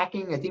was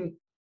attacking. I think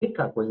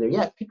Pitcock was there.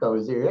 Yeah, Pitcock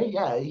was there, right?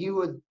 Yeah,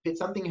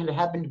 something had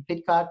happened to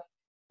Pitcock.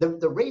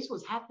 The race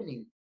was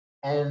happening,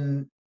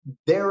 and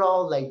they're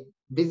all like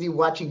busy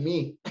watching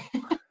me.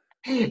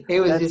 It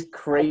was That's just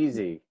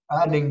crazy.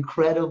 an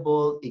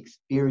incredible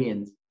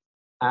experience.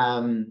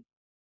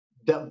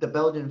 The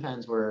Belgian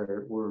fans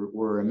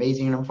were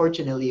amazing, and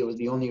unfortunately, it was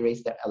the only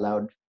race that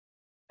allowed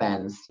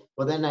fans.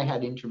 Well, then I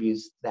had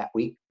interviews that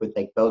week with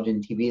like Belgian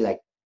TV. Like,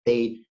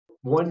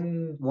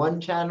 one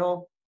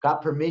channel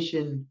got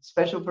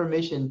special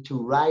permission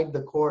to ride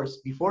the course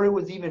before it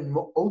was even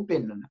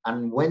open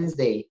on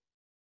Wednesday,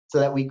 so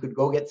that we could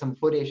go get some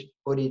footage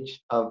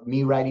of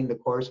me riding the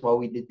course while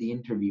we did the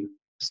interview.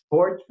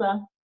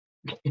 Sportsa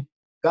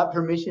got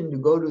permission to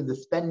go to the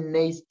Sven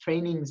Nys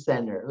training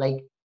center.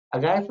 Like, a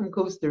guy from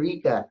Costa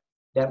Rica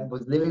that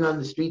was living on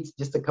the streets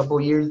just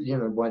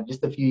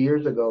just a few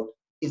years ago,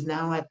 is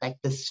now at like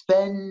the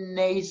Sven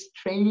Nys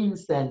training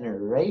center,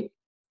 right?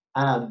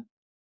 And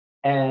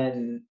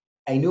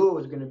I knew it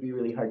was going to be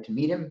really hard to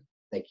meet him.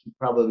 Like, he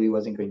probably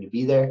wasn't going to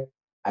be there.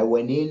 I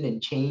went in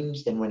and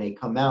changed, and when I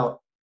come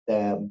out,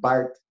 the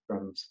Bart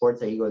from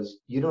Sportsa, he goes,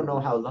 "You don't know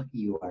how lucky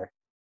you are,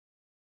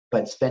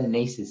 but Sven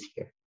Nys is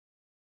here.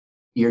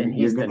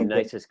 He's the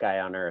nicest guy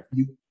on earth."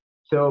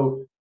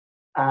 So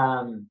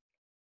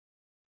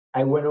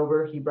I went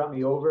over, he brought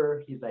me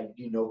over. He's like,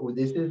 do you know who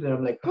this is? And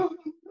I'm like,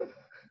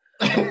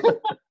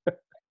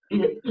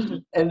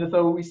 and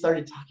so we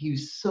started talking. He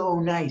was so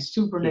nice,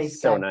 super nice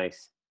He's guy. so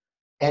nice.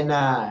 And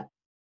I,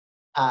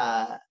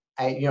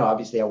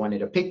 obviously I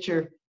wanted a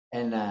picture.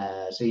 And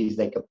so he's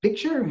like, a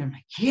picture? And I'm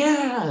like,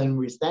 yeah. And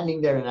we're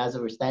standing there. And as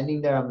we're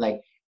standing there, I'm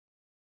like,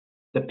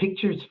 the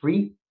picture's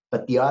free,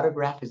 but the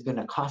autograph is going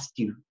to cost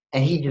you.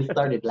 And he just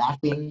started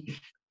laughing.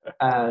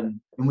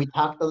 And we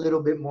talked a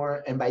little bit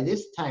more. And by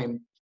this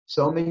time,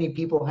 so many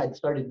people had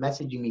started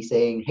messaging me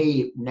saying,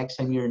 hey, next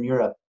time you're in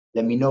Europe,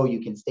 let me know, you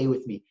can stay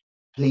with me.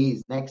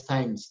 Please, next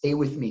time, stay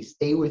with me,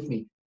 stay with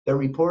me. The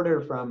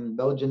reporter from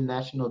Belgian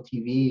national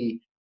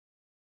TV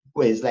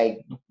was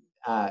like,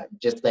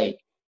 just like,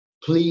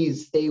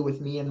 please stay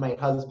with me and my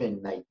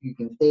husband. Like, you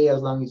can stay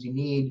as long as you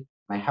need.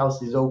 My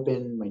house is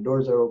open. My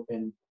doors are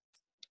open.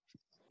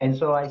 And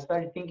so I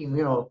started thinking,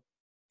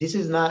 this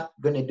is not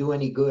going to do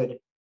any good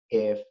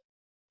if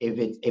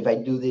I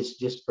do this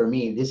just for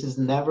me. This is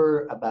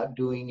never about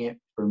doing it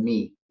for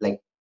me.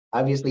 Like,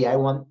 obviously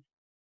all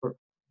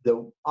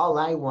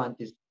I want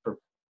is for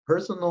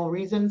personal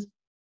reasons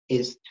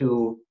is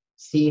to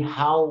see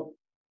how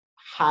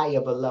high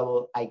of a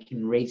level I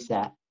can race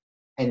at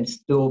and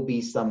still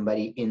be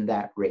somebody in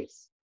that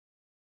race.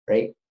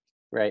 Right?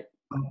 Right.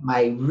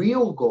 My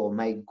real goal,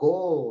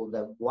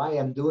 why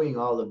I'm doing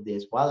all of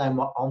this, why I'm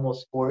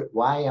almost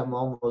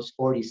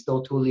 40,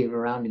 still tooling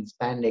around in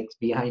spandex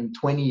behind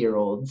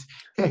 20-year-olds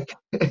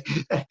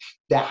that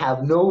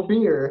have no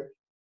fear,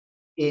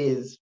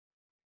 is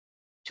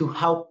to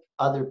help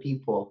other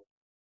people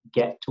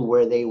get to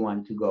where they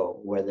want to go,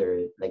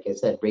 whether, like I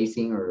said,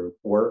 racing or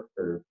work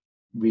or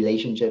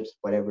relationships,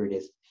 whatever it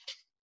is.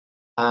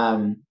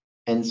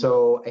 And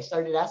so I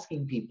started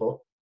asking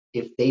people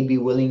if they'd be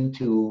willing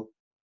to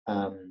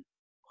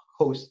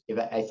host.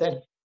 I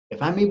said, if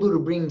I'm able to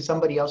bring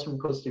somebody else from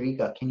Costa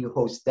Rica, can you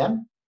host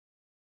them?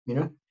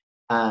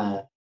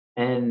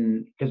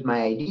 And because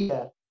my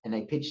idea, and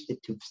I pitched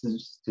it to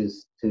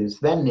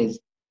Sven, is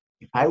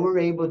if I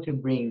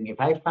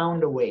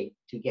found a way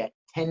to get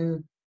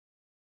 10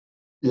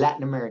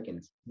 Latin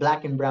Americans,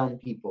 black and brown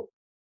people,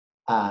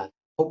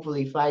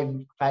 hopefully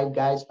five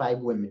guys, 5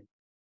 women.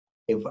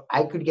 If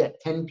I could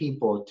get 10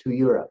 people to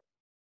Europe,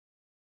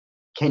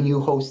 can you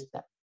host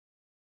them?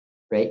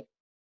 Right?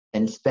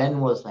 And Sven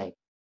was like,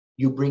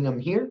 you bring them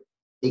here,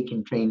 they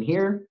can train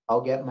here. I'll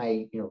get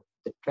my,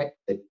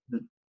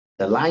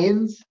 the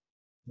Lions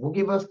will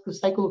give us the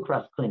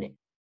cyclocross clinic.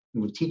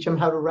 We'll teach them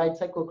how to ride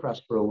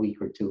cyclocross for a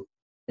week or 2.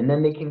 And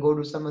then they can go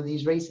to some of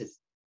these races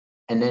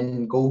and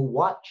then go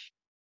watch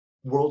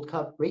World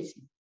Cup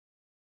racing.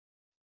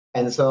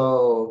 And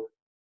so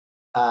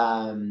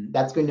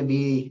that's going to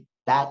be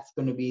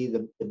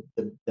the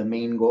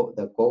main goal,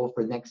 the goal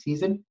for next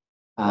season.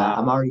 Wow.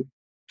 I'm already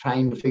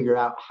trying to figure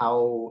out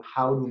how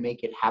to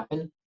make it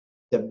happen.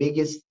 The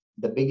biggest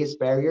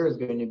barrier is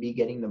going to be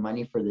getting the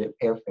money for the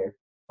airfare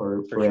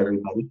for sure.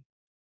 everybody.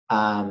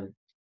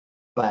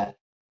 But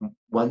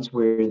once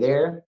we're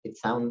there,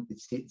 it's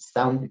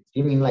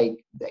seeming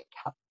like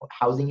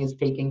housing is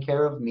taken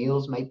care of,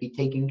 meals might be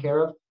taken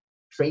care of,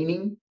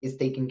 training is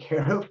taken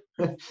care of.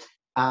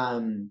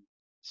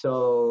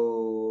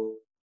 So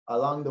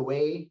along the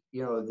way,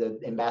 the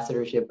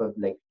ambassadorship of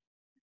like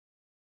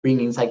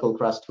bringing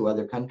cyclocross to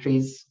other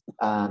countries,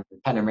 Pan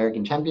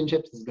American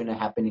Championships is going to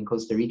happen in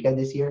Costa Rica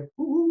this year.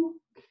 Woo-hoo.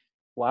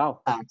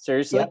 Wow.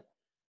 Seriously?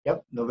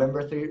 Yep.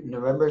 November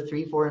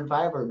 3, 4, and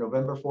 5, or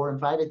November 4 and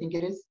 5, I think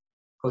it is.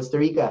 Costa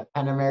Rica,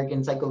 Pan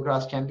American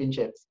Cyclocross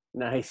Championships.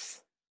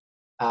 Nice.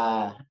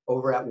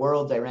 Over at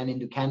Worlds, I ran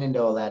into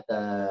Cannondale at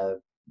the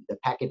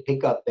packet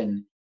pickup,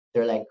 and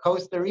they're like,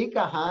 Costa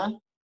Rica, huh?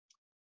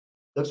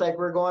 Looks like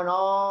we're going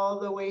all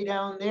the way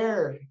down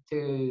there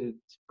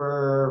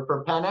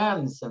for Pan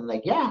Ams. I'm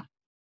like, yeah.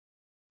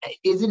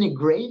 Isn't it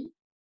great?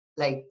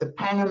 Like, the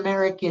Pan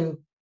American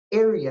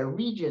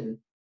region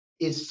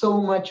is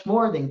so much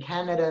more than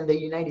Canada and the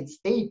United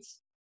States.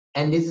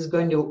 And this is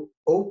going to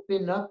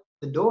open up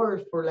the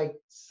door for like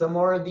some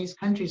more of these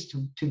countries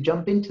to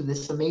jump into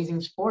this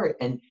amazing sport.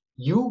 And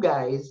you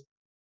guys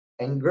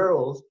and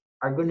girls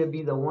are going to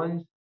be the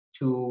ones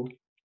to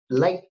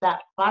light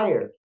that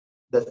fire.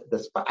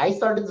 I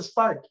started the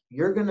spark.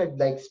 You're going to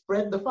like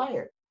spread the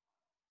fire.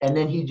 And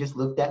then he just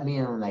looked at me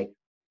and I'm like,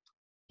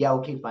 yeah,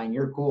 okay, fine.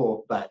 You're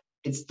cool. But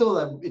it's still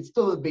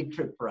a big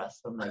trip for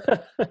us. I'm like,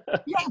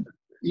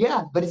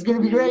 yeah, but it's going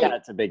to be great. Yeah,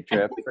 it's a big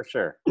trip for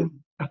sure.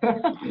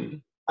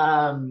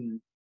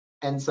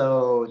 And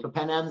so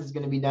Pan Am's is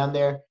going to be down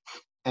there.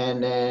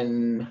 And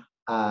then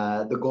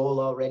the goal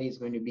already is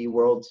going to be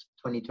Worlds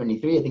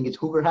 2023. I think it's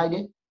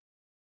Hoogerheide.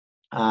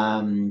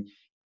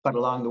 But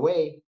along the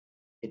way,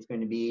 it's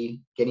going to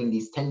be getting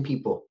these 10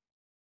 people.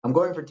 I'm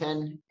going for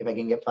 10. If I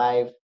can get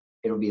 5,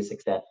 it'll be a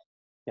success.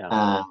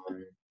 Yeah.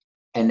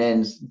 And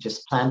then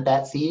just plant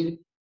that seed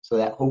so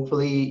that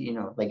hopefully,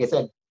 like I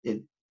said,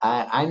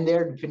 I'm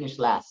there to finish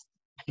last.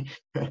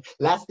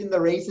 Last in the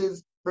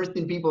races, first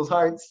in people's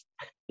hearts.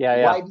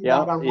 Yeah.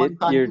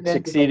 You're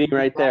succeeding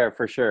right there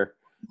for sure.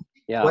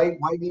 Yeah.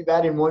 Why be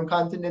bad in one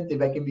continent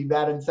if I can be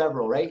bad in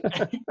several, right?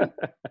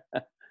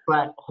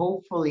 But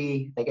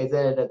hopefully, like I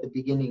said at the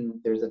beginning,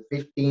 there's a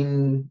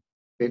 14,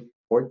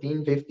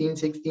 15,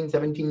 16,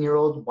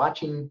 17-year-old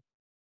watching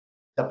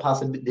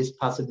this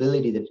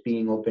possibility that's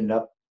being opened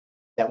up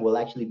that will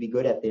actually be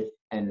good at this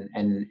and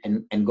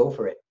go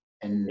for it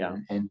and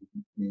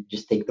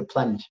just take the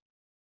plunge.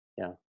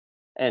 Yeah.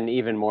 And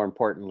even more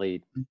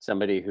importantly,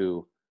 somebody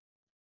who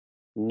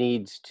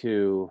needs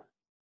to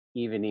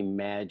even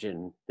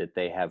imagine that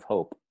they have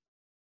hope.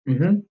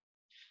 Mm-hmm.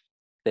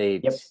 They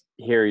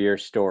hear your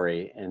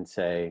story and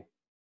say,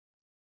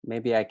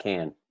 maybe I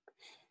can.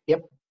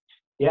 Yep.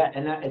 Yeah.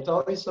 And it's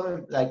always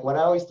so, like, what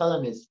I always tell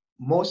them is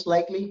most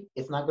likely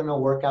it's not going to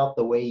work out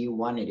the way you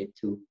wanted it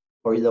to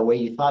or the way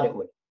you thought it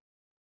would.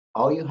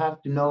 All you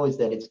have to know is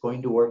that it's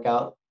going to work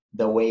out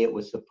the way it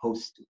was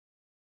supposed to,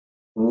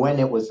 when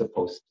it was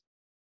supposed to.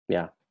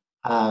 Yeah.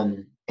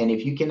 And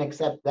if you can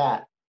accept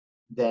that,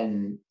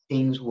 then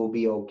things will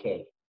be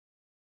okay.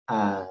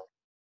 But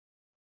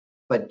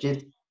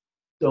just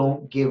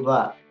don't give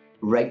up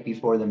right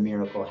before the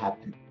miracle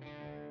happens.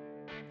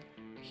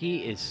 He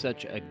is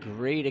such a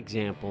great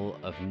example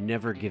of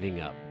never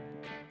giving up.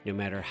 No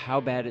matter how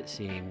bad it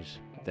seems,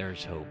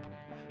 there's hope.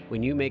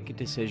 When you make a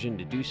decision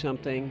to do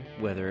something,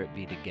 whether it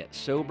be to get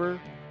sober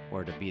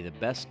or to be the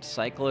best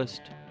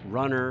cyclist,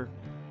 runner,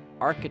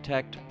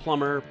 architect,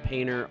 plumber,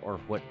 painter, or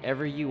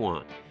whatever you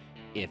want,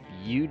 if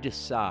you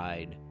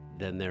decide,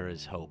 then there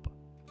is hope.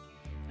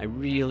 I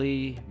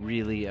really,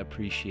 really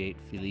appreciate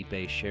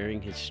Felipe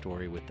sharing his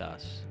story with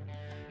us.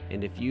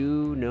 And if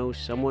you know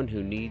someone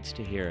who needs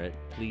to hear it,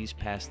 please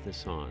pass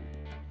this on.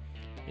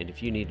 And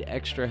if you need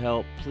extra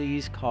help,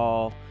 please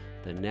call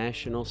the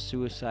National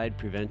Suicide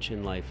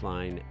Prevention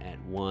Lifeline at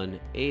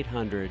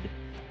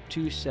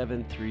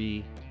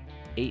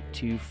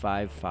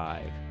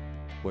 1-800-273-8255,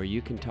 where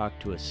you can talk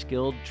to a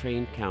skilled,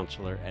 trained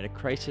counselor at a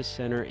crisis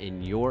center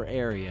in your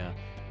area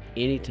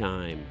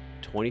anytime,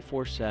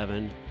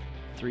 24/7,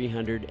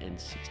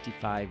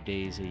 365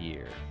 days a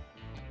year.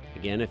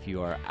 Again, if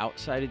you are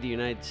outside of the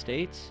United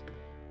States,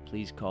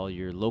 please call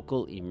your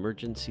local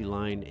emergency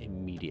line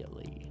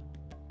immediately.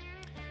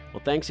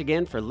 Well, thanks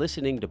again for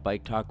listening to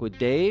Bike Talk with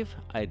Dave.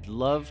 I'd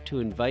love to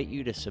invite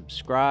you to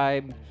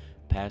subscribe,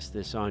 pass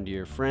this on to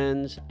your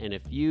friends, and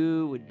if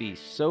you would be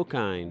so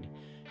kind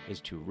as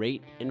to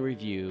rate and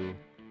review,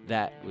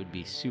 that would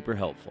be super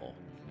helpful.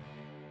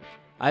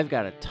 I've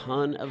got a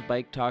ton of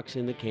bike talks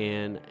in the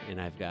can,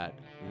 and I've got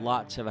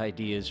lots of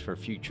ideas for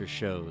future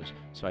shows,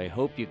 so I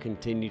hope you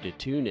continue to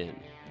tune in.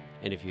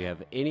 And if you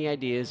have any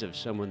ideas of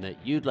someone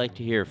that you'd like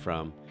to hear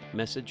from,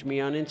 message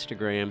me on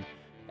Instagram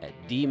at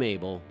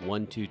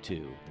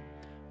dmable122.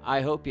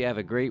 I hope you have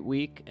a great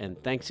week, and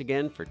thanks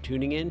again for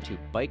tuning in to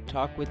Bike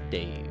Talk with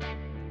Dave.